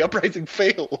 decimated. The uprising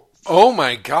fails. Oh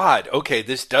my god. Okay,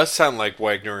 this does sound like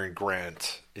Wagner and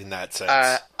Grant in that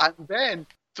sense. And then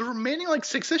the remaining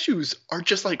 6 issues are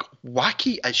just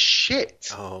wacky as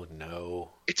shit. Oh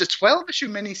no. It's a 12-issue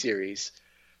miniseries.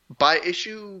 By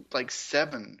issue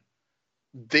 7,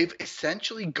 they've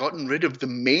essentially gotten rid of the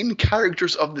main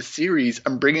characters of the series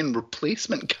and bring in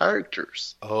replacement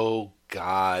characters. Oh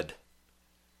god.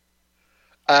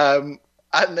 And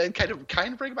then kind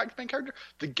of bring back the main character.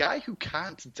 The guy who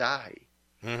can't die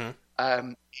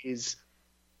is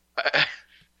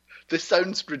this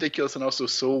sounds ridiculous and also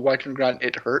so Wagner Grant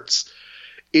it hurts,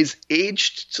 is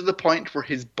aged to the point where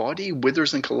his body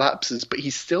withers and collapses, but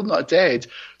he's still not dead,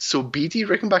 so BD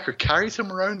Rickenbacker carries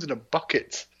him around in a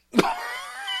bucket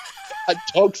and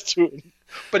talks to him.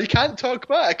 But he can't talk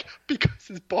back because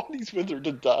his body's withered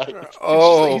and died.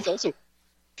 Oh. He's also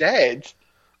dead.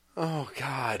 Oh,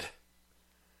 God.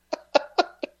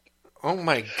 Oh,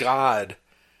 my God.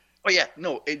 Oh, yeah.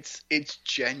 No, it's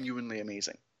genuinely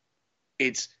amazing.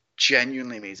 It's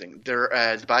genuinely amazing.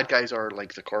 The bad guys are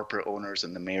the corporate owners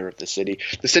and the mayor of the city.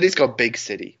 The city's called Big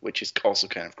City, which is also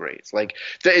kind of great.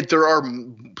 There are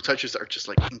touches that are just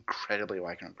incredibly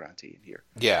Wagner Granty in here.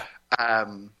 Yeah.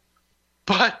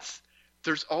 But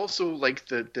there's also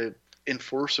the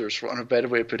enforcers, for want of a better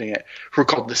way of putting it, who are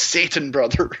called the Satan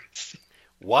Brothers.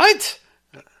 What?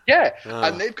 Yeah,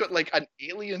 and they've got an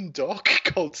alien dog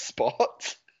called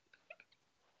Spot.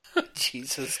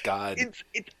 Jesus God.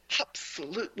 It's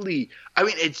absolutely,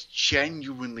 it's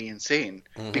genuinely insane.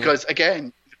 Because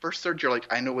again, the first third you're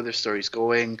I know where this story's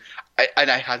going. I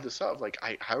had this thought of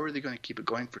how are they going to keep it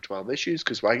going for 12 issues?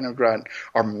 Because Wagner Grant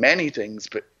are many things,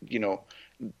 but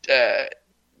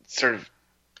sort of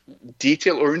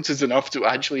detail oriented enough to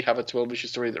actually have a 12-issue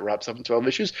story that wraps up in 12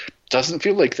 issues doesn't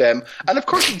feel like them. And of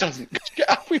course it doesn't. You get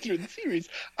halfway through the series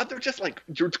and they're just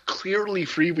you're clearly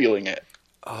freewheeling it.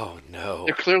 Oh no.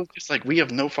 They're clearly just we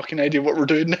have no fucking idea what we're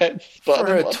doing next. But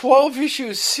for a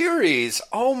 12-issue series.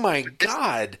 Oh my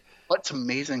God. What's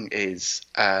amazing is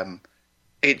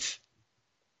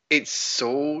it's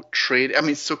so trade. I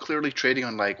mean, it's so clearly trading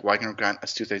on like Wagner Grant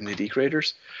as 2000 AD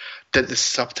creators that the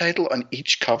subtitle on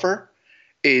each cover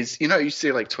is, you know, you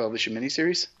say like 12-issue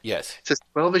miniseries. Yes. It says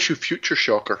 12-issue Future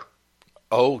Shocker.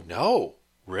 Oh no!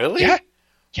 Really? Yeah.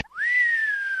 Yeah.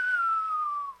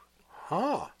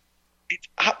 Huh. It's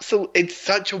absolutely. It's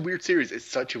such a weird series. It's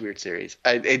such a weird series.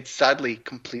 It's sadly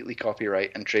completely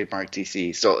copyright and trademark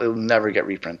DC, so it'll never get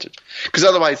reprinted. Because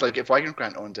otherwise, like if Wagner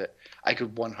Grant owned it, I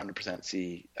could 100%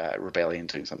 see Rebellion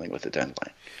doing something with it down the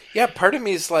line. Yeah, part of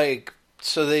me is like,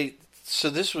 so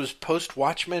this was post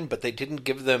Watchmen, but they didn't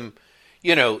give them,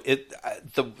 you know,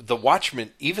 the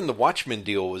Watchmen, even the Watchmen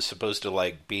deal was supposed to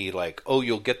like be like, oh,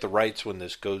 you'll get the rights when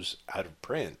this goes out of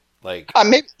print. Like,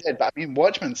 Maybe it did, but I mean,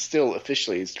 Watchmen still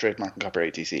officially is trademark and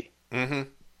copyright DC. mm-hmm,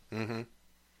 mm-hmm.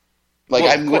 Like,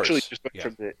 Well, I'm literally just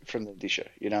from the Disha,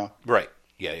 you know? Right.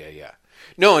 Yeah.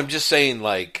 No, I'm just saying,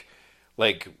 like,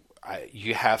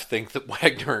 you have to think that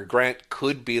Wagner and Grant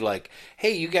could be like,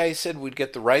 hey, you guys said we'd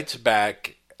get the rights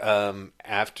back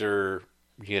after,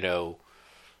 you know,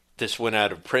 this went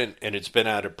out of print, and it's been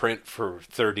out of print for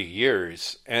 30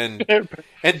 years. And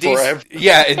DC,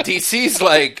 yeah, and DC's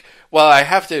like, well, I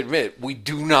have to admit, we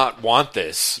do not want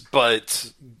this,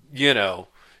 but, you know,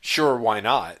 sure, why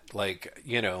not? Like,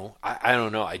 you know, I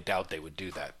don't know. I doubt they would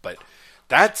do that, but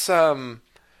that's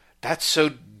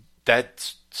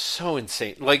so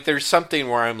insane. Like, there's something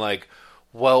where I'm like,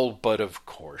 well, but of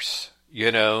course,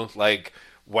 you know, like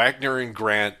Wagner and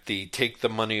Grant, the take the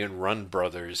money and run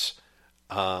brothers,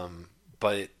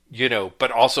 but you know,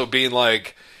 but also being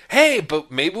like, hey,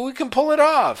 but maybe we can pull it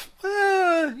off.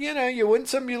 You know, you win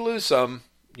some, you lose some.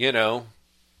 You know,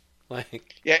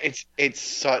 like yeah, it's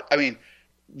such. I mean,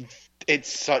 it's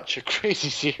such a crazy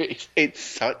series. It's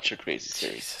such a crazy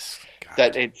series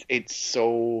that it's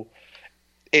so.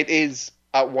 It is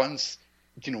at once,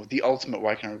 you know, the ultimate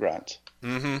Wagner Grant,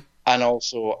 mm-hmm. and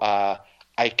also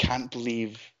I can't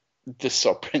believe the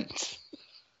subprint.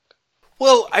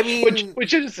 Well, I mean,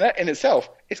 which is in itself,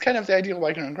 it's kind of the ideal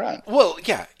Wagner and Grant. Well,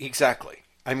 yeah, exactly.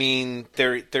 I mean,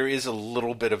 there is a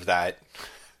little bit of that.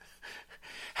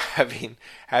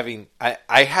 having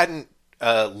I hadn't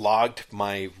logged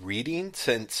my reading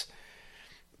since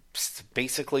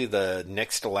basically the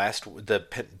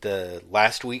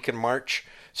last week in March.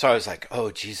 So I was like,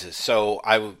 oh Jesus. So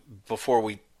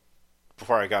before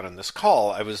I got on this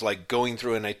call, I was like going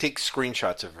through, and I take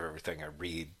screenshots of everything I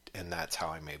read, and that's how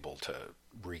I'm able to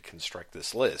reconstruct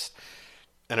this list.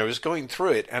 And I was going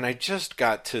through it, and I just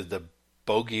got to the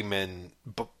Bogeyman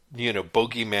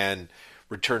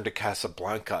Return to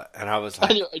Casablanca, and I was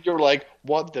like, you're like,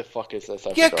 what the fuck is this?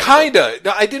 Yeah, kinda.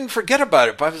 No, I didn't forget about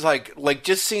it, but I was like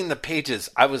just seeing the pages,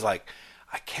 I was like,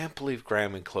 I can't believe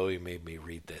Graham and Chloe made me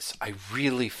read this. I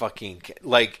really fucking can't.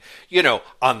 Like, you know,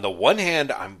 on the one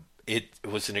hand, it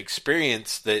was an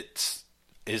experience that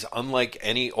is unlike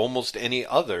almost any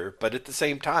other, but at the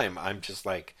same time, I'm just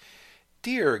like,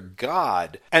 dear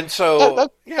God. And so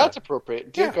that's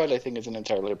appropriate. Dear God, I think is an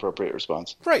entirely appropriate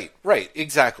response. Right,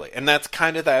 exactly. And that's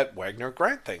kind of that Wagner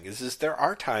Grant thing is there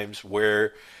are times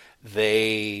where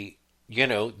they, you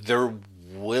know, they're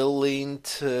willing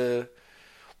to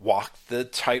walk the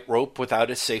tightrope without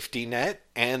a safety net,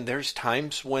 and there's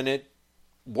times when it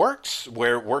works,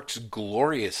 where it works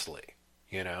gloriously,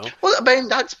 you know? Well, I mean,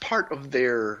 that's part of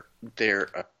their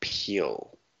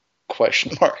appeal.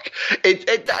 Question mark. I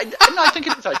think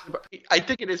it is. I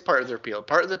think it is part of their appeal.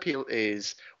 Part of the appeal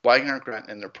is Wagner and Grant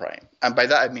in their prime, and by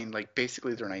that I mean like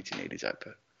basically their 1980s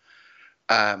output.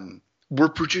 We're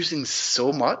producing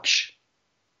so much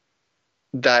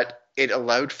that it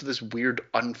allowed for this weird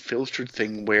unfiltered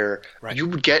thing where you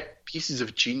would get pieces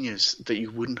of genius that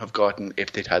you wouldn't have gotten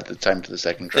if they'd had the time for the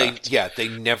second draft. They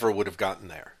never would have gotten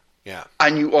there. Yeah,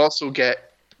 and you also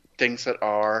get things that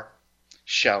are,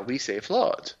 shall we say,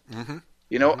 flawed. Mm-hmm.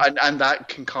 You know, and that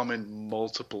can come in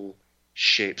multiple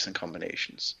shapes and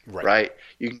combinations, right?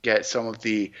 You can get some of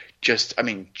the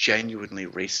genuinely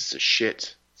racist as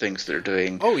shit things they're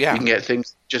doing. Oh, yeah. You can get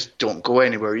things just don't go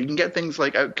anywhere. You can get things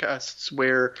like Outcasts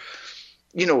where,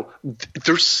 you know,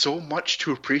 there's so much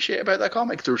to appreciate about that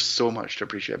comic.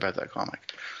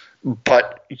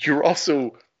 But you're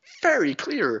also very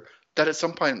clear that at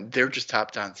some point they're just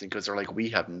tap dancing because they're like, we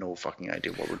have no fucking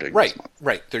idea what we're doing this month.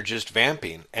 Right. They're just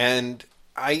vamping. And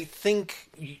I think,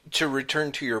 to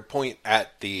return to your point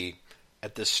at the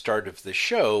start of the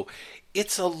show,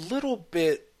 it's a little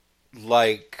bit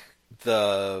like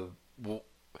the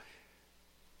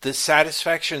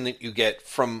satisfaction that you get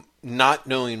from not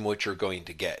knowing what you're going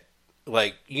to get.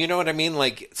 Like, you know what I mean?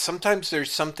 Like, sometimes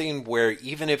there's something where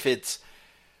even if it's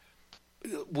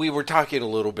we were talking a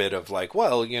little bit of like,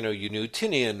 well, you know, you knew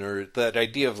Tinian, or that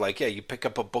idea of like, yeah, you pick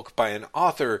up a book by an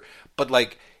author, but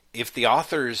like if the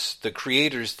authors, the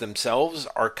creators themselves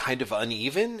are kind of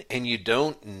uneven and you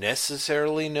don't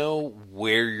necessarily know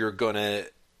where you're going to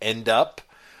end up,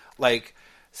 like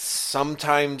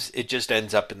sometimes it just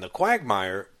ends up in the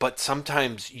quagmire, but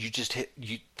sometimes you just hit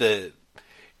the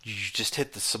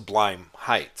sublime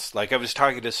heights. Like I was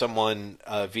talking to someone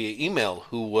via email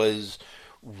who was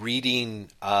reading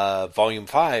volume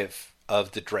 5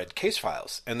 of the Dread Case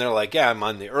Files, and they're like, yeah, I'm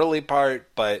on the early part,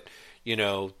 but you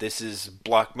know, this is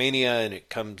Blockmania, and it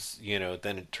comes, you know,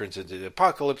 then it turns into the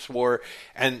Apocalypse War,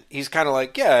 and he's kind of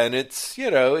like, yeah, and it's, you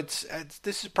know, it's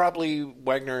this is probably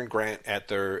Wagner and Grant at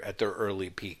their early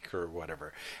peak or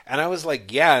whatever. And I was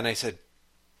like, yeah, and I said,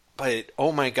 but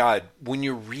oh my God, when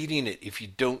you're reading it, if you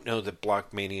don't know that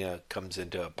Blockmania comes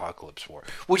into Apocalypse War,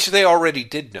 which they already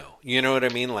did know, you know what I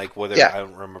mean? Like whether I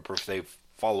don't remember if they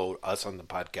follow us on the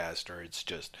podcast or it's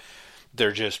just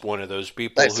they're just one of those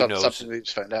people who knows something we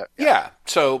just found out. Yeah.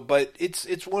 So, but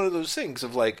it's one of those things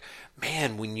of like,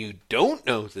 man, when you don't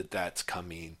know that that's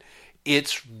coming,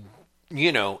 it's,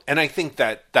 you know, and I think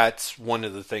that that's one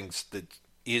of the things that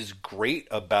is great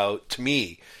about, to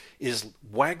me, is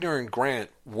Wagner and Grant,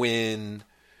 when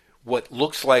what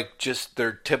looks like just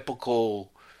their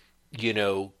typical, you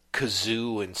know,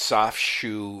 kazoo and soft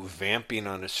shoe vamping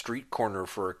on a street corner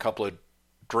for a couple of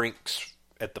drinks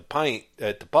at the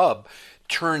pub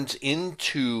turns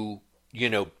into, you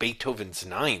know, Beethoven's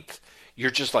Ninth.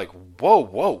 You're just like, whoa,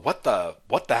 what the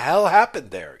hell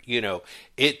happened there? You know,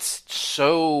 it's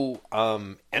so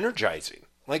energizing.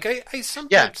 Like I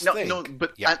sometimes think,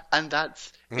 but and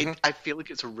that's it, I feel like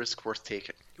it's a risk worth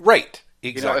taking. Right.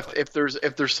 Exactly. You know,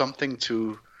 if there's something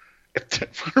to,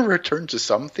 if we return to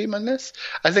some theme in this,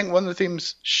 I think one of the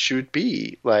themes should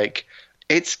be like,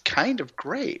 it's kind of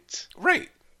great. Right.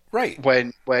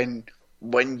 When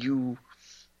you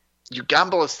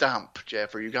gamble a stamp,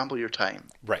 Jeff, or you gamble your time.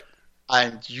 Right.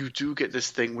 And you do get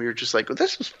this thing where you're just like, well,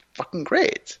 this was fucking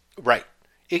great. Right.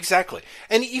 Exactly.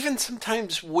 And even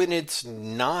sometimes when it's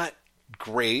not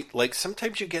great, like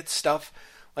sometimes you get stuff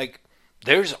like,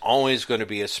 there's always going to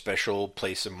be a special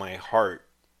place in my heart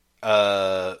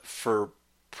for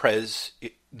Prez,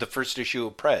 the first issue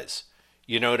of Prez.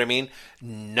 You know what I mean?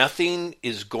 Nothing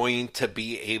is going to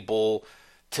be able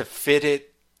to fit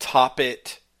it, top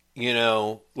it, you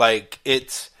know, like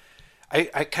it's,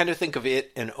 I kind of think of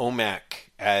it and OMAC,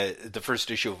 the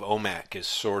first issue of OMAC is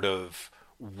sort of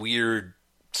weird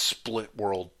split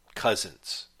world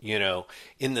cousins, you know,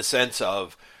 in the sense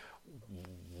of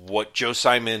what Joe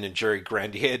Simon and Jerry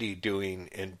Grandieri doing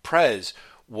in Prez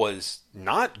was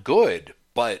not good,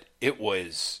 but it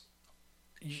was,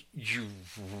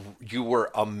 you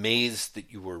were amazed that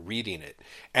you were reading it.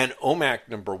 And OMAC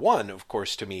 #1, of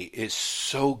course, to me is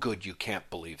so good you can't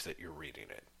believe that you're reading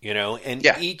it, you know? And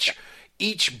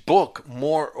each book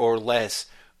more or less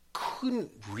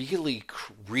couldn't really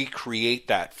recreate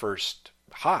that first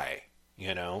high,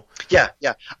 you know? Yeah.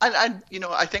 And you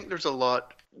know, I think there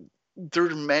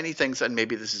are many things, and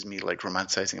maybe this is me like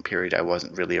romanticizing a period I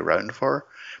wasn't really around for,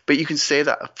 but you can say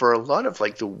that for a lot of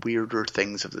like the weirder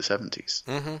things of the 70s,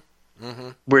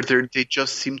 where they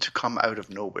just seem to come out of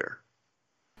nowhere.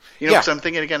 You know, because I'm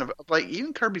thinking again of like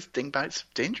even Kirby's Dingbats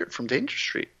from Danger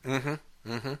Street,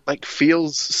 like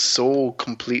feels so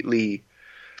completely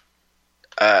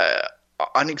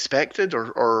unexpected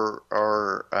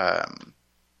or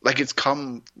like it's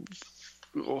come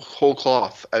whole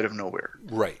cloth out of nowhere.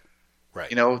 Right.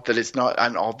 You know, that it's not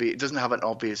it doesn't have an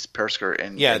obvious Persker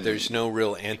in. Yeah, there's no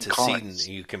real antecedent that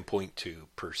you can point to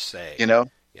per se. You know?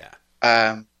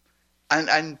 Yeah.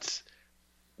 And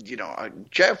you know,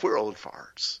 Jeff, we're old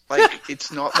farts. Like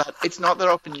it's not that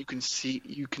often you can see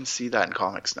that in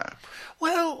comics now.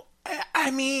 Well,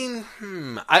 I mean,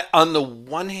 on the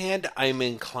one hand, I'm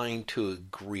inclined to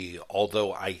agree,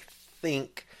 although I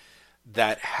think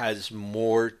that has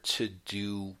more to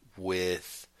do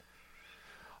with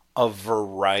a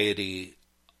variety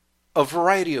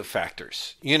of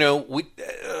factors. You know, we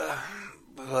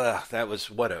that was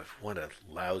what a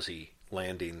lousy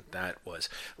landing that was.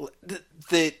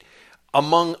 That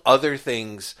among other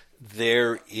things,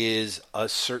 there is a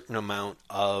certain amount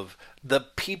of the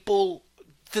people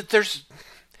that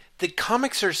the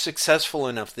comics are successful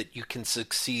enough that you can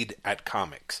succeed at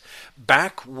comics.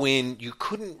 Back when you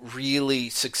couldn't really,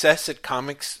 success at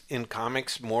comics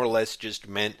more or less just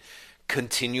meant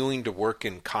continuing to work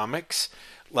in comics.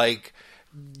 Like,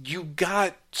 you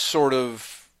got sort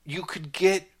of, you could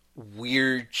get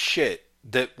weird shit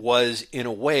that was, in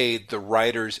a way, the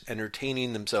writers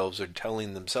entertaining themselves or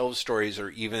telling themselves stories or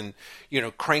even,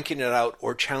 cranking it out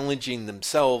or challenging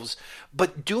themselves,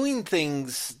 but doing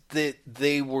things that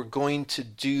they were going to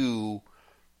do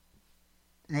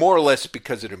more or less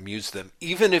because it amused them,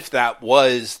 even if that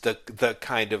was the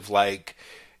kind of like,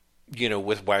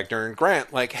 with Wagner and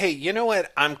Grant, like, hey, you know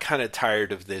what? I'm kind of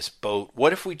tired of this boat.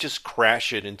 What if we just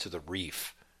crash it into the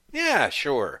reef? Yeah,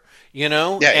 sure.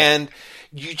 Yeah. And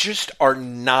you just are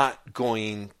not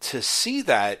going to see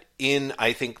that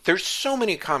I think there's so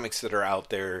many comics that are out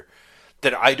there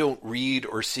that I don't read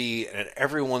or see. And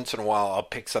every once in a while I'll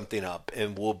pick something up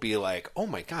and we'll be like, oh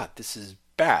my God, this is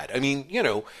bad. I mean,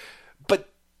 but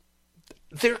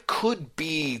there could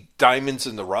be diamonds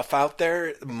in the rough out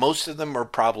there. Most of them are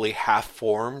probably half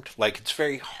formed. Like, it's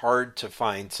very hard to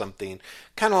find something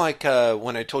kind of like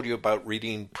when I told you about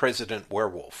reading President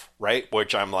Werewolf, right?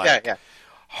 Which I'm like, Yeah.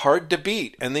 hard to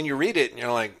beat. And then you read it and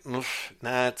you're like,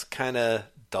 nah, it's kind of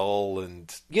dull.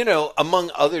 And,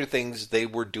 among other things, they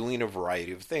were doing a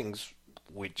variety of things,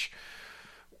 which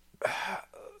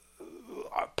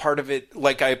part of it,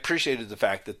 like, I appreciated the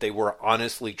fact that they were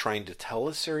honestly trying to tell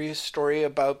a serious story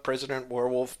about President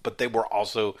Werewolf, but they were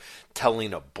also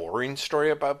telling a boring story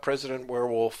about President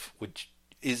Werewolf, which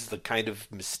is the kind of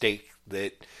mistake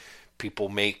that people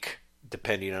make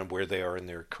depending on where they are in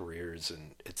their careers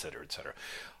and et cetera, et cetera.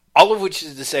 All of which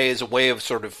is to say, as a way of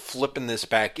sort of flipping this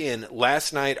back in,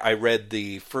 last night I read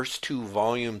the first 2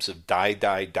 volumes of Die,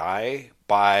 Die, Die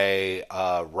by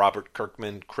Robert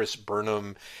Kirkman, Chris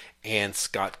Burnham, and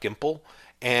Scott Gimple.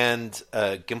 And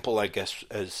Gimple, I guess,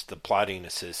 as the plotting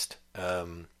assist.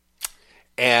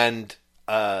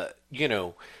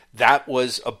 That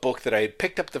was a book that I had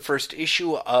picked up the first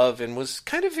issue of and was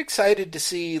kind of excited to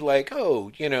see, like,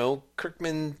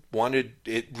 Kirkman wanted,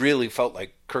 it really felt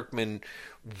like Kirkman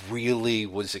really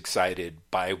was excited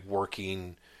by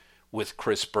working with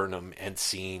Chris Burnham and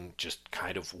seeing just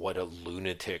kind of what a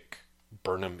lunatic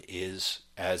Burnham is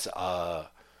as a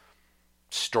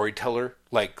storyteller,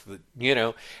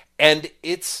 and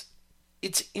it's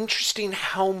interesting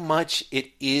how much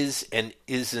it is and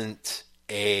isn't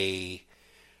a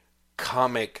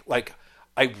comic. Like,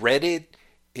 I read it,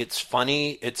 it's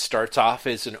funny, it starts off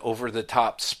as an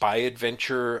over-the-top spy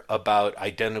adventure about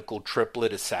identical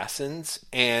triplet assassins,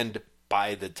 and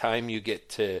by the time you get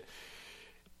to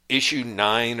issue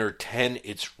 9 or 10,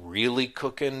 it's really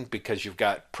cooking because you've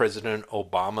got President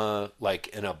Obama like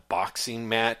in a boxing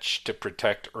match to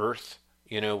protect Earth,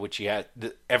 which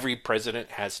every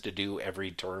president has to do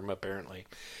every term apparently.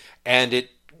 And it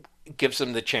gives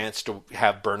them the chance to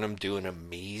have Burnham do an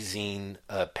amazing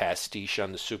pastiche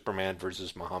on the Superman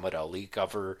versus Muhammad Ali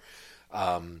cover.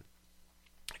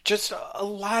 Just a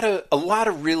lot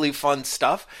of really fun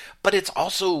stuff, but it's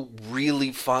also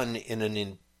really fun in an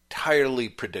entirely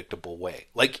predictable way.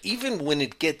 Like, even when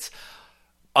it gets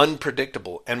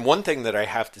unpredictable, and one thing that I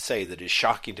have to say that is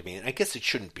shocking to me, and I guess it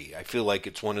shouldn't be, I feel like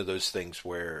it's one of those things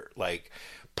where, like,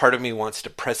 part of me wants to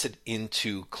press it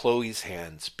into Chloe's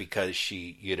hands because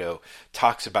she,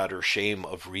 talks about her shame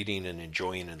of reading and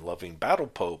enjoying and loving Battle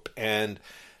Pope, and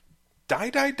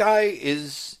Die, Die, Die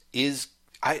is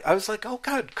I was like, oh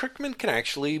God, Kirkman can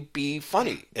actually be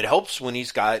funny. It helps when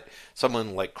he's got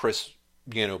someone like Chris,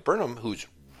 Burnham, who's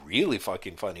really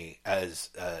fucking funny as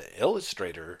an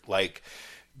illustrator. Like,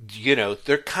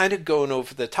 they're kind of going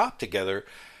over the top together.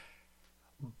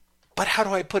 But how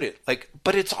do I put it? Like,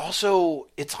 but it's also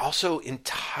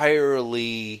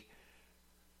entirely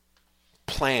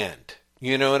planned.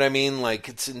 You know what I mean? Like,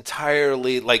 it's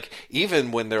entirely, like,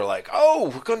 even when they're like,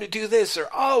 oh, we're going to do this, or,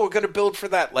 oh, we're going to build for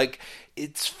that. Like,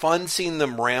 it's fun seeing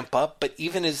them ramp up, but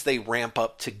even as they ramp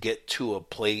up to get to a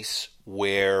place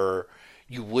where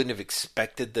you wouldn't have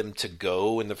expected them to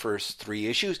go in the first 3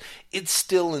 issues, it's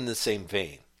still in the same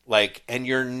vein. Like, and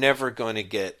you're never going to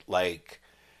get, like,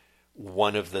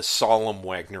 one of the solemn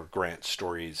Wagner Grant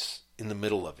stories in the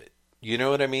middle of it. You know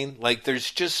what I mean? Like,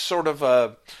 there's just sort of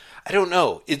a, I don't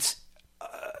know, it's,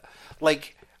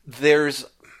 like, there's,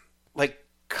 like,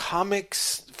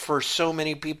 comics for so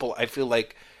many people, I feel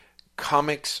like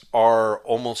comics are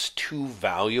almost too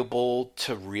valuable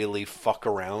to really fuck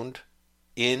around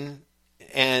in,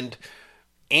 and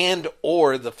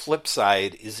or the flip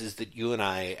side is that you and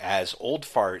I, as old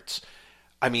farts,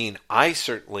 I mean, I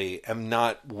certainly am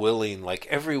not willing, like,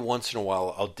 every once in a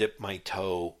while I'll dip my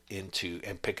toe into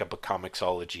and pick up a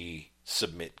Comixology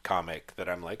submit comic that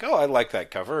I'm like, oh, I like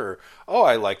that cover, or oh,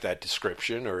 I like that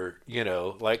description, or,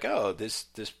 like, oh, this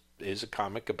is a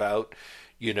comic about,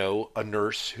 a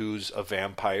nurse who's a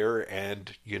vampire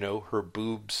and, her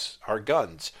boobs are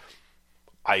guns.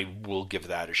 I will give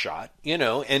that a shot,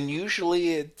 and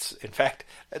usually in fact,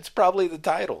 that's probably the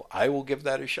title. I will give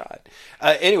that a shot.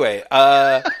 Anyway,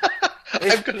 I'm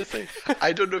going to say,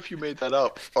 I don't know if you made that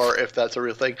up or if that's a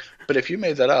real thing, but if you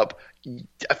made that up,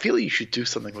 I feel like you should do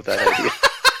something with that idea.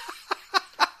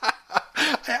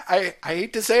 I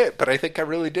hate to say it, but I think I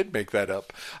really did make that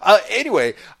up.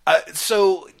 Anyway,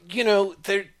 so,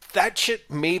 that shit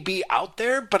may be out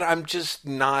there, but I'm just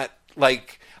not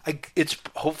like, it's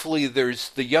hopefully there's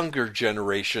the younger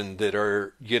generation that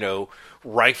are,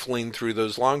 rifling through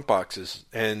those long boxes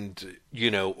and,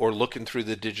 or looking through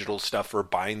the digital stuff or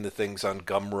buying the things on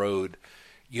Gumroad.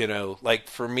 Like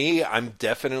for me, I'm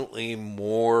definitely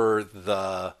more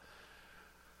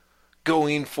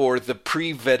going for the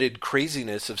pre-vetted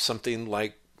craziness of something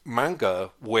like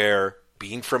manga, where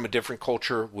being from a different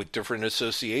culture with different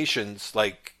associations,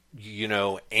 like,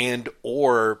 and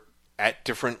or at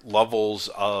different levels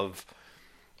of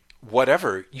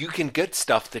whatever, you can get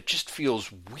stuff that just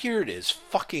feels weird as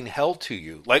fucking hell to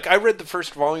you. Like, I read the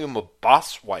first volume of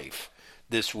Boss Wife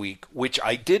this week, which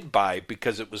I did buy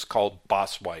because it was called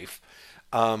Boss Wife.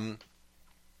 And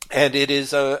it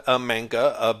is a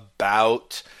manga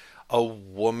about a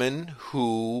woman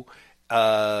who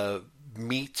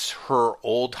meets her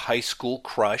old high school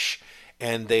crush,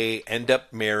 and they end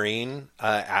up marrying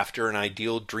after an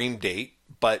ideal dream date,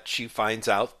 but she finds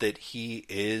out that he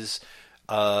is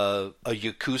a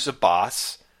Yakuza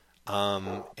boss.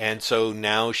 And so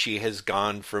now she has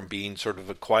gone from being sort of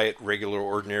a quiet, regular,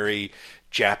 ordinary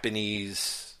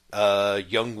Japanese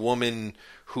young woman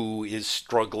who is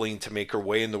struggling to make her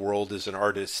way in the world as an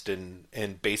artist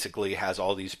and basically has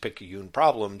all these picayune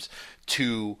problems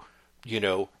to,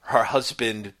 her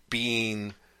husband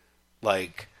being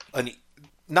like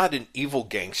not an evil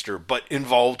gangster, but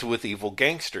involved with evil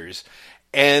gangsters.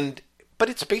 But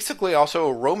it's basically also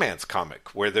a romance comic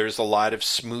where there's a lot of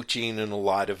smooching and a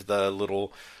lot of the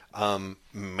little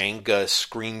manga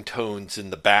screen tones in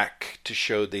the back to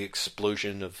show the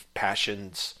explosion of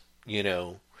passions,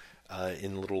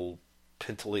 in little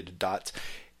pintellated dots.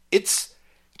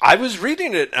 I was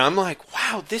reading it and I'm like,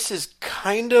 wow, this is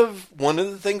kind of one of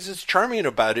the things that's charming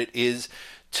about it is,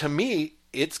 to me,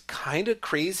 it's kind of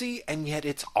crazy and yet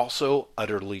it's also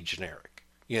utterly generic.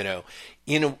 In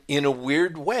a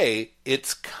weird way,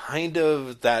 it's kind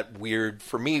of that weird,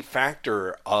 for me,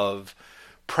 factor of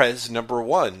Prez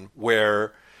 #1,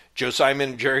 where Joe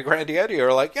Simon and Jerry Grandinetti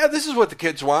are like, yeah, this is what the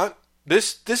kids want.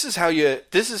 This is how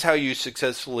you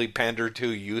successfully pander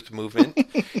to a youth movement,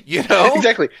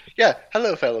 Exactly. Yeah.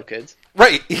 Hello, fellow kids.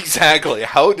 Right. Exactly.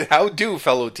 How do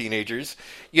fellow teenagers?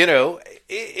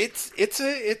 It's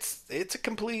a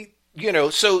complete.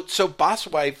 So Boss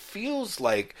Wife feels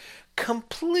like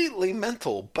completely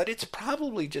mental, but it's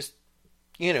probably just,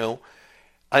 an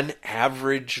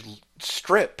average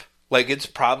strip. Like, it's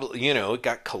probably, it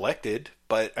got collected,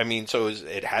 but I mean, so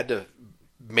it had to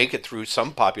make it through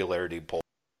some popularity poll.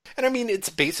 And I mean, it's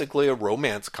basically a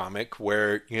romance comic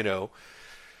where,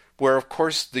 where of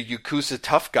course the Yakuza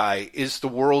tough guy is the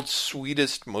world's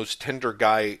sweetest, most tender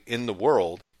guy in the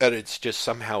world. And it's just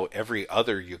somehow every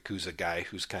other Yakuza guy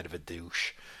who's kind of a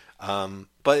douche.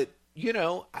 But,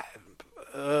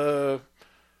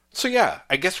 so yeah,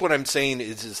 I guess what I'm saying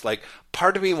is like,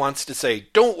 part of me wants to say,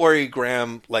 don't worry,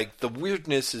 Graham, like the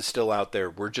weirdness is still out there.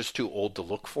 We're just too old to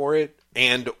look for it.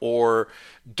 Or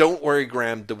don't worry,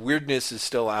 Graham, the weirdness is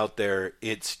still out there.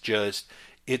 It's just,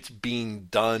 it's being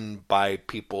done by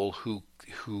people who,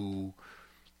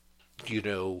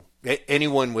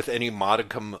 anyone with any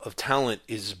modicum of talent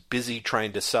is busy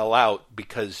trying to sell out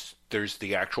because there's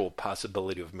the actual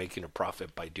possibility of making a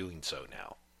profit by doing so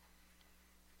now.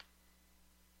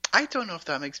 I don't know if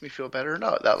that makes me feel better or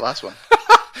not, that last one.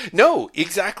 No,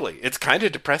 exactly. It's kind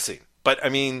of depressing. But, I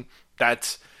mean,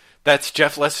 that's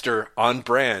Jeff Lester on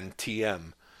brand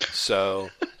TM. So.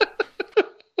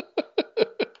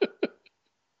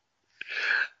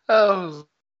 Oh,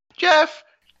 Jeff,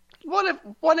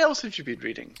 what else have you been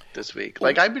reading this week?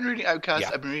 Like, I've been reading Outcast.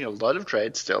 Yeah. I've been reading a lot of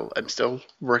Dread still. I'm still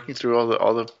working through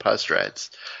all the past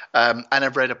Dreads. And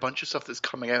I've read a bunch of stuff that's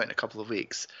coming out in a couple of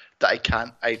weeks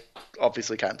that I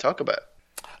obviously can't talk about.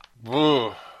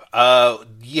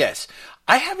 Yes.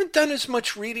 I haven't done as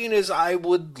much reading as I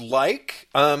would like.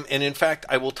 And in fact,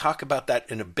 I will talk about that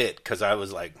in a bit because I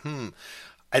was like,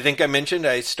 I think I mentioned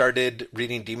I started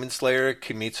reading Demon Slayer,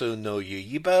 Kimetsu no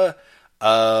Yaiba.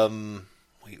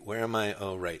 Wait, where am I?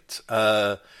 Oh, right.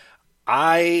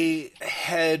 I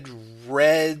had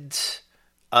read...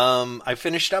 I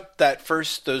finished up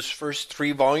those first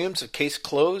 3 volumes of Case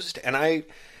Closed, and I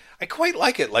quite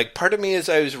like it. Like, part of me as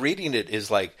I was reading it is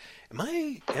like, am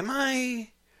I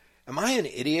Am I an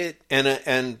idiot?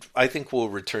 And I think we'll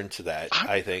return to that.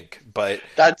 I think, but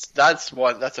that's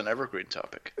an evergreen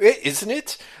topic, isn't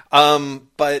it?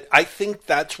 But I think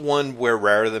that's one where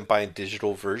rather than buying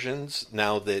digital versions,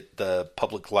 now that the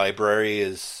public library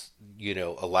is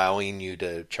allowing you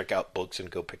to check out books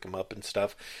and go pick them up and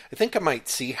stuff, I think I might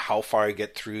see how far I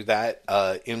get through that.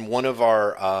 In one of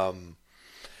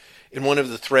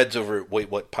the threads over at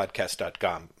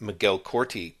waitwhatpodcast.com, Miguel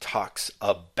Corti talks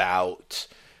about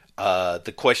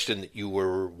the question that you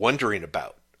were wondering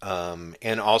about,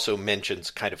 and also mentions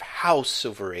kind of how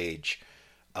Silver Age,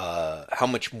 how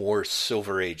much more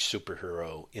Silver Age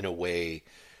superhero in a way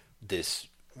this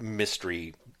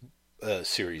mystery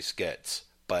series gets.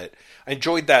 But I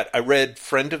enjoyed that. I read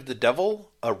Friend of the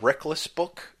Devil, a Reckless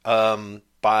book by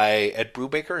Ed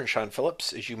Brubaker and Sean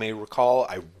Phillips. As you may recall,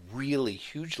 I really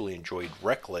hugely enjoyed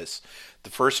Reckless, the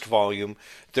first volume.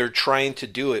 They're trying to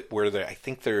do it where I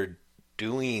think they're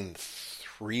doing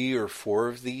 3 or 4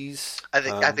 of these. I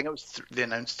think it was they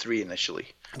announced 3 initially.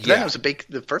 But yeah, then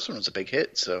the first one was a big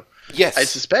hit. So yes, I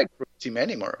suspect we'll see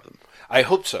many more of them. I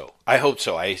hope so.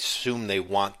 I assume they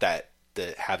want that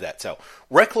to have that sell.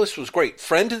 Reckless was great.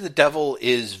 Friend of the Devil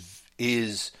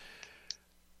is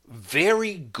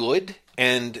very good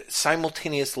and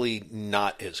simultaneously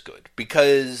not as good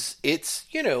because it's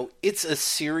a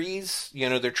series.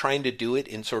 They're trying to do it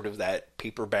in sort of that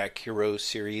paperback hero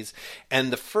series,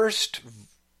 and the first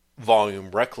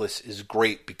volume, Reckless, is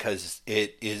great because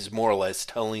it is more or less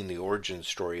telling the origin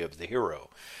story of the hero.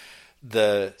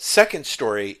 The second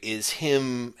story is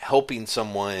him helping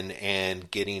someone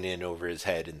and getting in over his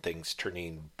head and things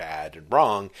turning bad and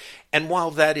wrong. And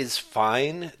while that is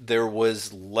fine, there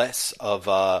was less of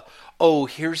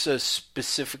here's a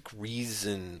specific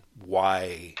reason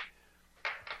why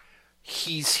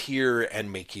he's here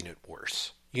and making it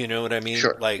worse. You know what I mean?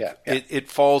 Sure. Yeah. It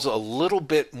falls a little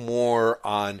bit more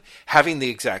on having the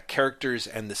exact characters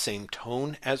and the same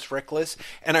tone as Reckless.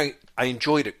 And I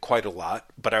enjoyed it quite a lot,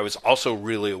 but I was also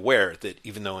really aware that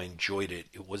even though I enjoyed it,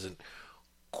 it wasn't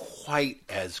quite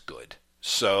as good.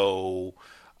 So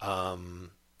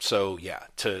yeah,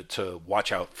 to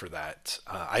watch out for that.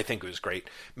 I think it was great.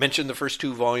 Mentioned the first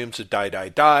 2 volumes of Die, Die,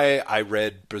 Die. I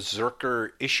read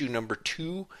Berserker issue number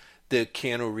 2. The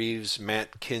Keanu Reeves,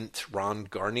 Matt Kindt, Ron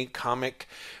Garney comic.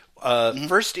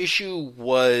 First issue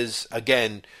was,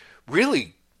 again,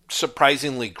 really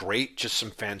surprisingly great. Just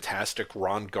some fantastic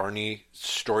Ron Garney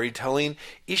storytelling.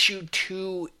 Issue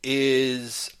 2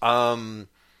 is a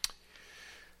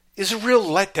real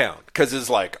letdown because it's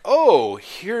like,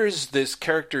 here's this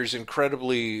character's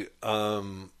incredibly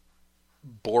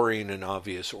boring and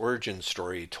obvious origin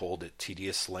story told at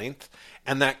tedious length,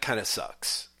 and that kind of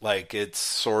sucks. Like, it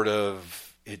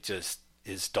just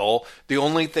is dull. The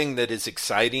only thing that is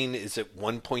exciting is at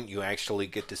one point you actually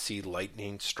get to see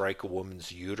lightning strike a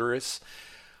woman's uterus.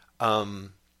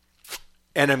 And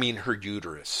I mean her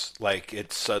uterus. Like,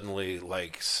 it's suddenly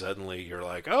you're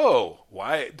like,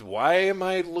 why am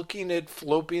I looking at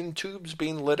fallopian tubes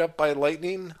being lit up by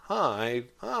lightning?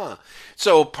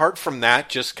 So apart from that,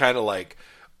 just kind of like,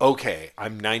 okay,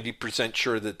 I'm 90%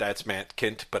 sure that that's Matt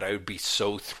Kindt, but I would be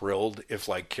so thrilled if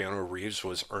like Keanu Reeves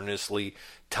was earnestly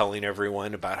telling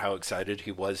everyone about how excited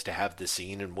he was to have the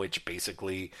scene in which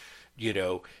basically,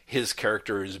 his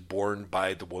character is born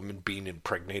by the woman being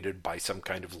impregnated by some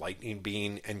kind of lightning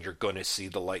being, and you're going to see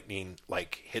the lightning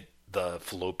like hit the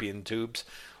fallopian tubes.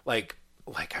 Like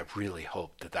I really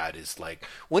hope that is like,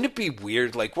 wouldn't it be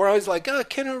weird? Like, we're always like,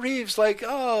 Keanu Reeves, like,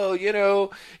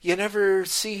 you never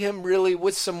see him really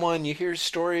with someone. You hear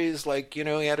stories like, he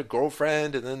had a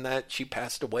girlfriend and then that she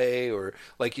passed away, or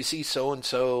like you see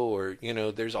so-and-so, or,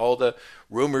 there's all the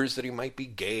rumors that he might be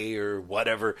gay or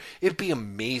whatever. It'd be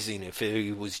amazing if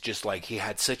it was just like he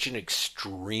had such an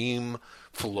extreme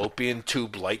fallopian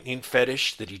tube lightning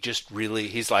fetish that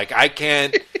he's like, I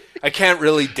can't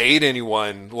really date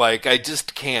anyone. Like, I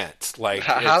just can't. Like,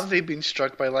 have they been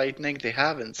struck by lightning? They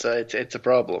haven't, so it's a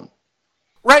problem.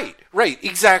 Right,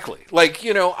 exactly. Like,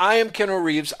 I am Keanu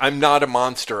Reeves. I'm not a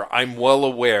monster. I'm well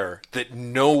aware that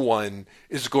no one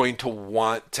is going to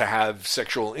want to have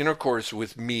sexual intercourse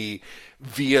with me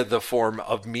via the form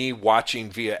of me watching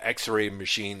via X-ray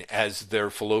machine as their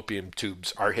fallopian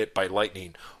tubes are hit by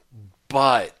lightning.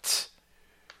 But,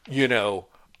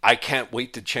 I can't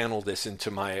wait to channel this into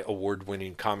my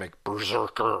award-winning comic,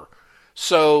 Berserker.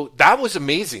 So that was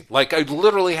amazing. Like, I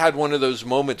literally had one of those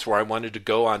moments where I wanted to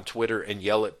go on Twitter and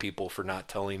yell at people for not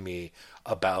telling me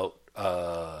about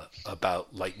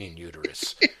lightning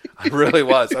uterus. I really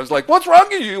was. I was like, what's wrong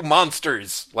with you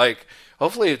monsters? Like,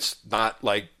 hopefully it's not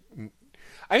like,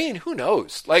 I mean, who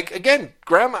knows? Like, again,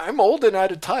 Grandma, I'm old and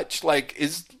out of touch. Like,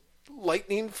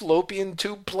 lightning fallopian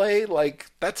tube play?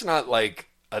 Like, that's not like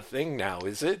a thing now,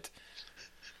 is it?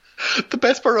 The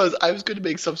best part was I was going to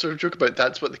make some sort of joke about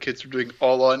that's what the kids are doing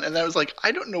all on, and I was like,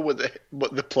 I don't know what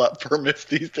the platform is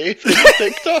these days. It's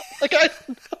TikTok. Like I.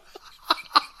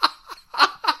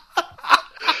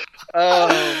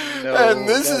 Oh no! And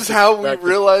this is how we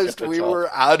realized we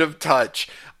were out of touch.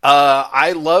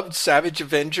 I loved Savage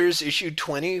Avengers issue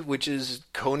 20, which is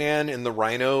Conan and the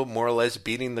Rhino more or less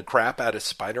beating the crap out of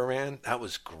Spider-Man. That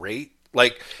was great.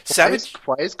 Like Savage.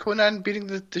 Why is Conan beating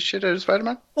the shit out of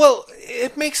Spider-Man? Well,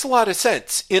 it makes a lot of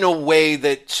sense in a way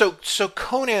that so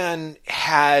Conan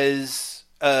has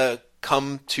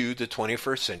come to the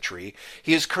 21st century.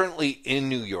 He is currently in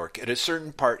New York. At a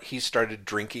certain part, he started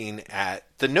drinking at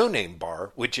the No Name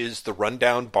Bar, which is the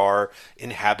rundown bar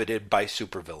inhabited by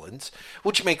supervillains,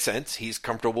 which makes sense. He's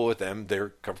comfortable with them. They're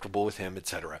comfortable with him,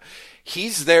 etc.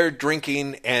 He's there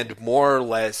drinking, and more or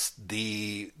less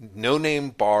the No Name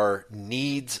Bar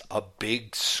needs a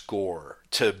big score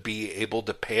to be able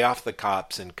to pay off the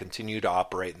cops and continue to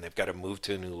operate, and they've got to move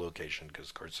to a new location because,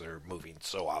 of course, they're moving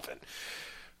so often.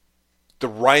 The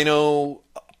Rhino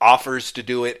offers to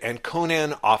do it, and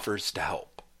Conan offers to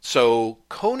help. So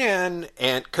Conan,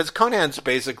 and because Conan's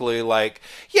basically like,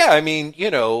 yeah, I mean,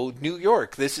 you know, New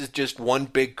York, this is just one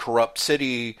big corrupt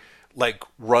city, like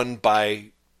run by,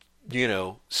 you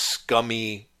know,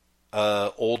 scummy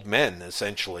old men,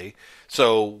 essentially.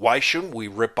 So why shouldn't we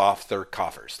rip off their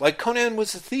coffers? Like, Conan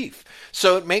was a thief.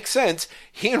 So it makes sense.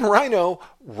 He and Rhino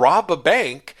rob a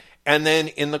bank, and then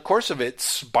in the course of it,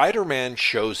 Spider-Man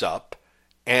shows up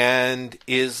and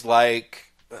is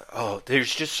like, oh,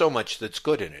 there's just so much that's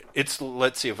good in it.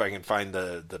 Let's see if I can find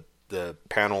the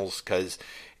panels, because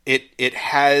it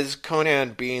has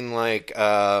Conan being like,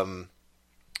 Who's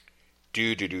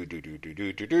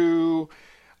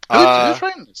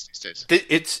writing this these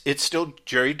days? It's still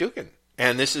Jerry Dugan,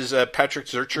 and this is Patrick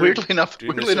Zircher. Weirdly enough,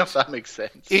 that makes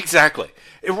sense. Exactly.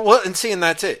 Well, and see, and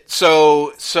that's it.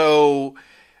 So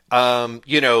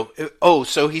you know,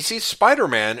 so he sees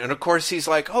Spider-Man, and of course he's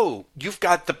like, oh, you've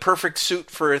got the perfect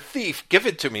suit for a thief. Give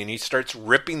it to me. And he starts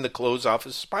ripping the clothes off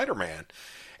of Spider-Man.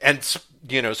 And,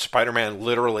 you know, Spider-Man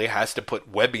literally has to put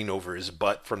webbing over his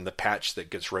butt from the patch that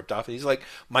gets ripped off. And he's like,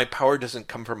 my power doesn't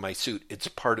come from my suit. It's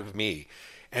part of me.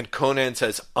 And Conan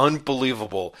says,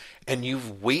 unbelievable. And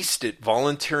you've wasted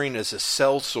volunteering as a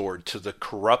sellsword to the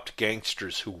corrupt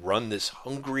gangsters who run this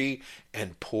hungry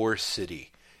and poor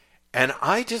city. And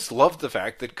I just love the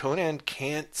fact that Conan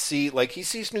can't see, like, he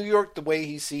sees New York the way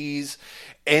he sees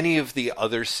any of the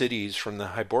other cities from the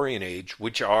Hyborian Age,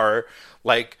 which are,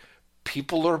 like,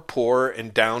 people are poor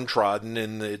and downtrodden,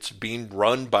 and it's being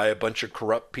run by a bunch of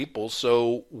corrupt people,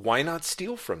 so why not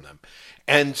steal from them?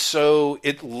 And so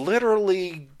it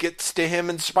literally gets to him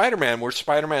and Spider-Man, where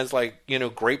Spider-Man's like, you know,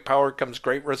 great power comes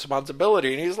great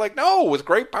responsibility. And he's like, no, with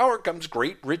great power comes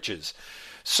great riches.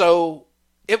 So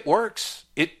it works.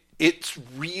 It's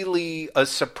really a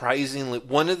surprisingly,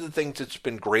 one of the things that's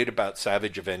been great about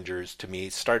Savage Avengers to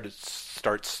me, starts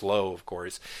slow, of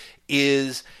course,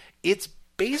 is it's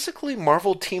basically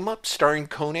Marvel team-up starring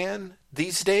Conan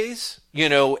these days, you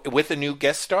know, with a new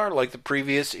guest star. Like the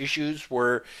previous issues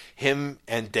were him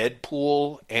and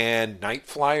Deadpool and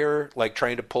Nightflyer, like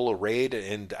trying to pull a raid,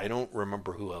 and I don't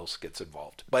remember who else gets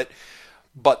involved. But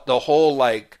the whole,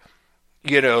 like,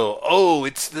 you know, oh,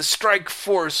 it's the strike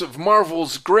force of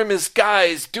Marvel's grimmest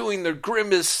guys doing their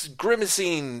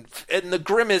grimacing in the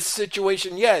grimmest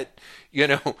situation yet, you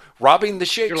know, robbing the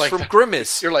shapes like from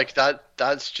Grimace. You're like,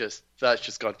 that's just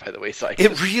gone by the wayside.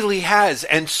 It really has,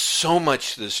 and so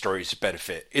much to the story's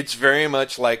benefit. It's very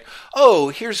much like, oh,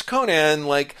 here's Conan,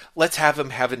 like, let's have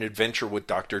him have an adventure with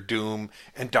Doctor Doom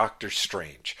and Doctor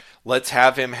Strange. Let's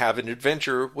have him have an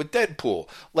adventure with Deadpool.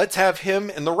 Let's have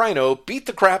him and the Rhino beat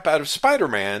the crap out of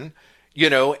Spider-Man, you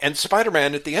know, and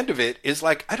Spider-Man at the end of it is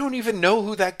like, I don't even know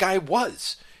who that guy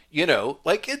was. You know,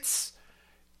 like, it's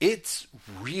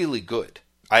really good.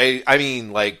 I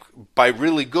mean, like, by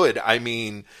really good, I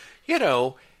mean, you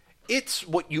know, it's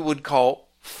what you would call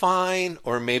fine,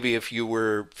 or maybe if you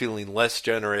were feeling less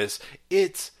generous,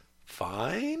 it's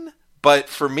fine. But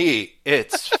for me,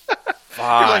 it's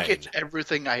fine. You're like, it's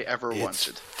everything I ever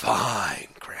wanted. Fine,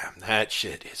 Graham. That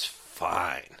shit is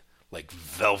fine. Like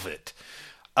velvet.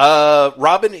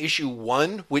 Robin issue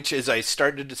 1, which, as I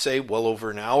started to say well over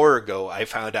an hour ago, I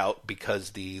found out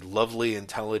because the lovely and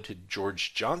talented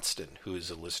George Johnston, who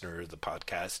is a listener of the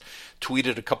podcast,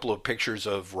 tweeted a couple of pictures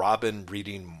of Robin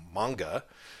reading manga,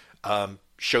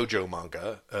 shujo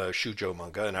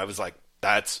manga, and I was like,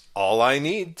 that's all I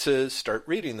need to start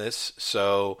reading this.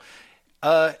 So,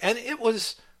 and it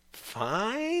was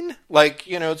fine. Like,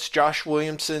 it's Josh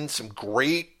Williamson, some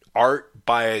great art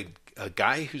by a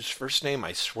guy whose first name,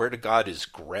 I swear to God, is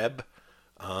Greb.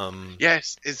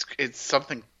 Yes, it's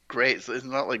something great. It's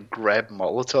not like Greb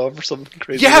Molotov or something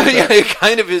crazy. Yeah, like yeah, that. it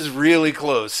kind of is really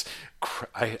close.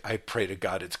 I pray to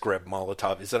God it's Greb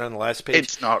Molotov. Is that on the last page?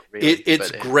 It's not really.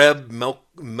 It's but Greb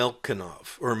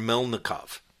Melnikov or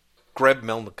Melnikov. Greb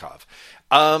Melnikov.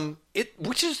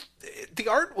 Which is the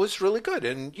art was really good,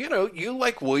 and you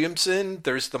like Williamson.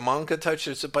 There's the manga touch.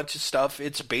 There's a bunch of stuff.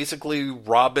 It's basically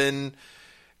Robin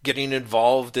getting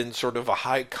involved in sort of a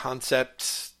high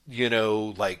concept,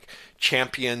 like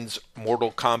champions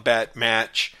Mortal Kombat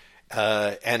match.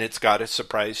 And it's got a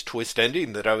surprise twist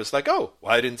ending that I was like, oh,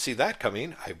 well, I didn't see that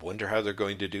coming. I wonder how they're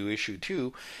going to do issue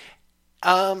 2.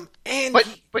 And but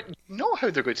you know how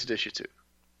they're going to do issue 2?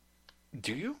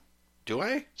 Do you? Do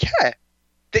I? Yeah,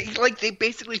 they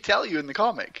basically tell you in the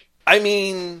comic. I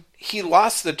mean, he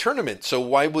lost the tournament, so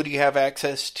why would he have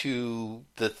access to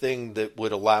the thing that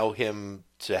would allow him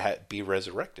to be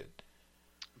resurrected?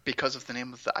 Because of the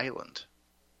name of the island.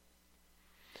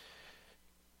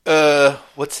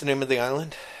 What's the name of the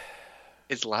island?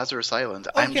 It's Lazarus Island.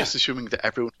 Oh, I'm just assuming that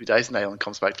everyone who dies in the island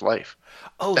comes back to life.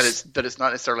 Oh, that it's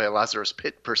not necessarily a Lazarus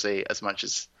pit per se, as much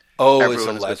as it's a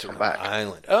everyone is going to come back.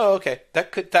 Island. Oh, okay.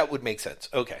 That would make sense.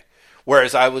 Okay.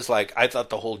 Whereas I was like, I thought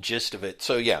the whole gist of it.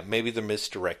 So yeah, maybe they're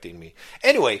misdirecting me.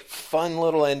 Anyway, fun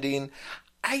little ending.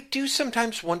 I do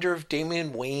sometimes wonder if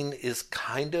Damian Wayne is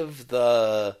kind of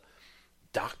the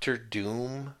Doctor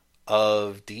Doom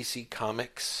of DC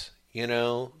Comics.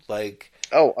 Like...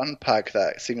 Oh, unpack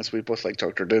that, seeing as we both like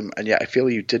Doctor Doom, and yet I feel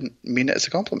you didn't mean it as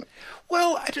a compliment.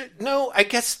 Well, I don't know. I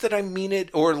guess that I mean it,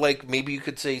 or like maybe you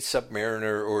could say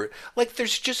Submariner, or like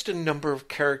there's just a number of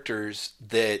characters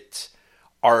that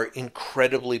are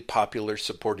incredibly popular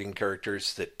supporting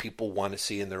characters that people want to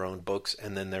see in their own books,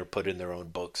 and then they're put in their own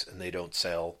books and they don't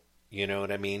sell. You know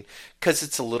what I mean? Because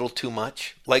it's a little too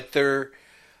much. Like they're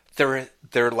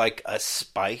like a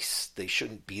spice. They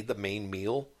shouldn't be the main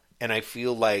meal. And I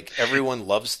feel like everyone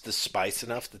loves the spice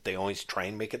enough that they always try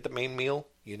and make it the main meal.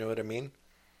 You know what I mean?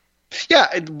 Yeah,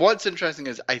 and what's interesting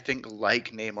is I think like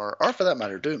Namor, or for that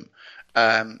matter Doom,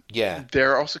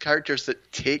 there are also characters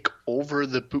that take over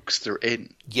the books they're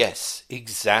in. Yes,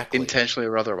 exactly. Intentionally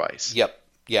or otherwise. Yep,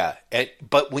 yeah.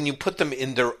 But when you put them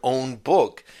in their own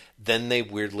book, then they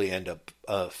weirdly end up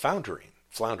floundering.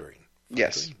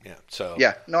 Yes. Yeah. So.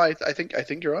 Yeah. No, I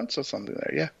think you're onto something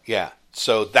there. Yeah. Yeah.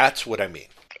 So that's what I mean.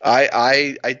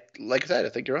 I like I said, I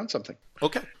think you're on something.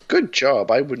 Okay. Good job.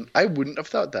 I wouldn't have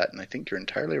thought that, and I think you're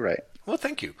entirely right. Well,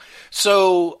 thank you.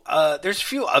 So there's a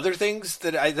few other things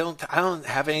that I don't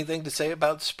have anything to say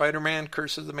about Spider-Man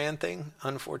Curse of the Man thing,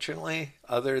 unfortunately,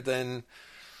 other than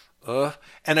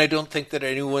and I don't think that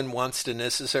anyone wants to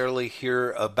necessarily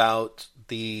hear about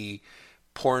the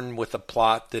porn with a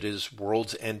plot that is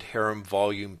World's End Harem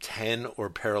Volume 10 or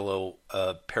Parallel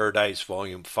Paradise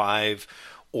Volume 5,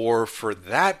 or for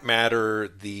that matter,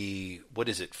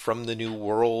 From the New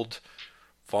World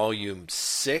Volume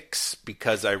 6,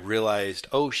 because I realized,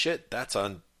 oh shit, that's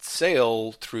on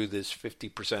sale through this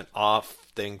 50% off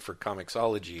thing for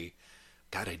Comixology.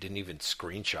 God, I didn't even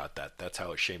screenshot that. That's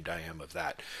how ashamed I am of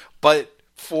that. But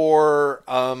for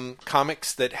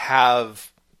comics that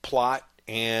have plot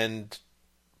and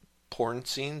porn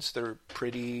scenes, they're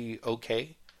pretty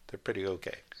okay.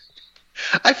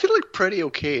 I feel like pretty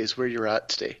okay is where you're at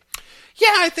today.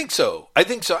 Yeah, I think so. I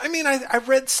mean, I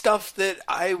read stuff that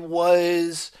I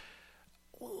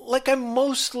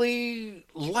mostly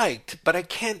liked, but I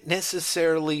can't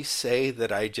necessarily say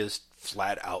that I just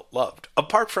flat out loved.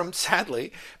 Apart from,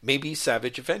 sadly, maybe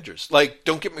Savage Avengers. Like,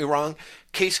 don't get me wrong,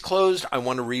 Case Closed, I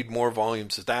want to read more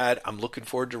volumes of that. I'm looking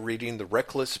forward to reading the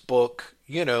Reckless book,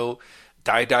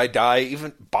 Die,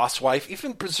 even Boss Wife,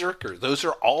 even Berserker. Those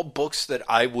are all books that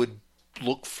I would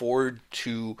look forward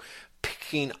to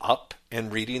picking up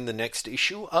and reading the next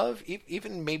issue of,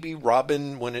 even maybe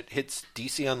Robin when it hits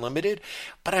DC Unlimited,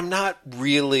 but I'm not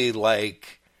really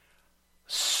like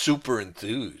super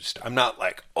enthused. I'm not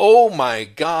like, oh my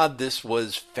god, this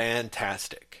was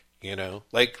fantastic,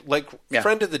 like yeah.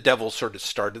 Friend of the Devil sort of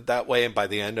started that way, and by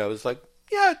the end I was like,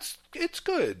 yeah, it's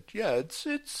good. Yeah,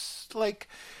 it's like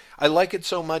I like it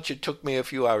so much it took me a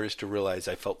few hours to realize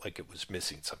I felt like it was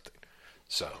missing something.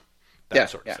 So that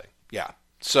sort of thing. Yeah.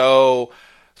 So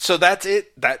that's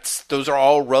it. Those are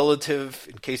all relative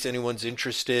in case anyone's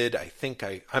interested. I think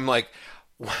I'm like,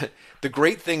 the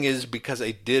great thing is because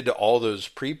I did all those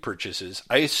pre-purchases,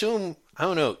 I assume, I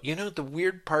don't know, the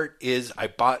weird part is I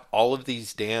bought all of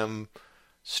these damn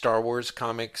Star Wars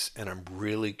comics and I'm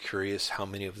really curious how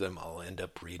many of them I'll end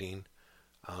up reading.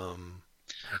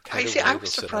 I see. I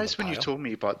was surprised when you told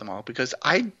me about them all because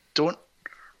I don't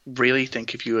really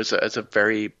think of you as a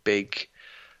very big.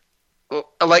 Well,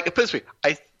 like put it this way,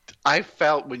 I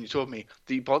felt when you told me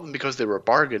that you bought them because they were a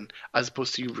bargain, as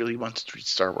opposed to you really wanted to read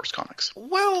Star Wars comics.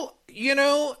 Well,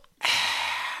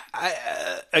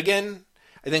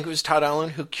 I think it was Todd Allen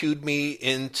who cued me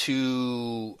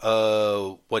into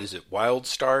what is it, Wild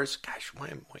Stars? Gosh,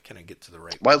 why can't I get to the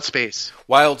right Wild Space?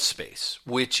 Wild Space,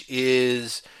 which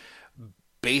is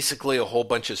basically a whole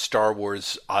bunch of Star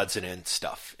Wars odds and ends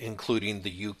stuff, including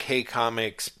the UK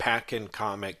comics, Pack-In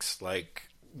comics, like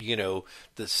the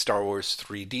Star Wars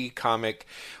 3D comic.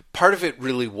 Part of it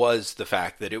really was the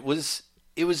fact that it was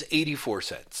 84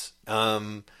 cents.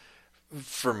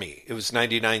 For me, it was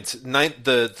 99.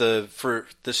 For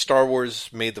the Star Wars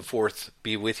May the 4th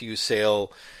Be With You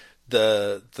sale,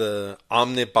 the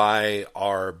Omnibuy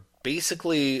are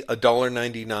basically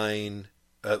 $1.99.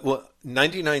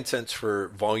 99 cents for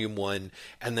volume 1,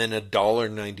 and then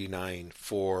 $1.99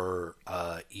 for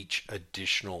each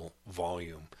additional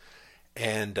volume.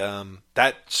 And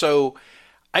so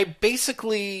I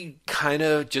basically kind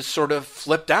of just sort of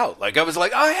flipped out. Like I was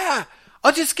like, oh yeah,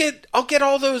 I'll get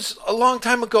all those a long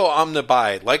time ago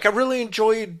Omnibuy. Like I really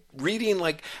enjoyed reading.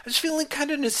 Like I was feeling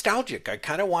kind of nostalgic. I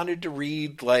kind of wanted to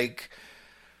read like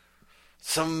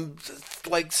some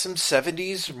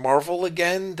 70s Marvel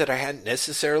again that I hadn't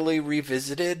necessarily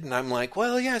revisited. And I'm like,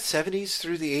 well, yeah, 70s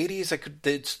through the 80s.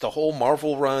 It's the whole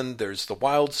Marvel run. There's the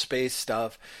Wild Space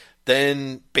stuff.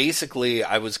 Then basically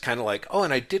I was kind of like, oh,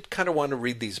 and I did kind of want to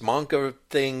read these manga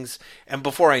things. And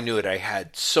before I knew it, I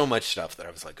had so much stuff that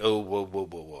I was like, oh,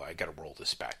 whoa, I got to roll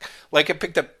this back. Like I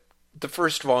picked up the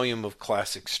first volume of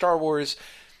classic Star Wars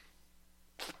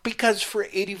because for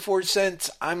 84 cents,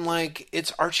 I'm like,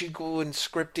 it's Archie Goodwin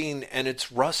scripting and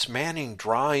it's Russ Manning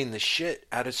drawing the shit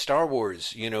out of Star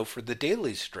Wars, for the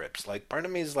daily strips. Like part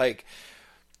of me is like,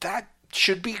 that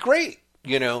should be great,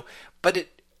 but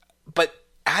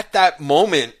at that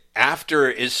moment,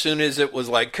 as soon as it was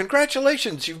like,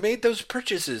 congratulations, you've made those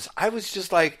purchases, I was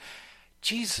just like,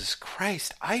 Jesus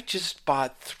Christ, I just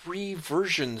bought 3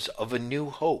 versions of A New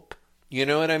Hope. You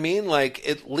know what I mean? Like,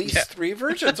 at least 3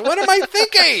 versions. What am I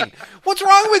thinking? What's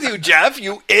wrong with you, Jeff?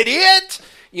 You idiot!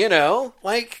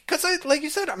 Because like you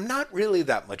said, I'm not really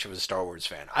that much of a Star Wars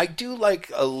fan. I do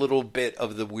like a little bit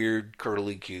of the weird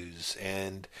curly cues,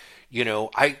 and,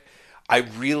 I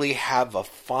really have a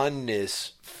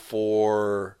fondness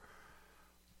for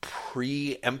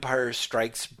pre-Empire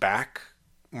Strikes Back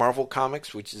Marvel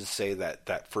comics, which is to say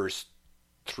that first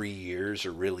 3 years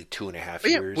or really 2.5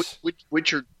 years.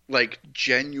 Which are like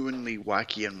genuinely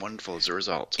wacky and wonderful as a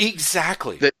result.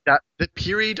 Exactly. The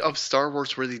period of Star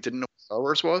Wars where they didn't know what Star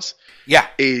Wars was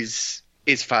is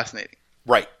fascinating.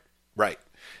 Right.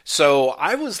 So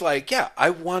I was like, yeah, I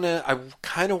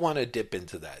kind of want to dip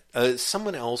into that.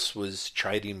 Someone else was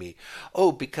chiding me,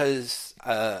 because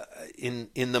in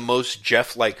the most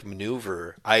Jeff-like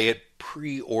maneuver, I had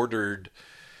pre-ordered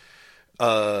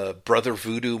Brother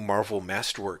Voodoo Marvel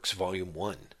Masterworks Volume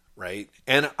 1, right?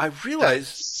 And I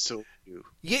realized... That's so cute.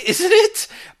 Yeah, isn't it?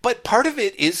 But part of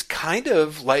it is kind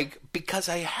of like, because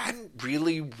I hadn't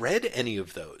really read any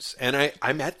of those. And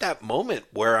I'm at that moment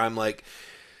where I'm like...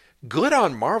 Good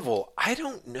on Marvel. I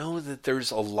don't know that there's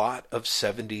a lot of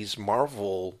 70s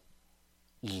Marvel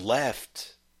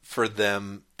left for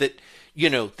them that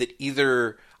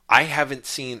either I haven't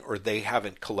seen or they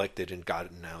haven't collected and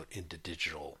gotten out into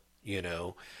digital,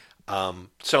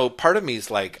 So part of me is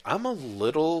like, I'm a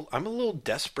little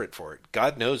desperate for it.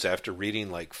 God knows, after reading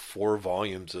like 4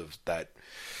 volumes of that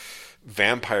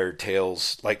Vampire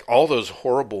Tales, like all those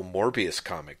horrible Morbius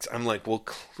comics, I'm like, well,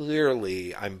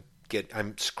 clearly I'm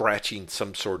scratching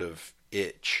some sort of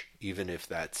itch, even if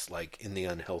that's like in the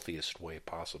unhealthiest way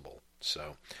possible.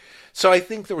 So I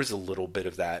think there was a little bit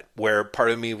of that where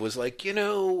part of me was like,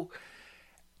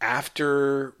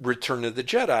 after Return of the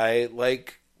Jedi,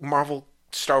 like Marvel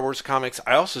Star Wars comics,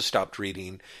 I also stopped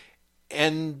reading,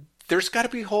 and there's got to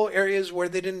be whole areas where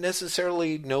they didn't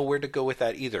necessarily know where to go with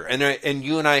that either. And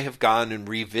you and I have gone and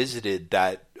revisited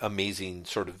that amazing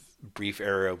sort of brief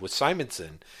era with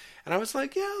Simonson. And I was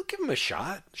like, yeah, I'll give him a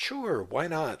shot. Sure, why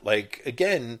not? Like,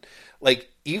 again, like,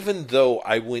 even though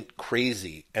I went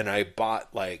crazy and I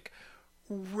bought, like,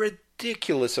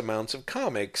 ridiculous amounts of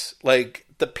comics, like,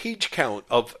 the page count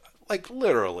of, like,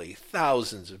 literally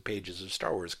thousands of pages of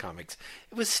Star Wars comics,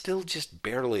 it was still just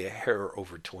barely a hair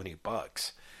over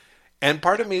 $20. And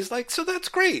part of me is like, so that's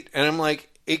great. And I'm like,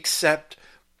 except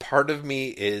part of me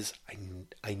is,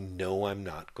 I know I'm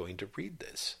not going to read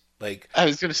this. Like, I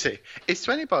was going to say, it's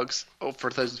 $20 for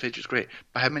 1,000 pages, great.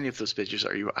 But how many of those pages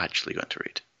are you actually going to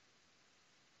read?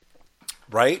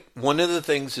 Right? One of the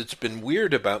things that's been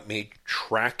weird about me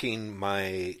tracking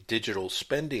my digital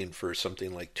spending for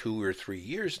something like 2 or 3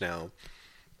 years now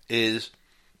is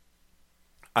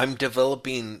I'm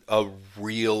developing a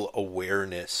real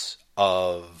awareness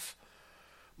of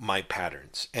my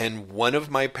patterns. And one of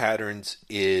my patterns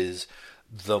is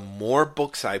the more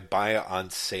books I buy on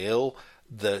sale,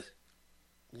 the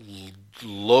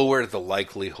lower the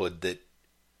likelihood that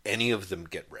any of them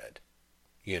get read.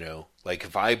 You know, like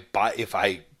if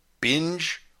I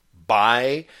binge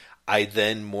buy, I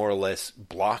then more or less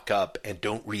block up and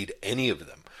don't read any of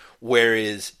them.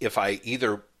 Whereas if I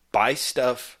either buy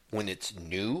stuff when it's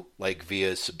new, like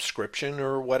via subscription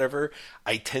or whatever,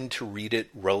 I tend to read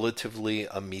it relatively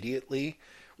immediately,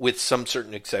 with some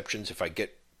certain exceptions if I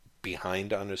get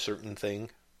behind on a certain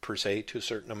thing, per se, to a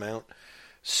certain amount.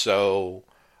 So,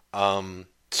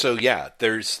 so yeah,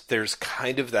 there's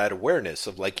kind of that awareness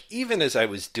of like, even as I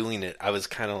was doing it, I was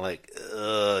kind of like,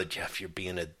 ugh, Jeff, you're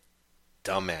being a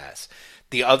dumbass.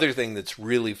 The other thing that's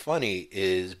really funny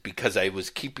is because I was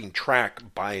keeping track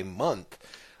by month,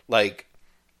 like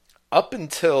up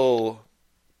until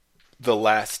the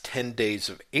last 10 days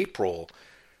of April,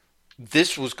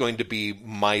 this was going to be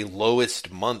my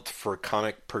lowest month for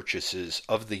comic purchases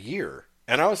of the year.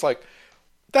 And I was like,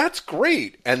 that's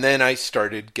great. And then I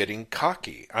started getting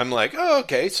cocky. I'm like, oh,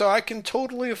 okay, so I can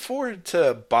totally afford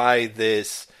to buy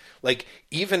this. Like,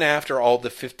 even after all the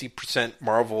 50%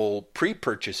 Marvel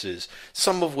pre-purchases,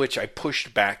 some of which I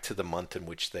pushed back to the month in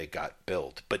which they got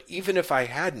billed. But even if I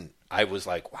hadn't, I was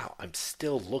like, wow, I'm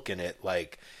still looking at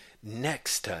like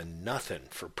next to nothing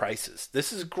for prices.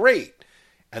 This is great.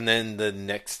 And then the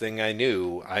next thing I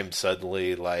knew, I'm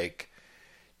suddenly like,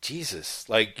 Jesus,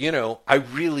 like, you know, I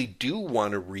really do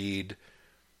want to read,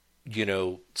 you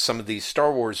know, some of these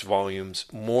Star Wars volumes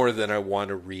more than I want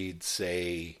to read,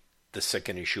 say, the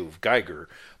second issue of Geiger.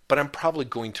 But I'm probably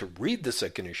going to read the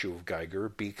second issue of Geiger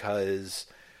because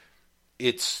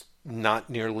it's not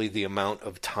nearly the amount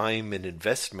of time and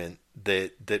investment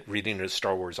that reading a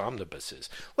Star Wars omnibus is.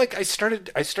 Like, I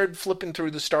started flipping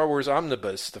through the Star Wars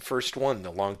omnibus, the first one,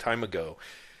 a long time ago.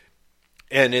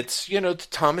 And it's, you know, the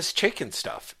Thomas Chaykin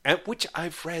stuff, which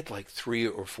I've read like 3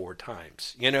 or 4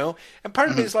 times, you know? And part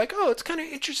of me is like, oh, it's kind of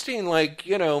interesting, like,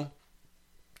 you know,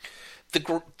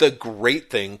 the great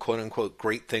thing, quote unquote,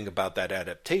 great thing about that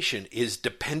adaptation is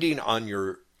depending on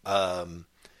your,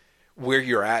 where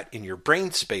you're at in your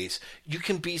brain space, you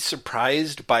can be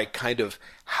surprised by kind of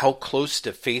how close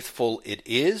to faithful it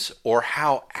is or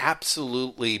how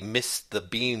absolutely missed the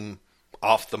beam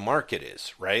off the mark it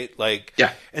is, right? Like,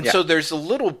 yeah. And so there's a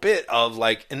little bit of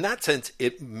like, in that sense,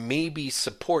 it maybe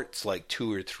supports like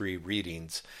 2 or 3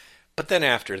 readings, but then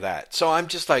after that, so I'm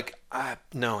just like,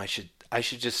 no, I should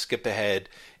just skip ahead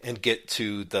and get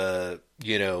to the,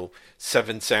 you know,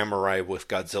 Seven Samurai with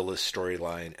Godzilla's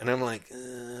storyline. And I'm like,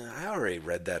 I already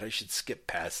read that. I should skip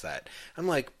past that. I'm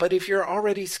like, but if you're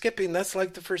already skipping, that's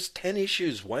like the first 10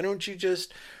 issues. Why don't you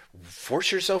just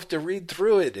force yourself to read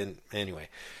through it? And anyway,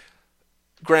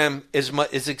 Graham,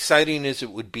 as exciting as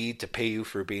it would be to pay you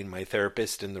for being my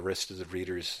therapist and the rest of the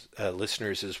readers,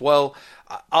 listeners as well,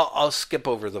 I'll skip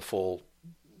over the full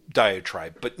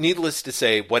diatribe. But needless to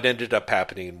say, what ended up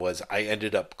happening was I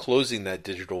ended up closing that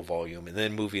digital volume and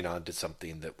then moving on to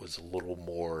something that was a little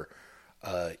more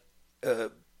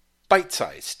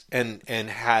bite-sized and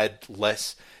had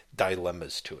less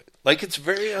dilemmas to it. Like, it's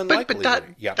very unlikely.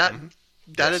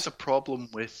 That is a problem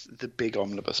with the big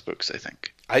omnibus books, I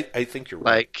think. I think you're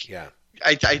right. Like, yeah.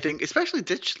 I think, especially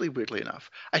digitally, weirdly enough,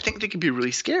 I think they can be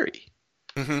really scary.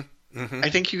 Mm-hmm. Mm-hmm. I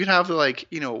think you can have like,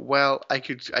 you know, well, I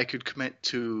could commit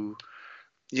to,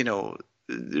 you know,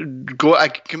 I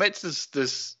could commit to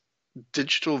this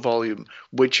digital volume,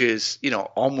 which is, you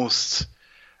know, almost,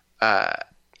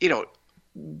 you know,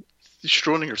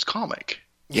 Schrodinger's comic.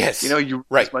 Yes. You know, you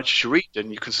read as much as you read,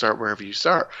 and you can start wherever you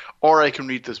start. Or I can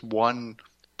read this one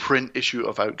print issue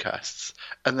of Outcasts,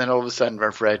 and then all of a sudden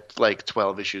I've read like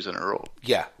 12 issues in a row.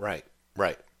 Yeah, right.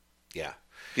 Yeah.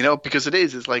 You know, because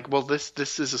it's like, well, this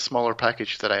is a smaller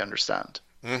package that I understand.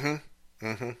 Mm-hmm.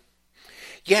 Mm-hmm.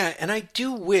 Yeah, and I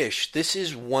do wish, this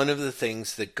is one of the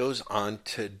things that goes on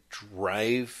to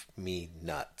drive me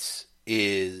nuts,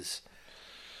 is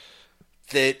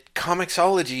that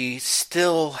Comixology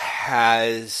still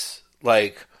has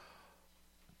like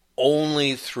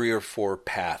only 3 or 4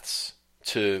 paths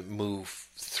to move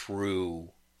through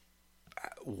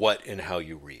what and how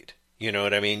you read. You know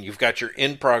what I mean? You've got your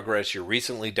in progress, your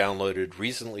recently downloaded,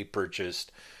 recently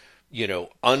purchased, you know,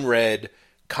 unread,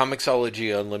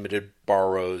 Comixology Unlimited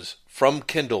borrows from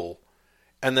Kindle,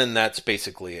 and then that's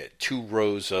basically it. 2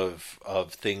 rows of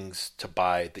things to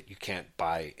buy that you can't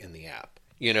buy in the app.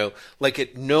 You know, like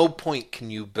at no point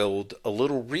can you build a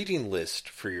little reading list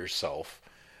for yourself,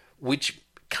 which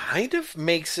kind of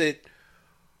makes it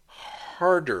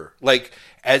harder. Like,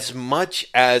 as much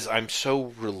as I'm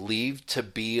so relieved to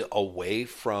be away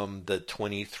from the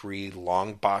 23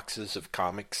 long boxes of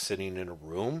comics sitting in a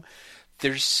room,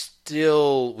 there's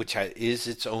still, which is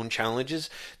its own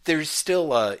challenges, there's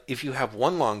still, if you have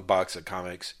one long box of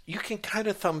comics, you can kind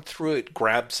of thumb through it,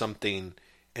 grab something,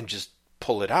 and just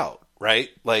pull it out,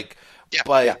 right? Like, Yeah,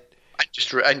 but yeah. And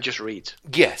just read.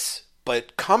 yes,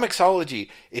 but Comixology,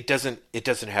 it doesn't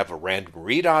have a random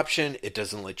read option. It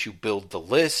doesn't let you build the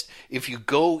list. If you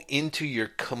go into your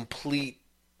complete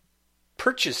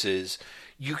purchases,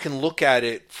 you can look at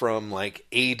it from like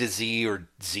A to Z or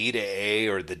Z to A,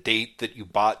 or the date that you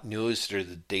bought newest or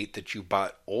the date that you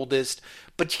bought oldest.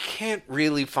 But you can't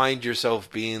really find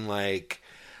yourself being like,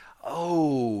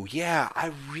 oh, yeah,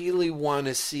 I really want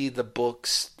to see the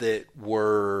books that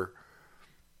were,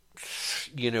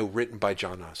 written by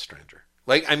John Ostrander.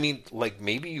 Like, I mean, like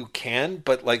maybe you can,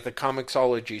 but like the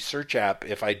Comixology search app,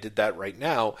 if I did that right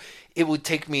now, it would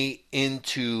take me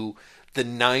into the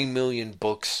 9 million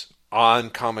books on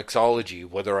Comixology,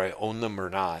 whether I own them or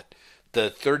not.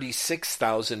 The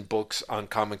 36,000 books on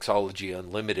Comixology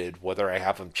Unlimited, whether I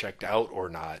have them checked out or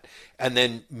not. And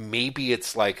then maybe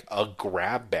it's like a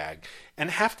grab bag. And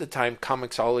half the time,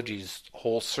 Comixology's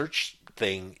whole search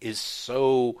thing is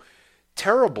so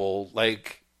terrible.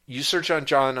 Like, you search on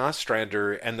John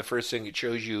Ostrander, and the first thing it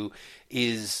shows you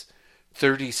is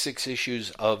 36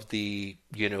 issues of the,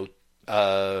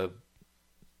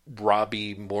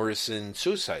 Robbie Morrison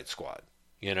Suicide Squad,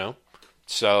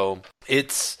 So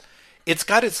it's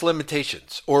got its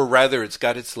limitations, or rather it's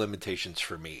got its limitations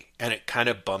for me, and it kind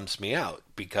of bums me out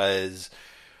because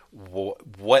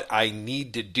what I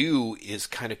need to do is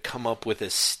kind of come up with a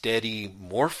steady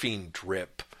morphine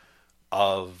drip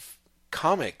of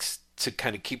comics to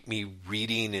kind of keep me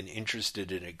reading and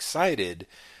interested and excited.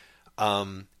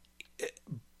 But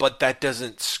that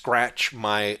doesn't scratch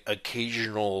my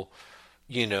occasional,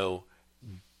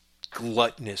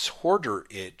 gluttonous hoarder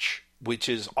itch, which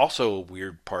is also a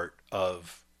weird part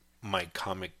of my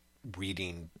comic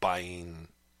reading, buying,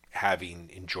 having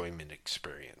enjoyment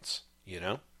experience,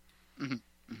 Mm-hmm.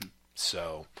 Mm-hmm.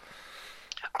 So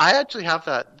I actually have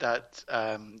that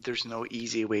there's no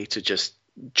easy way to just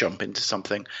jump into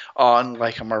something on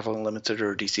like a Marvel Unlimited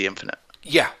or DC Infinite.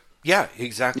 Yeah,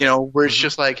 exactly. Where it's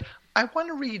just like, I want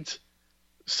to read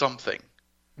something.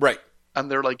 Right.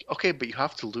 And they're like, okay, but you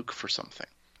have to look for something.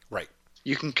 Right.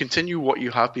 You can continue what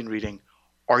you have been reading,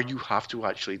 or you have to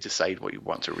actually decide what you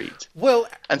want to read. Well,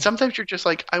 and sometimes you're just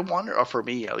like, or for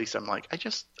me at least, I'm like, I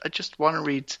just want to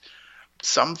read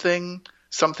something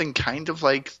kind of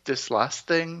like this last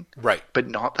thing, right? But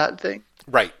not that thing,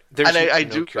 right? I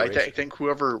think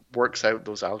whoever works out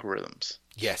those algorithms,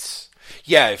 yes.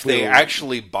 Yeah, if they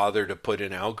actually bother to put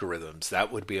in algorithms,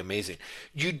 that would be amazing.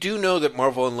 You do know that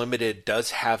Marvel Unlimited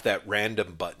does have that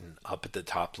random button up at the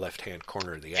top left-hand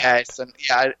corner of the app. Yes, and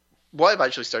what I've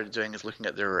actually started doing is looking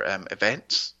at their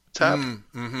events tab,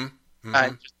 and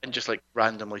just like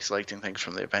randomly selecting things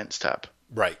from the events tab.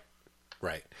 Right.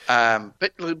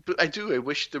 But I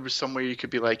wish there was somewhere you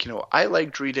could be like, I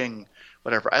liked reading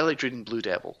whatever. I liked reading Blue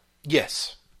Devil.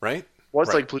 Yes, right?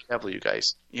 What's like Blue Devil, you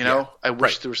guys? I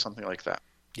wish there was something like that.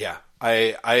 Yeah,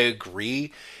 I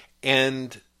agree.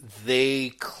 And they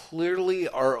clearly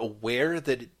are aware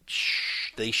that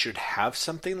they should have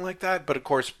something like that. But of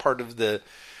course, part of the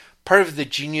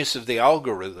genius of the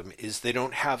algorithm is they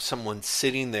don't have someone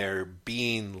sitting there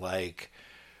being like,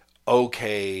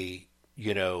 okay,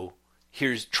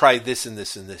 here's try this and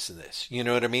this and this and this. You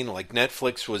know what I mean? Like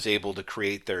Netflix was able to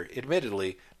create their,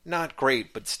 admittedly, not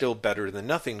great, but still better than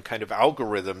nothing kind of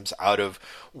algorithms out of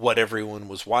what everyone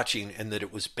was watching, and that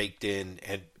it was baked in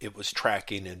and it was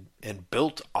tracking and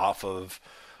built off of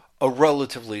a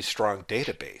relatively strong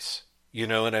database. You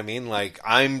know what I mean? Like,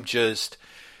 I'm just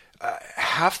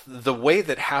half the way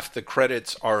that half the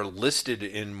credits are listed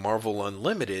in Marvel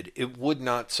Unlimited, it would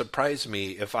not surprise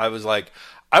me if I was like,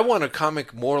 I want a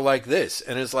comic more like this.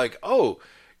 And it's like, oh,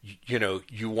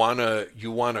 you want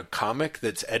a comic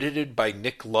that's edited by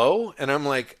Nick Lowe? And I'm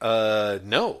like,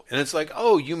 no. And it's like,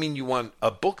 oh, you mean you want a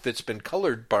book that's been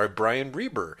colored by Brian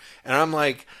Reber? And I'm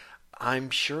like, I'm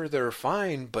sure they're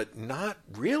fine, but not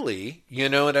really. You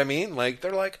know what I mean? Like,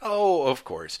 they're like, oh, of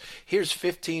course. Here's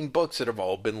 15 books that have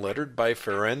all been lettered by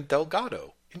Ferran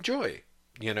Delgado. Enjoy.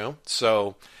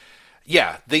 So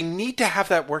yeah, they need to have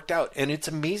that worked out. And it's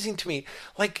amazing to me.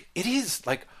 Like, it is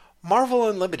like Marvel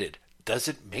Unlimited. does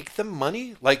it make them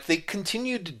money? Like, they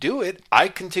continue to do it. I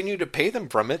continue to pay them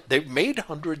from it. They've made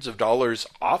hundreds of dollars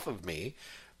off of me,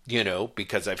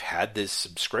 because I've had this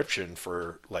subscription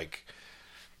for like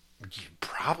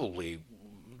probably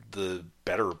the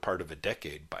better part of a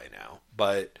decade by now.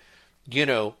 But,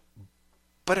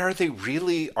 but are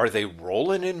they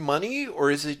rolling in money,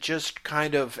 or is it just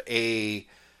kind of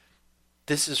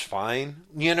this is fine?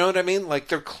 You know what I mean? Like,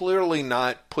 they're clearly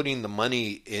not putting the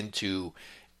money into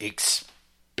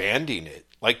expanding it.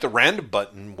 Like, the random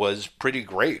button was pretty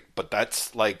great, but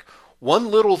that's like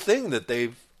one little thing that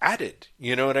they've added.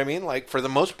 You know what I mean? Like, for the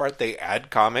most part, they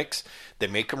add comics, they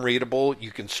make them readable,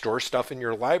 you can store stuff in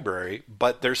your library,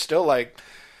 but they're still like,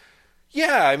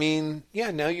 now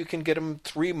you can get them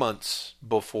 3 months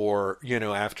before,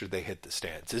 after they hit the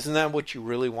stands. Isn't that what you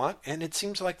really want? And it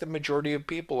seems like the majority of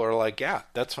people are like, yeah,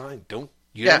 that's fine.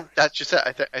 That's just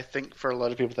it. I think for a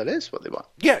lot of people that is what they want.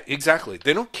 Yeah, exactly.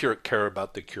 They don't care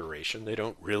about the curation. They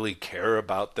don't really care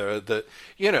about the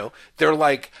they're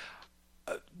like,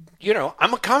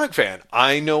 I'm a comic fan.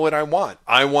 I know what I want.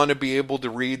 I want to be able to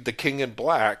read The King in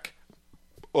Black.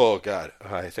 Oh, God.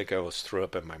 I think I almost threw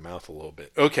up in my mouth a little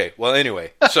bit. Okay, well,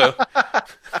 anyway, so...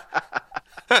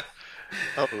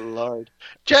 Oh, Lord.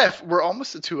 Jeff, we're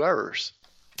almost at 2 hours.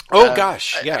 Oh,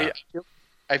 gosh, yeah.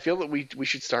 I feel that we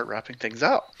should start wrapping things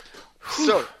up.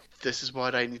 So, this is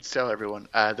what I need to tell everyone.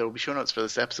 There will be show notes for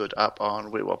this episode up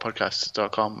on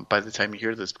waitwhatpodcast.com by the time you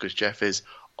hear this, because Jeff is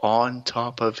on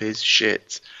top of his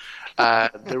shit.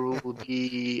 There will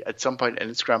be at some point an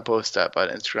Instagram post up at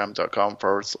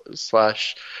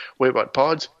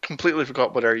instagram.com/waitwhatpod. Completely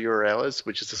forgot what our URL is,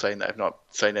 which is a sign that I've not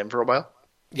signed in for a while.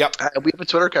 Yep. We have a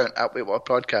Twitter account at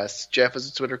waitwhatpodcast. Jeff has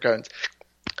a Twitter account.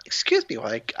 Excuse me,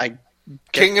 I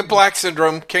King of Black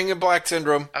Syndrome.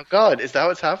 Oh, God, is that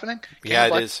what's happening?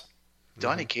 It is.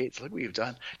 Donny Cates, look what you've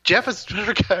done. Jeff has a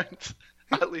Twitter account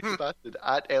at LazyBastard,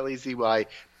 at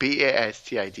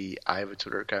LazyBastid. I have a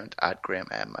Twitter account at Graham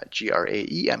M, at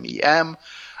GRAEMEM.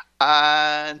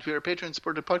 And we're a Patreon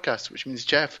supported podcast, which means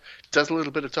Jeff does a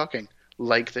little bit of talking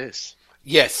like this.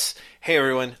 Yes. Hey,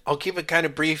 everyone. I'll keep it kind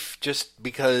of brief just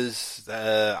because,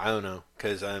 I don't know,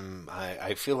 because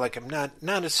I feel like I'm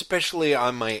not especially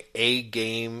on my A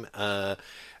game,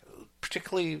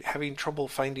 particularly having trouble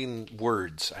finding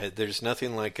words. There's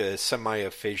nothing like a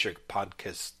semi-aphasic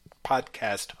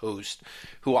podcast host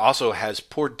who also has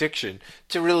poor diction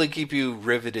to really keep you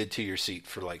riveted to your seat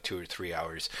for like 2 or 3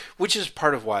 hours, which is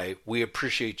part of why we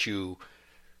appreciate you,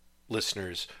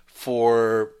 listeners,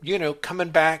 for, coming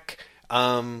back.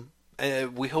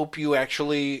 We hope you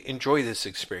actually enjoy this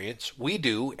experience. We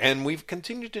do, and we've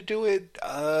continued to do it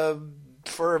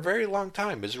for a very long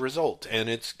time as a result, and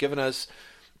it's given us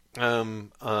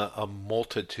a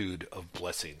multitude of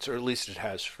blessings, or at least it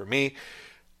has for me.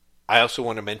 I also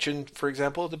want to mention, for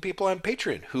example, the people on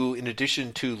Patreon who, in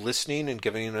addition to listening and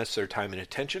giving us their time and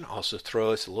attention, also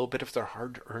throw us a little bit of their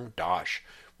hard-earned dosh,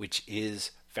 which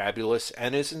is fabulous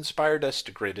and has inspired us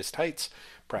to greatest heights.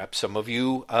 Perhaps some of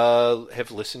you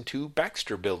have listened to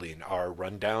Baxter Building, our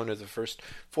rundown of the first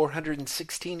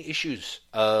 416 issues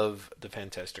of the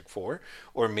Fantastic Four,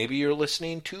 or maybe you're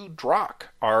listening to Drock,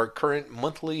 our current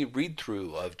monthly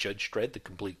read-through of Judge Dredd, The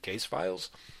Complete Case Files.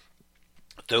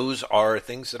 Those are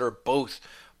things that are both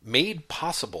made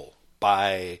possible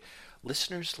by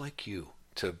listeners like you,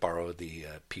 to borrow the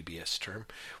PBS term.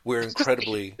 We're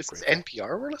incredibly Is this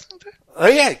NPR we're listening to? Oh,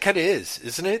 yeah, it kind of is,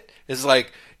 isn't it? It's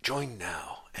like, join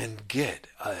now and get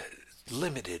a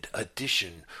limited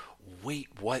edition Wait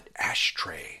What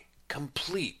ashtray,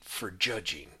 complete for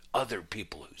judging other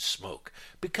people who smoke,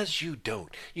 because you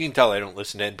don't. You can tell I don't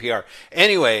listen to NPR.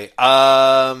 Anyway,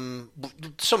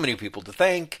 so many people to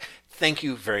thank. Thank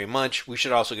you very much. We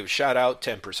should also give a shout out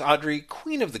to Empress Audrey,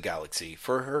 Queen of the Galaxy,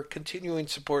 for her continuing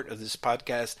support of this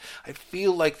podcast. I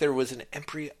feel like there was an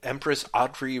Empress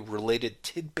Audrey related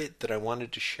tidbit that I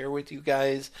wanted to share with you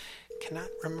guys. Cannot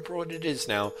remember what it is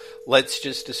now. Let's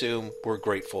just assume we're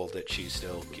grateful that she's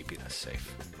still keeping us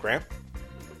safe. Graham?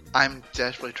 I'm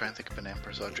desperately trying to think of an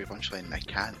Empress Audrey punchline and I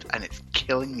can't, and it's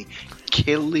killing me.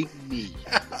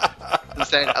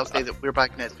 Instead, I'll say that we're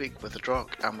back next week with a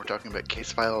Drock, and we're talking about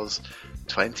Case Files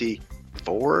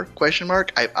 24?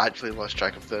 I've actually lost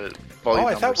track of the volume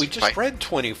numbers. I thought we just read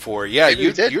 24. Yeah,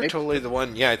 you're maybe. totally the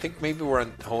one. Yeah, I think maybe we're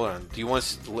on. Hold on. Do you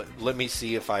want to let me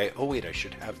see if I? Oh wait, I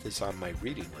should have this on my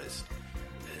reading list.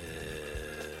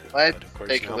 But of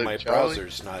course now my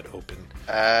browser's not open.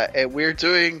 And we're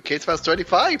doing Case Files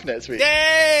 25 next week.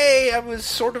 Yay! I was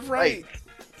sort of right.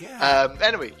 Yeah.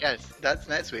 Anyway, yes, that's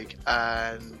next week,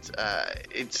 and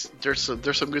there's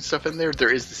some good stuff in there.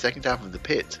 There is the second half of The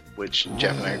Pit, which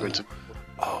Jeff and I are going to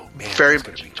Oh man, Very that's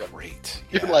going to be great.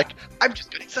 You're like, I'm just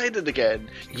getting excited again.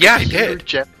 Yeah, I did.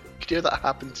 Jeff, you could hear that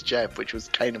happen to Jeff, which was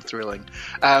kind of thrilling.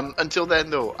 Until then,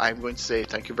 though, I'm going to say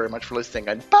thank you very much for listening,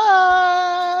 and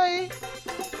bye!